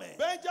Benjamin.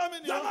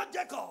 You are not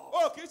Jacob.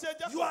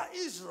 You are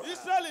Israel.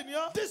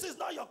 This is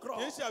not your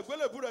cross.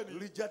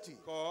 Reject it.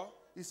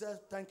 He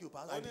said, thank you,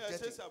 Pastor. I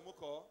reject it.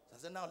 I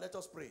said, now let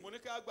us pray.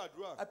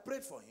 I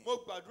prayed for him.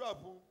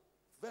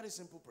 Very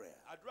simple prayer.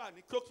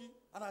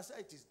 And I said,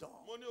 it is done.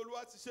 He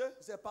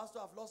said, Pastor,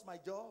 I've lost my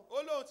job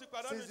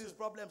since this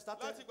problem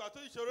started. He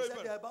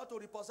said, they're about to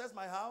repossess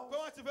my house.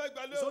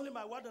 It's only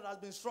my wife that has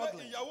been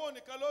struggling.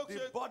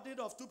 The burden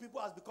of two people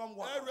has become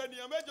one.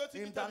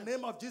 In the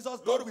name of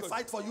Jesus, God will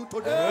fight for you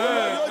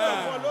today.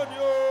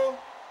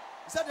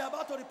 He said, they're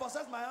about to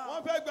repossess my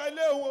house.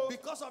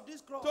 Because of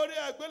this cross,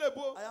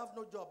 I have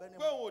no job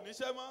anymore.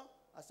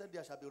 I said,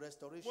 there shall be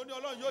restoration.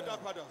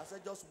 I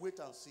said, just wait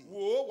and see.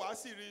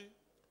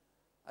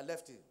 I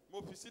left him.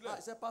 I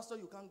said, Pastor,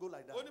 you can't go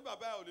like that.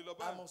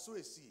 I must sow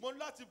a seed.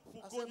 I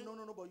said,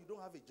 no, but you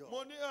don't have a job.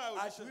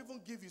 I should even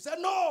give you. He said,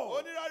 no.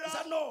 He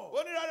said, no.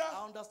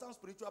 I understand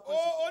spiritual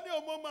principles.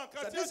 He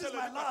said, this is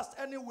my last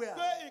anywhere.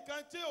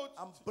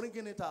 I'm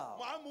bringing it out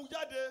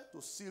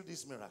to seal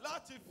this miracle.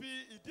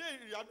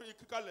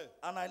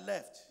 And I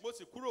left.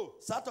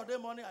 Saturday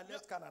morning, I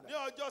left Canada.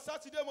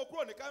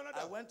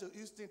 I went to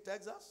Houston,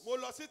 Texas.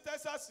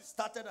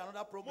 Started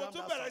another program.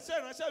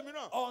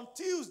 On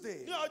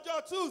Tuesday,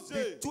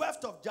 the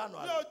 12th of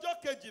January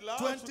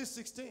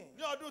 2016,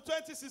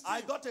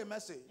 I got a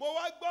message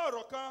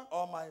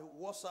on my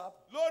WhatsApp.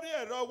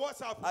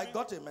 I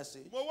got a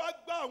message,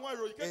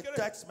 a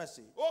text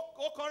message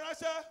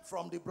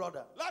from the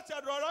brother.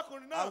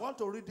 I want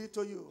to read it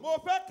to you.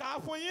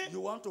 You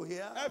want to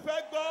hear?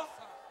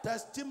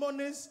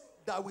 Testimonies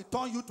that will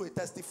turn you to a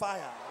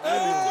testifier.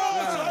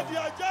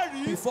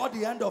 Before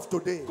the end of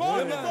today.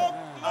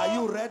 Are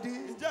you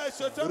ready?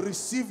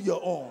 Receive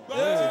your own.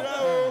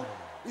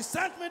 He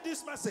sent me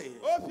this message.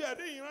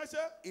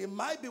 He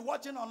might be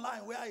watching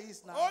online where he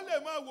is now.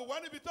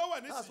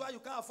 That's why you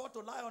can't afford to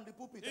lie on the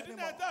pulpit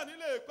anymore.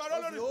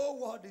 The whole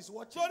world is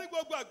watching.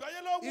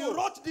 He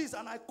wrote this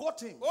and I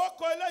quote him. I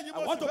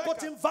want to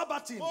quote him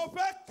verbatim. So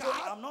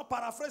I'm not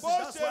paraphrasing.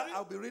 That's why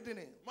I'll be reading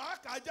it.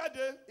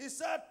 He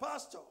said,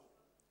 Pastor,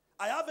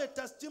 I have a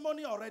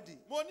testimony already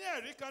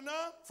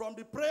from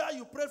the prayer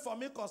you prayed for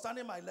me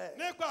concerning my leg.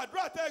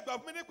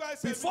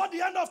 Before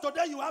the end of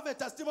today, you have a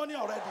testimony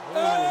already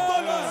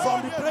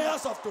from the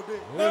prayers of today.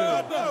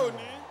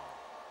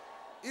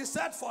 He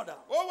said further,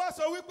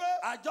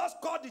 I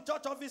just called the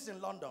church office in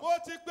London,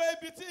 but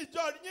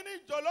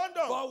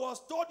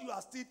was told you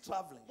are still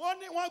traveling.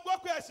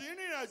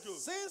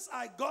 Since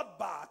I got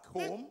back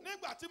home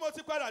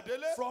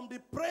from the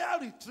prayer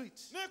retreat,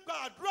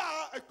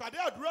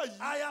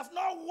 I have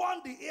not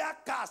won the air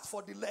cast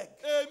for the leg.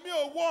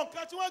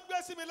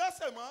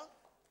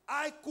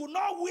 I could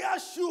not wear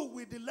shoes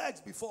with the legs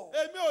before.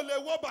 But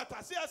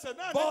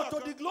to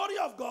the glory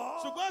of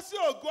God,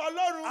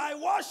 I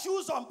wore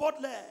shoes on both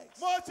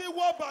legs.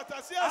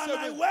 And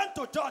I went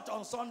to church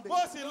on Sunday.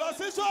 Pastor,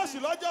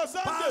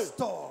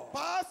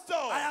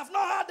 I have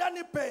not had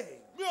any pain.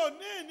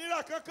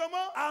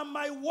 And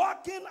my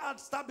walking had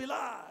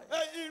stabilized.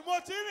 I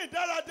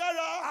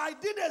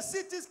did a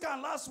CT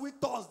scan last week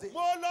Thursday,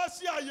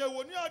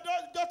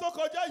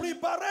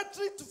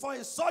 preparatory to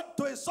a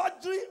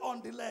surgery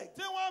on the leg,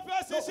 to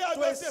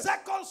a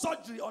second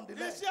surgery on the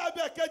leg.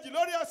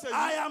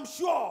 I am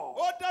sure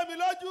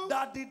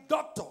that the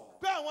doctor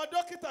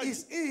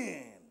is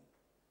in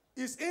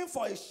is in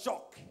for a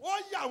shock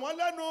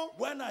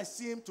when I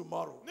see him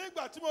tomorrow.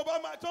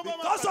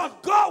 Because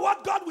of God,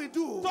 what God will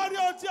do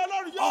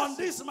on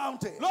this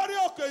mountain.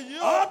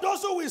 All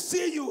those who will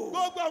see you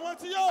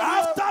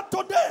after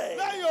today,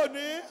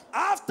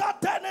 after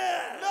 10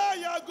 a.m.,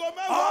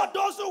 all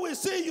those who will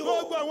see you,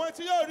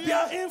 they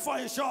are in for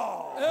a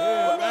shock.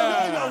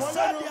 I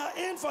said they are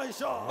in for a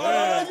shock.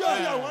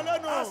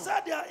 I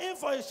said they are in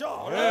for a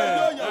shock.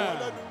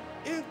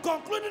 In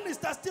concluding his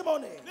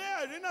testimony,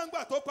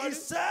 he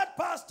said,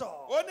 Pastor,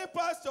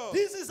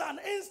 this is an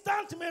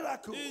instant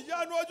miracle.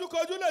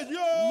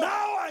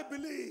 Now I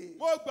believe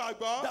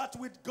that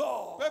with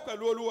God,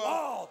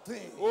 all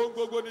things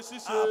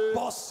are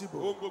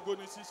possible.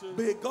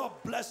 May God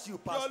bless you,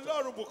 Pastor.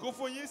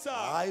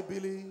 I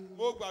believe.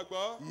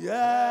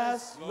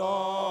 Yes,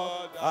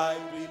 Lord, I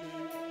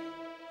believe.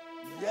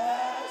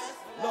 Yes,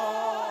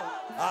 Lord,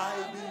 I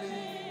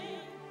believe.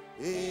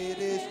 It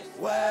is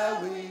well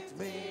with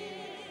me.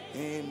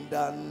 In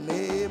the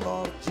name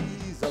of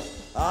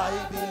Jesus, I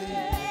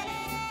believe.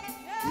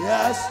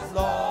 Yes,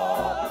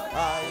 Lord,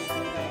 I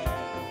believe.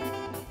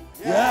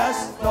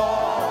 Yes,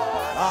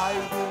 Lord, I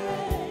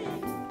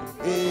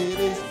believe. It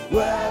is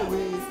well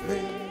with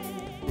me.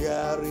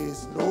 There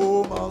is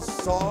no more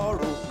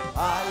sorrow.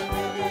 I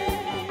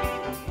believe.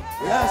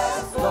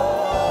 Yes,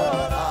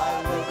 Lord,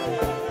 I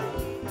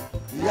believe.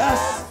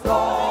 Yes,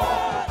 Lord.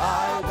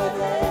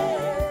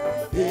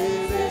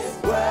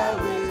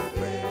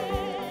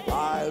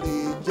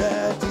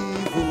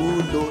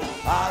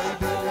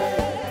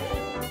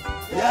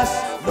 Yes,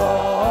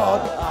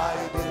 Lord,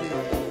 I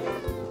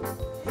believe.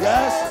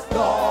 Yes,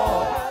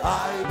 Lord,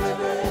 I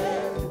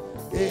believe.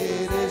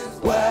 It is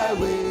well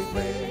with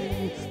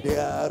me.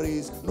 There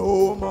is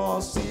no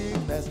more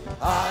sickness.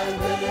 I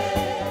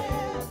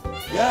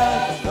believe.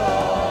 Yes,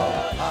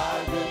 Lord,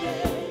 I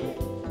believe.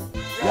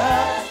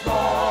 Yes,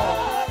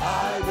 Lord,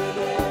 I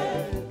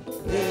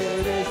believe.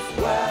 It is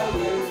well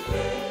with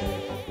me.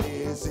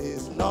 This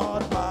is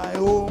not my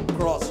own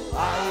cross.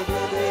 I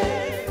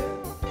believe.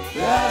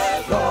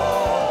 Yes, Lord.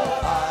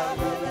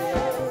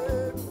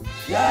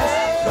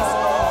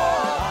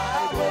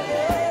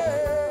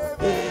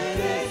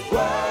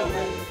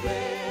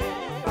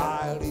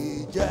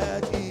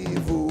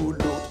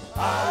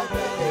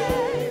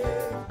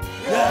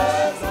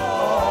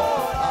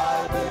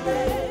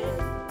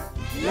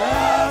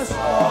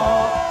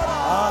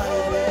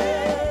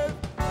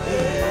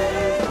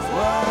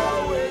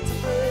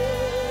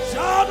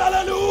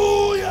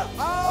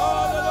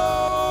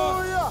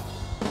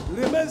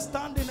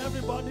 Standing,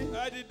 everybody.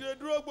 As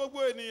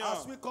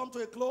we come to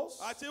a close,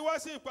 we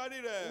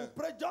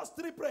pray just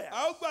 3 prayers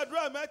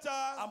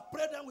and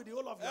pray them with the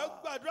whole of your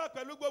heart.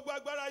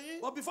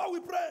 But before we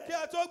pray,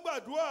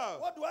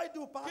 what do I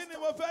do, Pastor?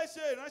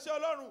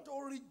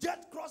 To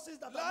reject crosses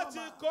that are not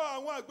mine.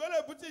 What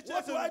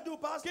do I do,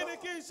 Pastor? For a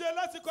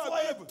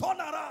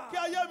turnaround.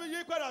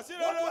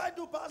 What do I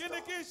do, Pastor?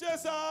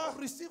 To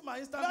receive my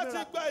instant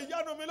miracle.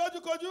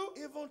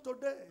 Even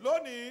today,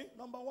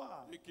 number 1,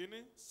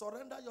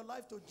 surrender your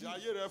life to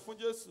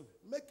Jesus.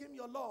 Make him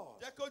your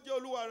Lord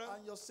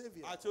and your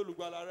Savior.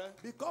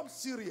 Become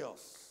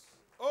serious.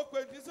 The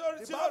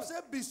Bible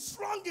says, be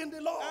strong in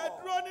the Lord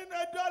and in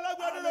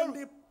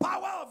the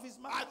power of his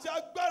might.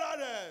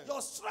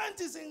 Your strength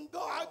is in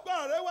God.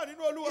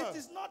 It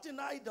is not in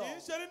idol.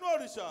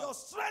 Your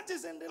strength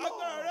is in the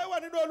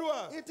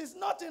Lord. It is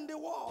not in the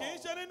world.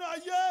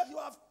 You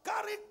have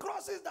carried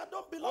crosses that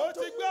don't belong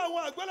to you.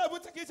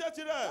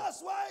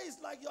 That's why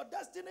it's like your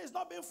destiny is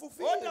not being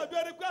fulfilled. You and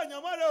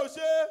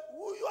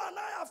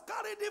I have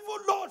carried evil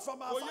load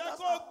from our fathers.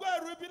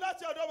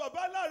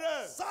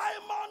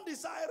 Simon the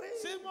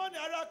Cyrene. He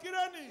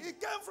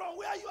came from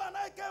where you and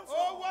I came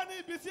from.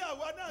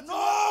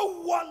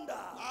 No wonder.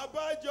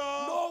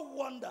 No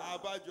wonder.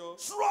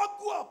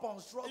 Struggle upon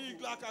struggle.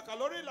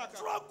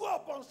 Struggle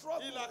upon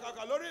struggle.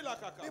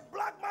 The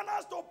black man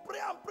has to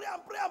pray and pray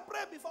and pray and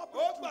pray before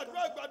breakthrough.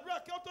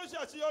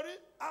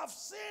 I've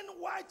seen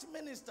white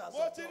ministers.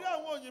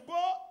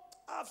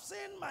 I've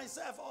seen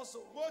myself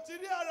also.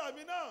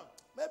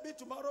 Maybe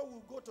tomorrow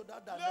we'll go to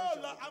that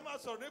dimension.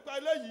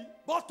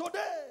 But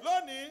today,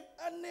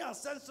 any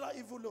ancestral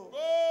evil law,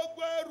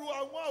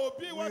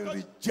 we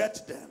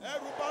reject them.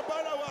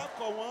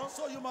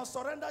 So you must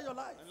surrender your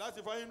life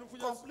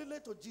completely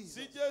to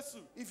Jesus.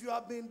 If you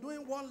have been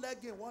doing one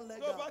leg in, one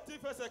leg out, let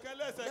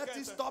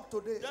it stop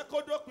today.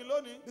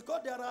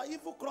 Because there are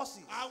evil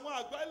crosses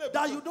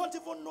that you don't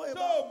even know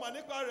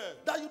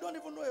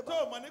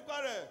about.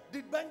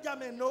 Did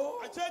Benjamin know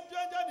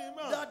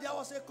that there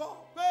was a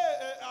call?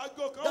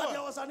 That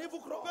there was an evil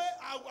cross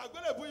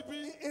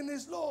in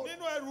his load.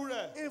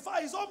 In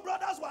fact, his own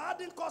brothers were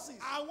adding crosses.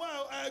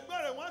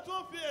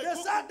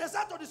 They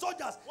said to the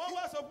soldiers,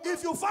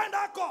 if you find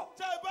that cup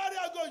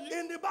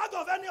in the bag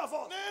of any of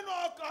us,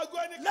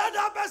 let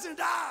that person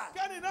die.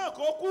 They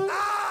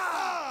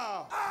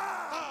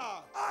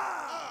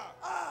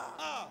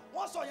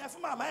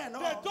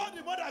told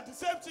the mother the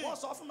same thing.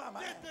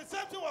 The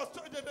same thing was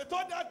they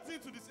told that thing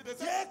to the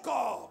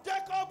Jacob.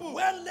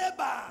 When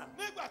Laban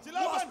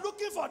was looking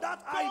looking for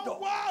that idol,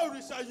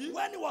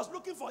 when he was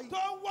looking for it,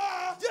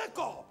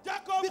 Jacob,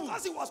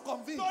 because he was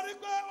convinced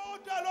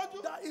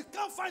that he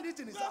can't find it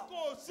in his house,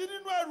 he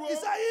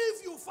said,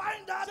 if you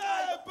find that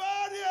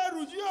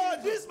idol,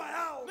 this is my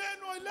house,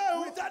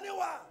 with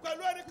anyone,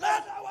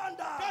 let that one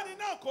die.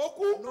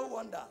 No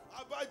wonder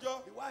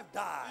the wife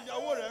died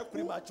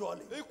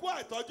prematurely.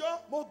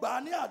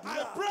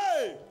 I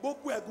pray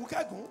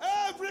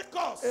every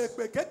curse,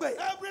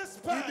 every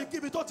spell,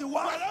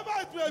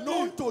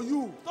 known to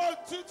you,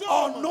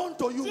 unknown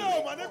to you,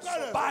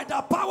 by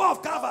the power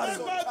of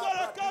Calvary,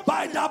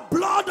 by the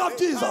blood of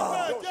Jesus,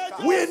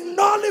 we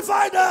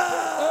nullify them.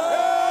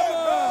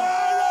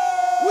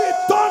 We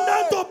turn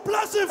them to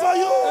blessing for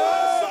you.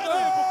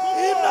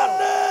 In the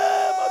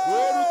name of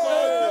Jesus.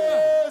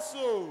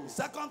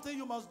 Second thing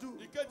you must do,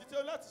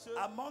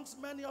 amongst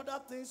many other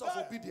things of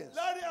obedience,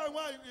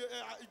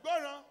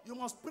 you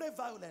must pray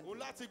violently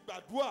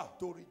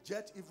to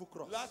reject evil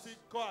cross.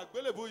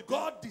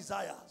 God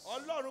desires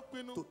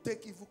to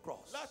take evil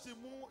cross,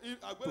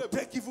 to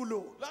take evil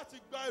load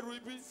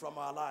from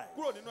our life.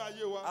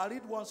 I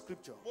read one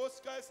scripture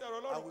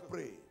and we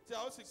pray.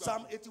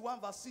 Psalm 81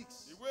 verse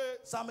 6.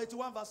 Psalm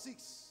 81 verse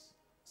 6.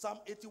 Psalm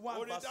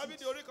 81 verse 6.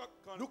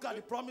 Look at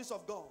the promise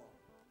of God.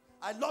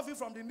 I love it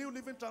from the New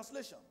Living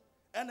Translation.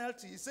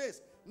 NLT. It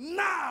says,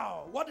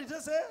 now. What did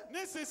it say?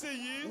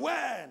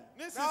 When?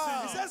 It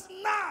says,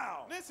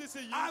 now.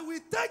 I will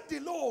take the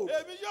load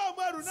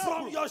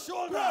from your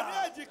shoulder.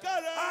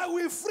 I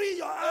will free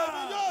your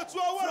arm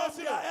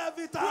from your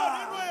heavy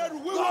task.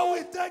 God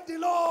will take the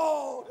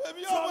load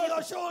from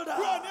your shoulder.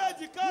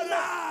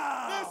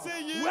 Now.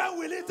 When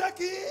will he take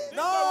it?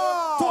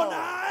 No.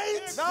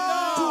 Tonight?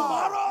 No.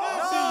 Tomorrow?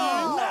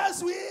 No.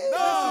 Next week?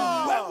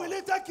 No. When will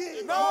he take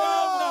it?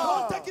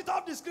 No. Don't take it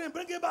off the screen.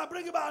 Bring it back.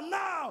 Bring it back.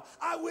 Now.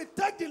 I will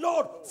take the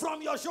load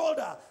from your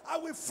shoulder. I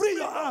will free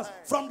your hands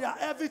from their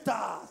heavy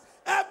task.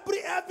 Every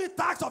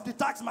tax of the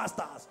tax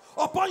masters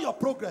upon your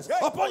progress,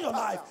 upon your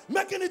life,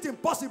 making it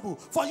impossible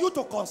for you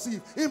to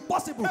conceive,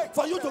 impossible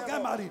for you to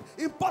get married,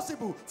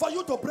 impossible for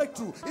you to break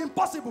through,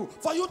 impossible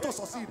for you to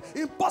succeed,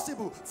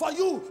 impossible for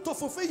you to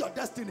fulfill your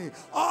destiny.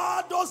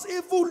 All those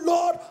evil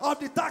lord of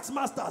the tax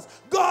masters,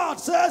 God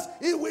says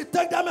he will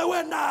take them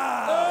away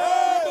now.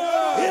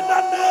 In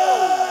the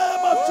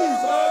name of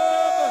Jesus.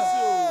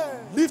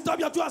 Lift up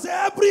your two and say,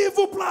 every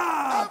evil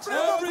plan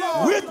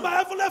with my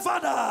heavenly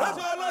Father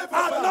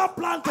has not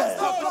planted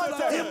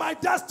in my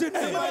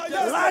destiny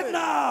right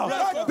now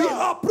be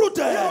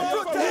uprooted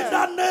in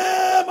the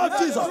name of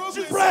Jesus.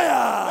 Prayer.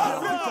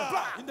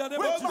 In the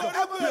name of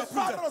Jesus.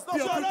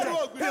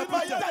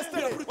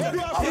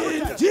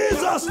 In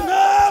Jesus'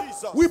 name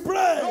we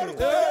pray.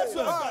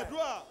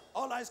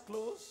 All eyes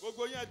closed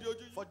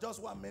for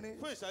just 1 minute.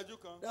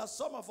 There are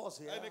some of us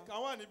here.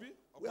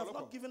 We have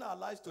not given our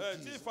lives to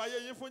Jesus.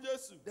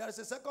 There is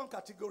a second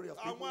category of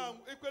people.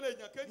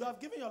 You have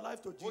given your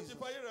life to Jesus,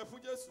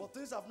 but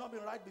things have not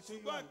been right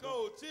between you and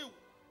God.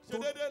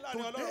 Today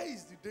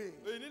is the day.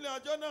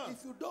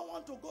 If you don't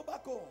want to go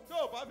back home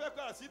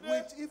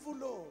with evil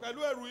law,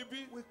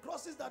 with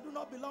crosses that do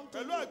not belong to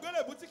you,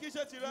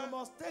 you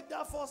must take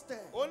that first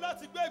step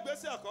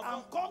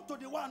and come to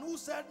the one who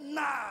said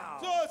now.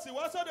 Now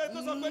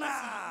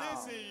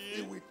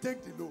he will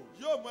take the load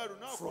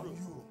from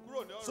you.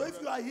 So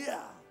if you are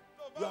here,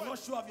 you are not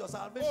sure of your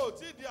salvation,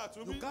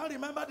 you can't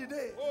remember the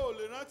day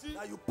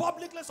that you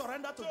publicly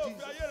surrendered to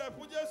Jesus.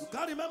 You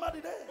can't remember the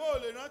day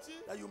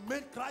that you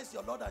made Christ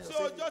your Lord and your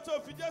Savior.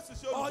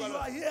 Or you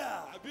are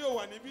here,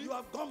 you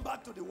have gone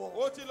back to the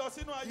world.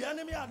 The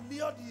enemy had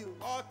lured you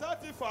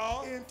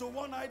into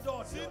one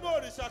idol,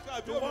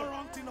 to one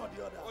wrong thing or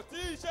the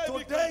other.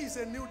 Today is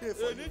a new day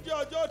for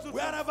you.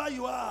 Wherever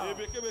you are,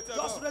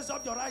 just raise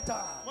up your right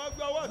hand.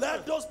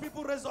 Let those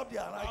people raise up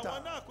their right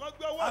hand.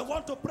 I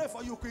want to pray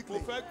for you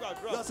quickly.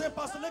 You are saying,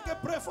 Pastor Leke,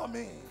 pray for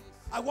me.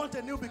 I want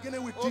a new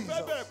beginning with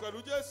Jesus.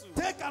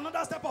 Take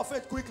another step of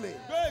faith quickly.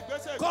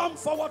 Come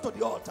forward to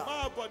the altar.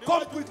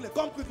 Come quickly,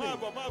 come quickly.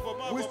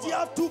 We still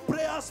have 2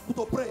 prayers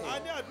to pray.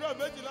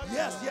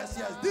 Yes.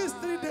 These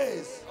 3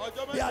 days,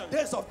 they are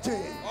days of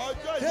change,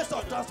 days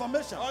of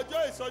transformation.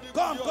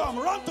 Come,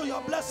 run to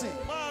your blessing.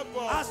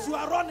 As you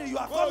are running, you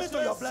are coming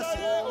to your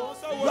blessing.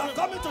 You are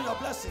coming to your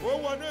blessing.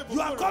 You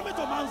are coming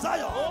to Mount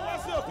Zion,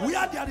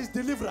 where there is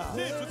deliverance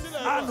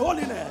and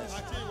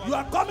holiness. You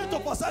are coming to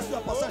possess your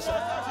possession.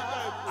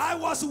 I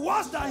was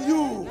worse than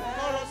you.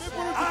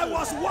 I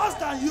was worse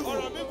than you.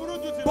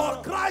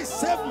 But Christ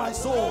saved my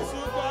soul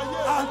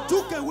and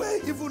took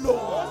away evil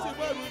law.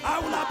 I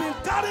would have been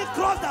carrying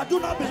cross that do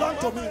not belong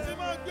to me.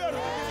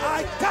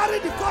 I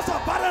carried the cross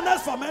of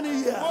barrenness for many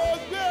years.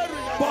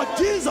 But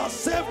Jesus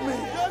saved me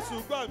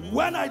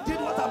when I did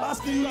what I'm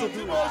asking you to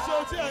do.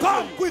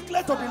 Come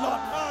quickly to the Lord.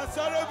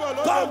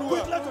 Come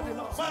quickly to the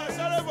Lord.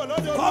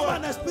 Come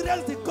and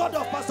experience the God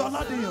of Pastor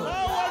Oladiyun,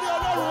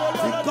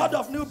 the God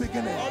of new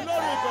beginning.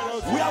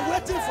 We are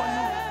waiting for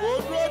you.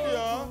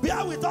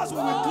 Bear with us. We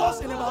will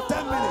close in about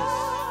 10 minutes.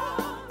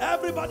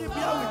 Everybody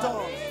bear with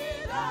us.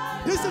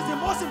 This is the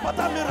most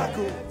important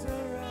miracle.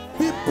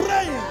 Be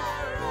praying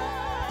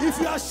If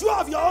you are sure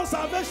of your own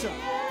salvation,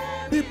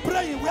 be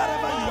praying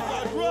wherever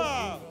you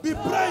are. Be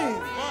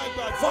praying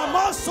for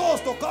more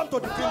souls to come to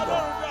the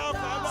kingdom.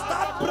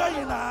 Start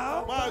praying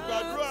now.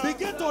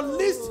 Begin to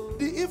list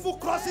the evil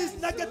crosses,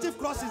 negative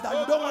crosses that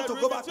you don't want to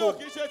go back home.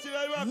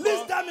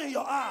 List them in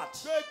your heart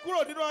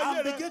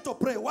and begin to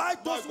pray. Why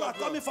those who are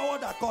coming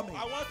forward are coming?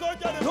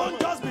 Don't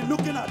just be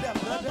looking at them.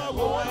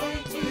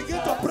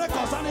 Begin to pray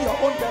concerning your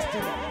own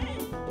destiny.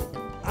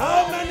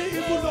 How many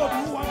evil loads do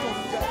you want to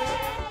reject?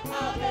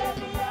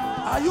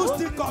 Are you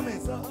still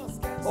coming?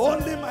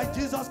 Only my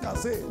Jesus can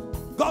say.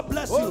 God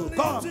bless you.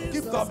 Come.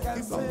 Keep coming.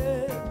 Keep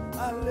coming.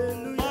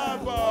 Hallelujah.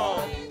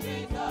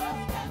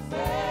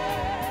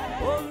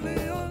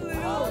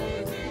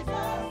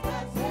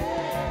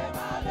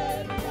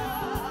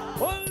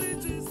 Only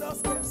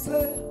Jesus can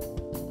say.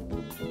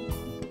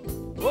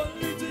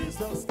 Only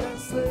Jesus can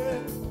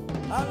say.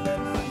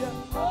 Hallelujah.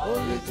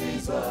 Only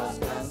Jesus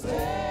can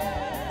say.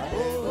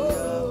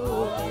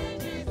 Only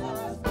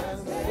Jesus can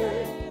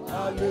say.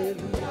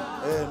 Hallelujah.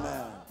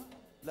 Amen.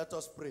 Let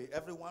us pray.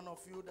 Every one of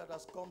you that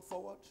has come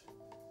forward,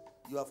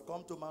 you have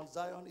come to Mount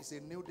Zion. It's a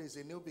new day, it's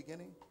a new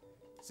beginning.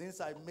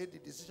 Since I made the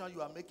decision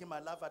you are making, my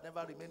life has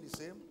never remained the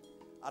same.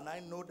 And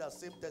I know that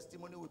same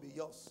testimony will be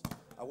yours.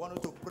 I want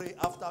you to pray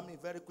after me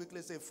very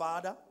quickly. Say,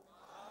 Father.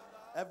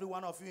 Every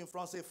one of you in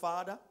front, say,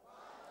 Father.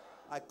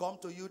 I come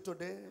to you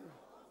today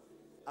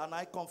and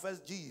I confess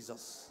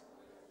Jesus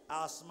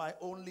as my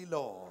only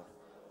Lord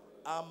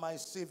and my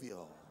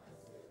Savior.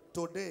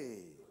 Today,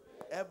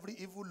 every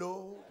evil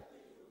load,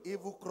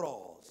 evil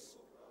cross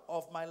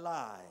of my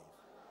life,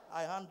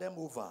 I hand them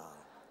over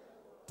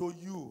to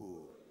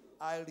you.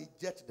 I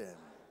reject them.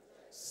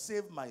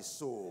 Save my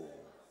soul.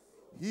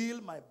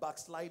 Heal my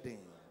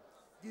backsliding.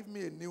 Give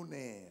me a new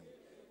name.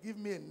 Give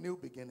me a new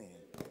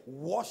beginning.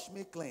 Wash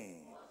me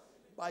clean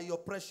by your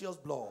precious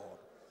blood.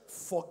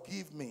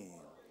 Forgive me.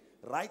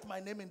 Write my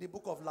name in the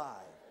book of life.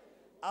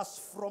 As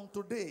from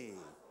today,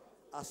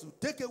 as you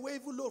take away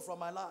evil load from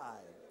my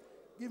life,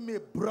 give me a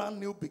brand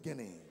new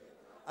beginning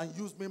and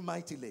use me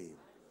mightily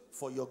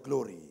for your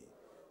glory.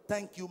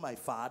 Thank you, my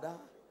Father,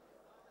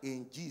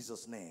 in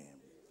Jesus' name.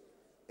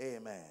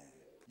 Amen.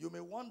 You may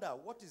wonder,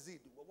 what is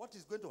it? What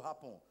is going to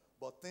happen?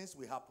 But things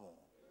will happen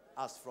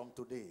as from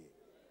today.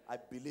 I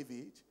believe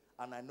it,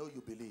 and I know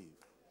you believe.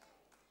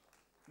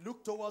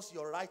 Look towards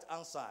your right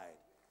hand side.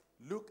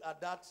 Look at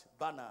that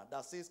banner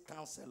that says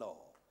Counselor.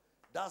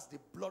 That's the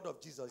blood of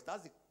Jesus.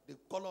 That's the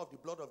color of the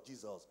blood of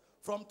Jesus.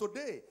 From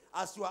today,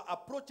 as you are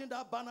approaching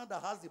that banner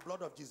that has the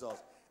blood of Jesus,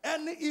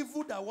 any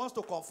evil that wants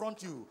to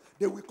confront you,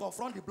 they will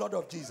confront the blood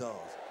of Jesus.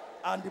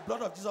 And the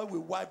blood of Jesus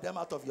will wipe them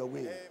out of your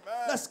way.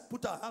 Amen. Let's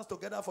put our hands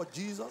together for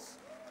Jesus.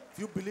 If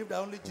you believe that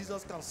only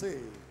Jesus can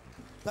save.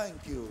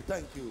 Thank you.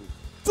 Thank you.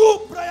 2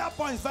 prayer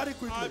points very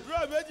quickly.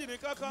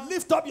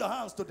 Lift up your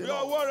hands to the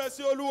Lord.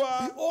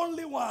 The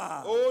only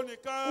one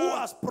who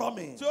has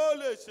promised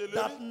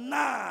that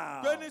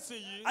now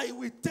I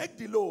will take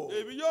the load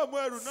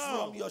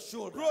from your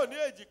shoulder,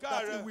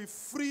 that he will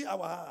free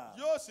our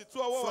hands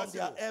from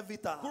their heavy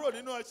task.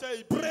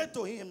 Pray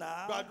to him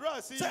now.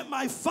 Say,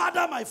 my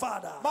Father, my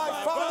Father. My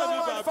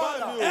Father, my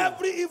Father.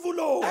 Every evil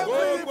load,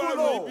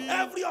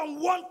 every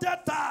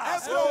unwanted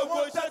task,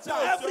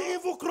 every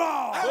evil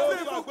cross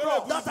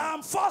that I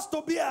am forced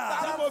to bear,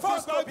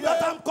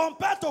 that I'm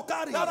compelled to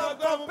carry,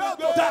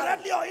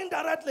 directly or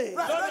indirectly,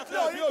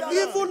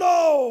 evil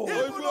load,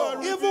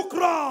 evil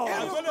cross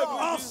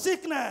of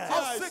sickness,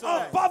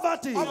 of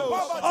poverty,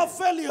 of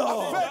failure,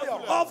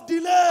 of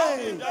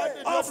delay,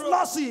 of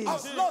losses,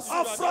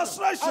 of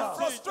frustration,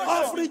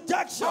 of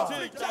rejection,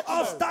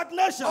 of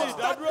stagnation.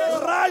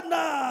 Right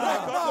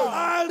now,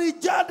 I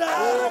reject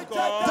them.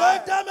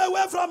 Take them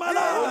away from my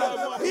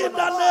life. In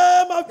the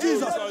name of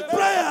Jesus.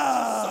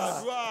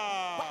 Prayer.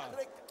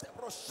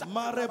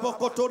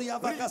 Marebokotoria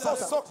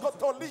vakasata.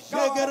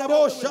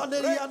 Gegerebo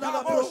shaneria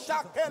nalabro.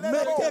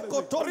 Meke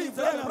kotori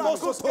vrena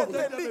mosotori.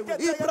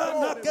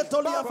 Ibrana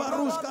ketolia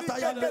varuska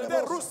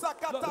tayanelebo.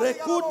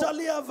 Rekuta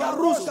lia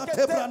varuska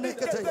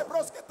tebranekete.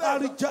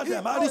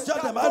 Arijadem,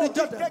 arijadem,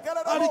 arijadem.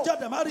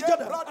 Arijadem,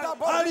 arijadem.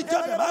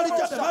 Arijadem,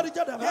 arijadem,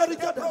 arijadem,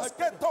 arijadem.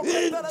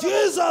 In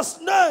Jesus'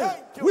 name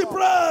we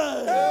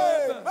pray.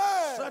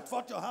 Stretch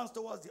forth your hands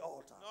towards the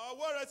altar.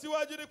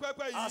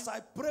 As I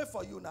pray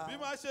for you now,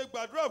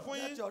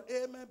 let your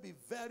amen be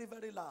very,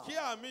 very loud.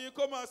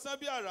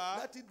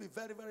 Let it be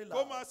very, very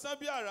loud.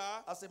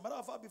 As a matter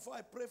of fact, before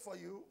I pray for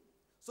you,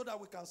 so that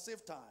we can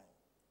save time,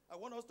 I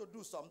want us to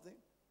do something.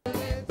 The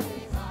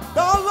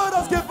Lord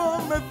has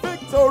given me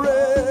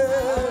victory.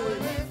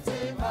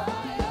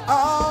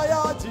 I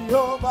am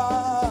Jehovah.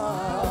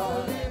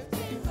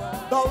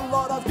 The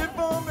Lord has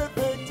given me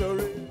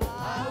victory.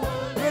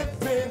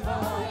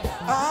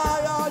 I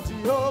am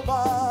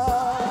Jehovah.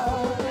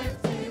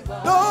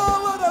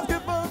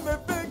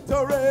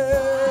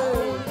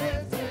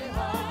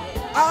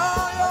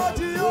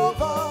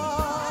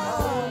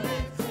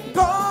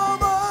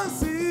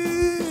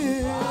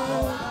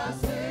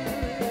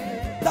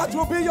 That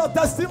will be your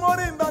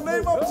testimony in the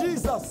name of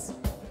Jesus.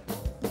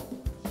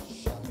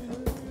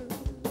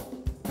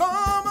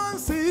 Come and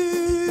see.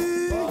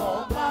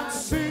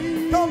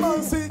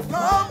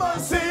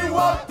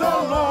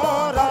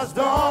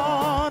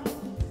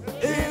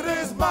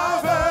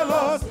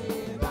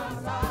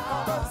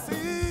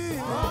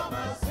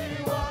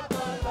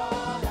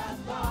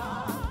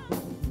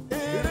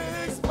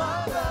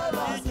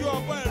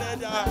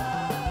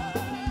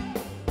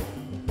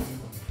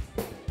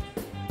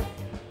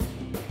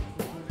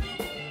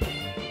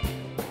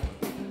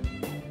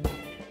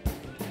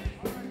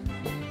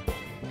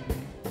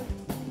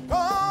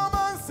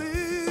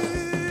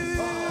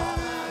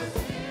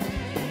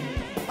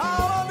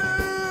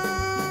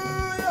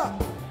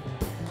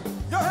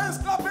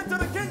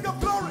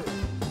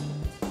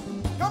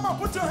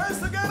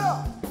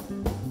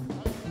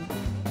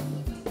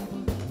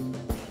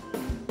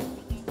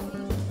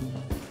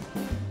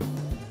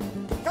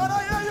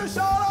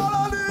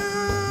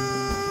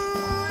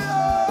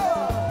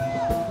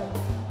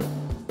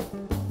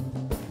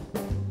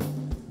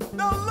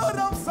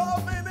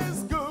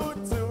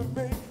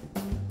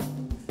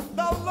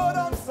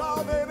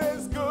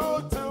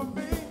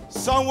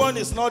 Someone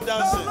is not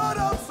dancing. The Lord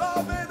I'm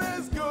serving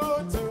is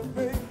good to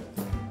me.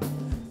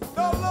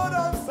 The Lord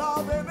I'm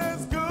serving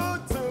is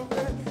good to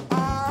me.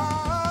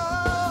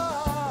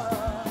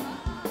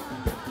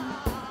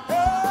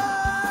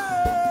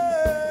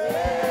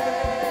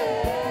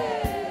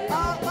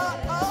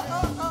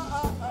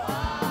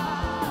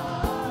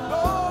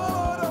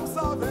 Lord I'm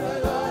serving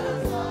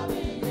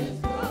is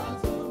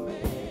good to me.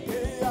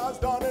 He has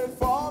done it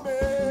for me.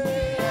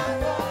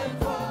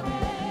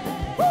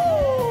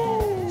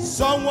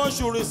 Someone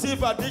should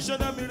receive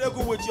additional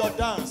miracle with your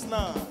dance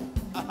now.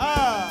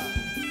 Aha.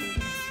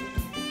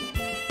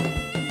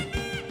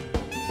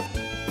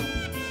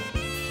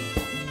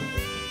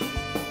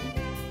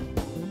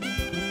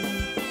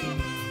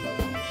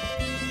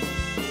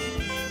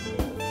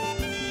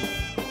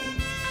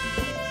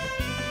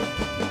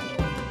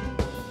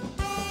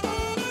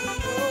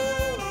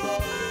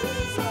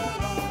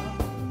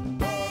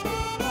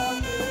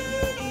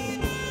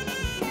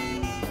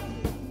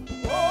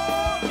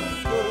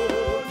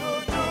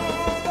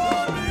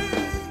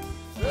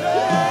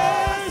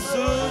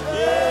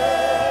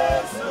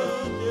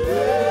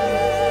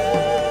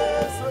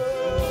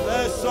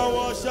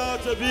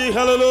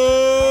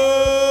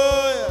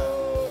 Hallelujah.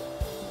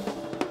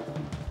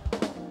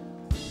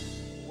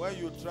 When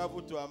you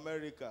travel to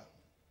America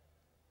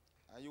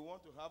and you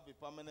want to have a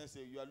permanent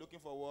stay, you are looking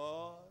for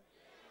what?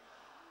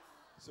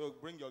 So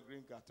bring your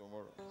green card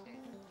tomorrow.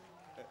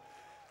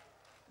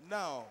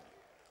 Now,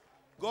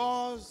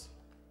 God's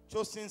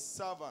chosen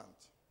servant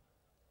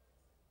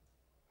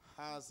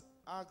has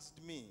asked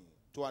me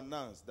to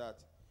announce that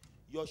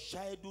your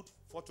childhood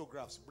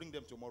photographs, bring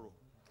them tomorrow.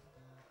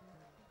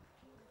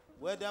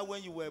 Whether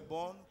when you were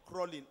born,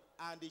 crawling,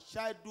 and the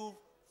childhood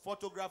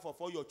photograph of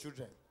all your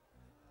children.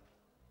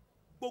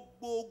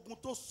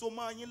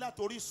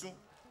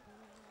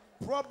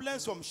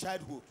 Problems from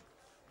childhood.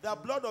 The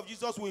blood of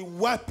Jesus will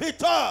wipe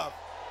it off.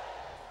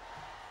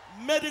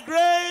 May the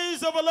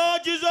grace of the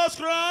Lord Jesus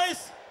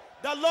Christ,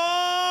 the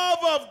love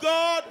of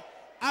God,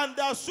 and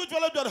the sweet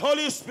fellowship of the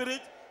Holy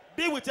Spirit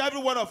be with every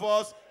one of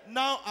us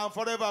now and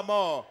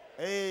forevermore.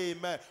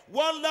 Amen.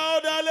 One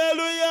loud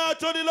hallelujah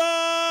to the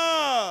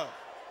Lord.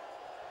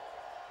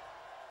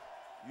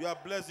 You are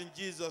blessed in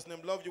Jesus' name.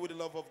 Love you with the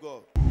love of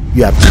God.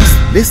 You have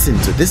just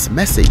listened to this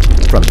message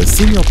from the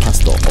senior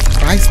pastor of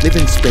Christ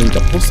Living Spring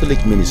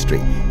Apostolic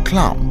Ministry,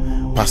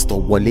 CLAM, Pastor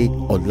Wole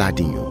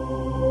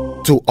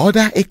Oladiyun. To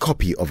order a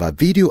copy of our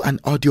video and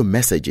audio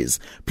messages,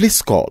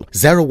 please call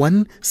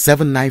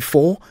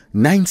 01794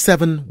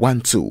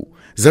 9712,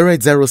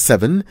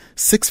 0807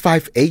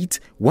 658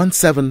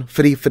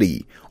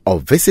 1733, or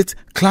visit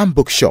CLAM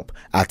Bookshop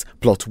at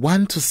Plot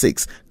 1 to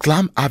 6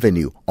 CLAM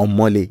Avenue,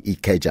 Omole,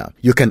 Ikeja.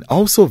 You can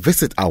also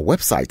visit our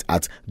website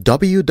at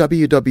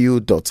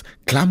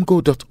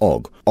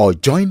www.clamgo.org or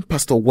join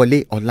Pastor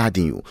Wole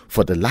Oladiyun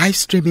for the live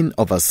streaming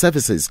of our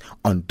services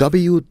on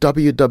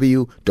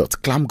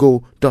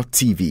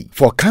www.clamgo.tv.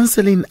 For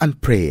counseling and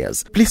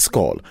prayers, please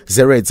call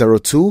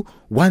 0802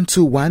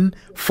 121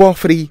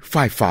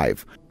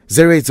 4355,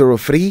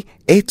 0803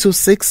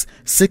 826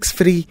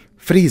 6330,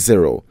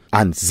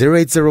 and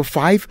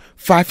 0805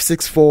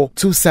 564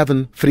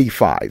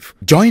 2735.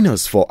 Join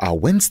us for our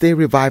Wednesday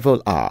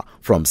Revival Hour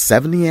from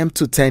 7 a.m.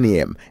 to 10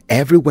 a.m.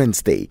 every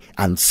Wednesday,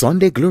 and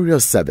Sunday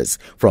Glorious Service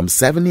from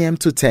 7 a.m.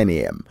 to 10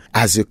 a.m.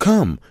 As you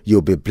come,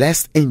 you'll be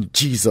blessed in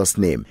Jesus'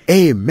 name.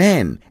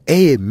 Amen.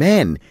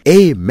 Amen.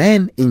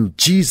 Amen. In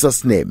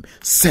Jesus' name.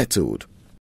 Settled.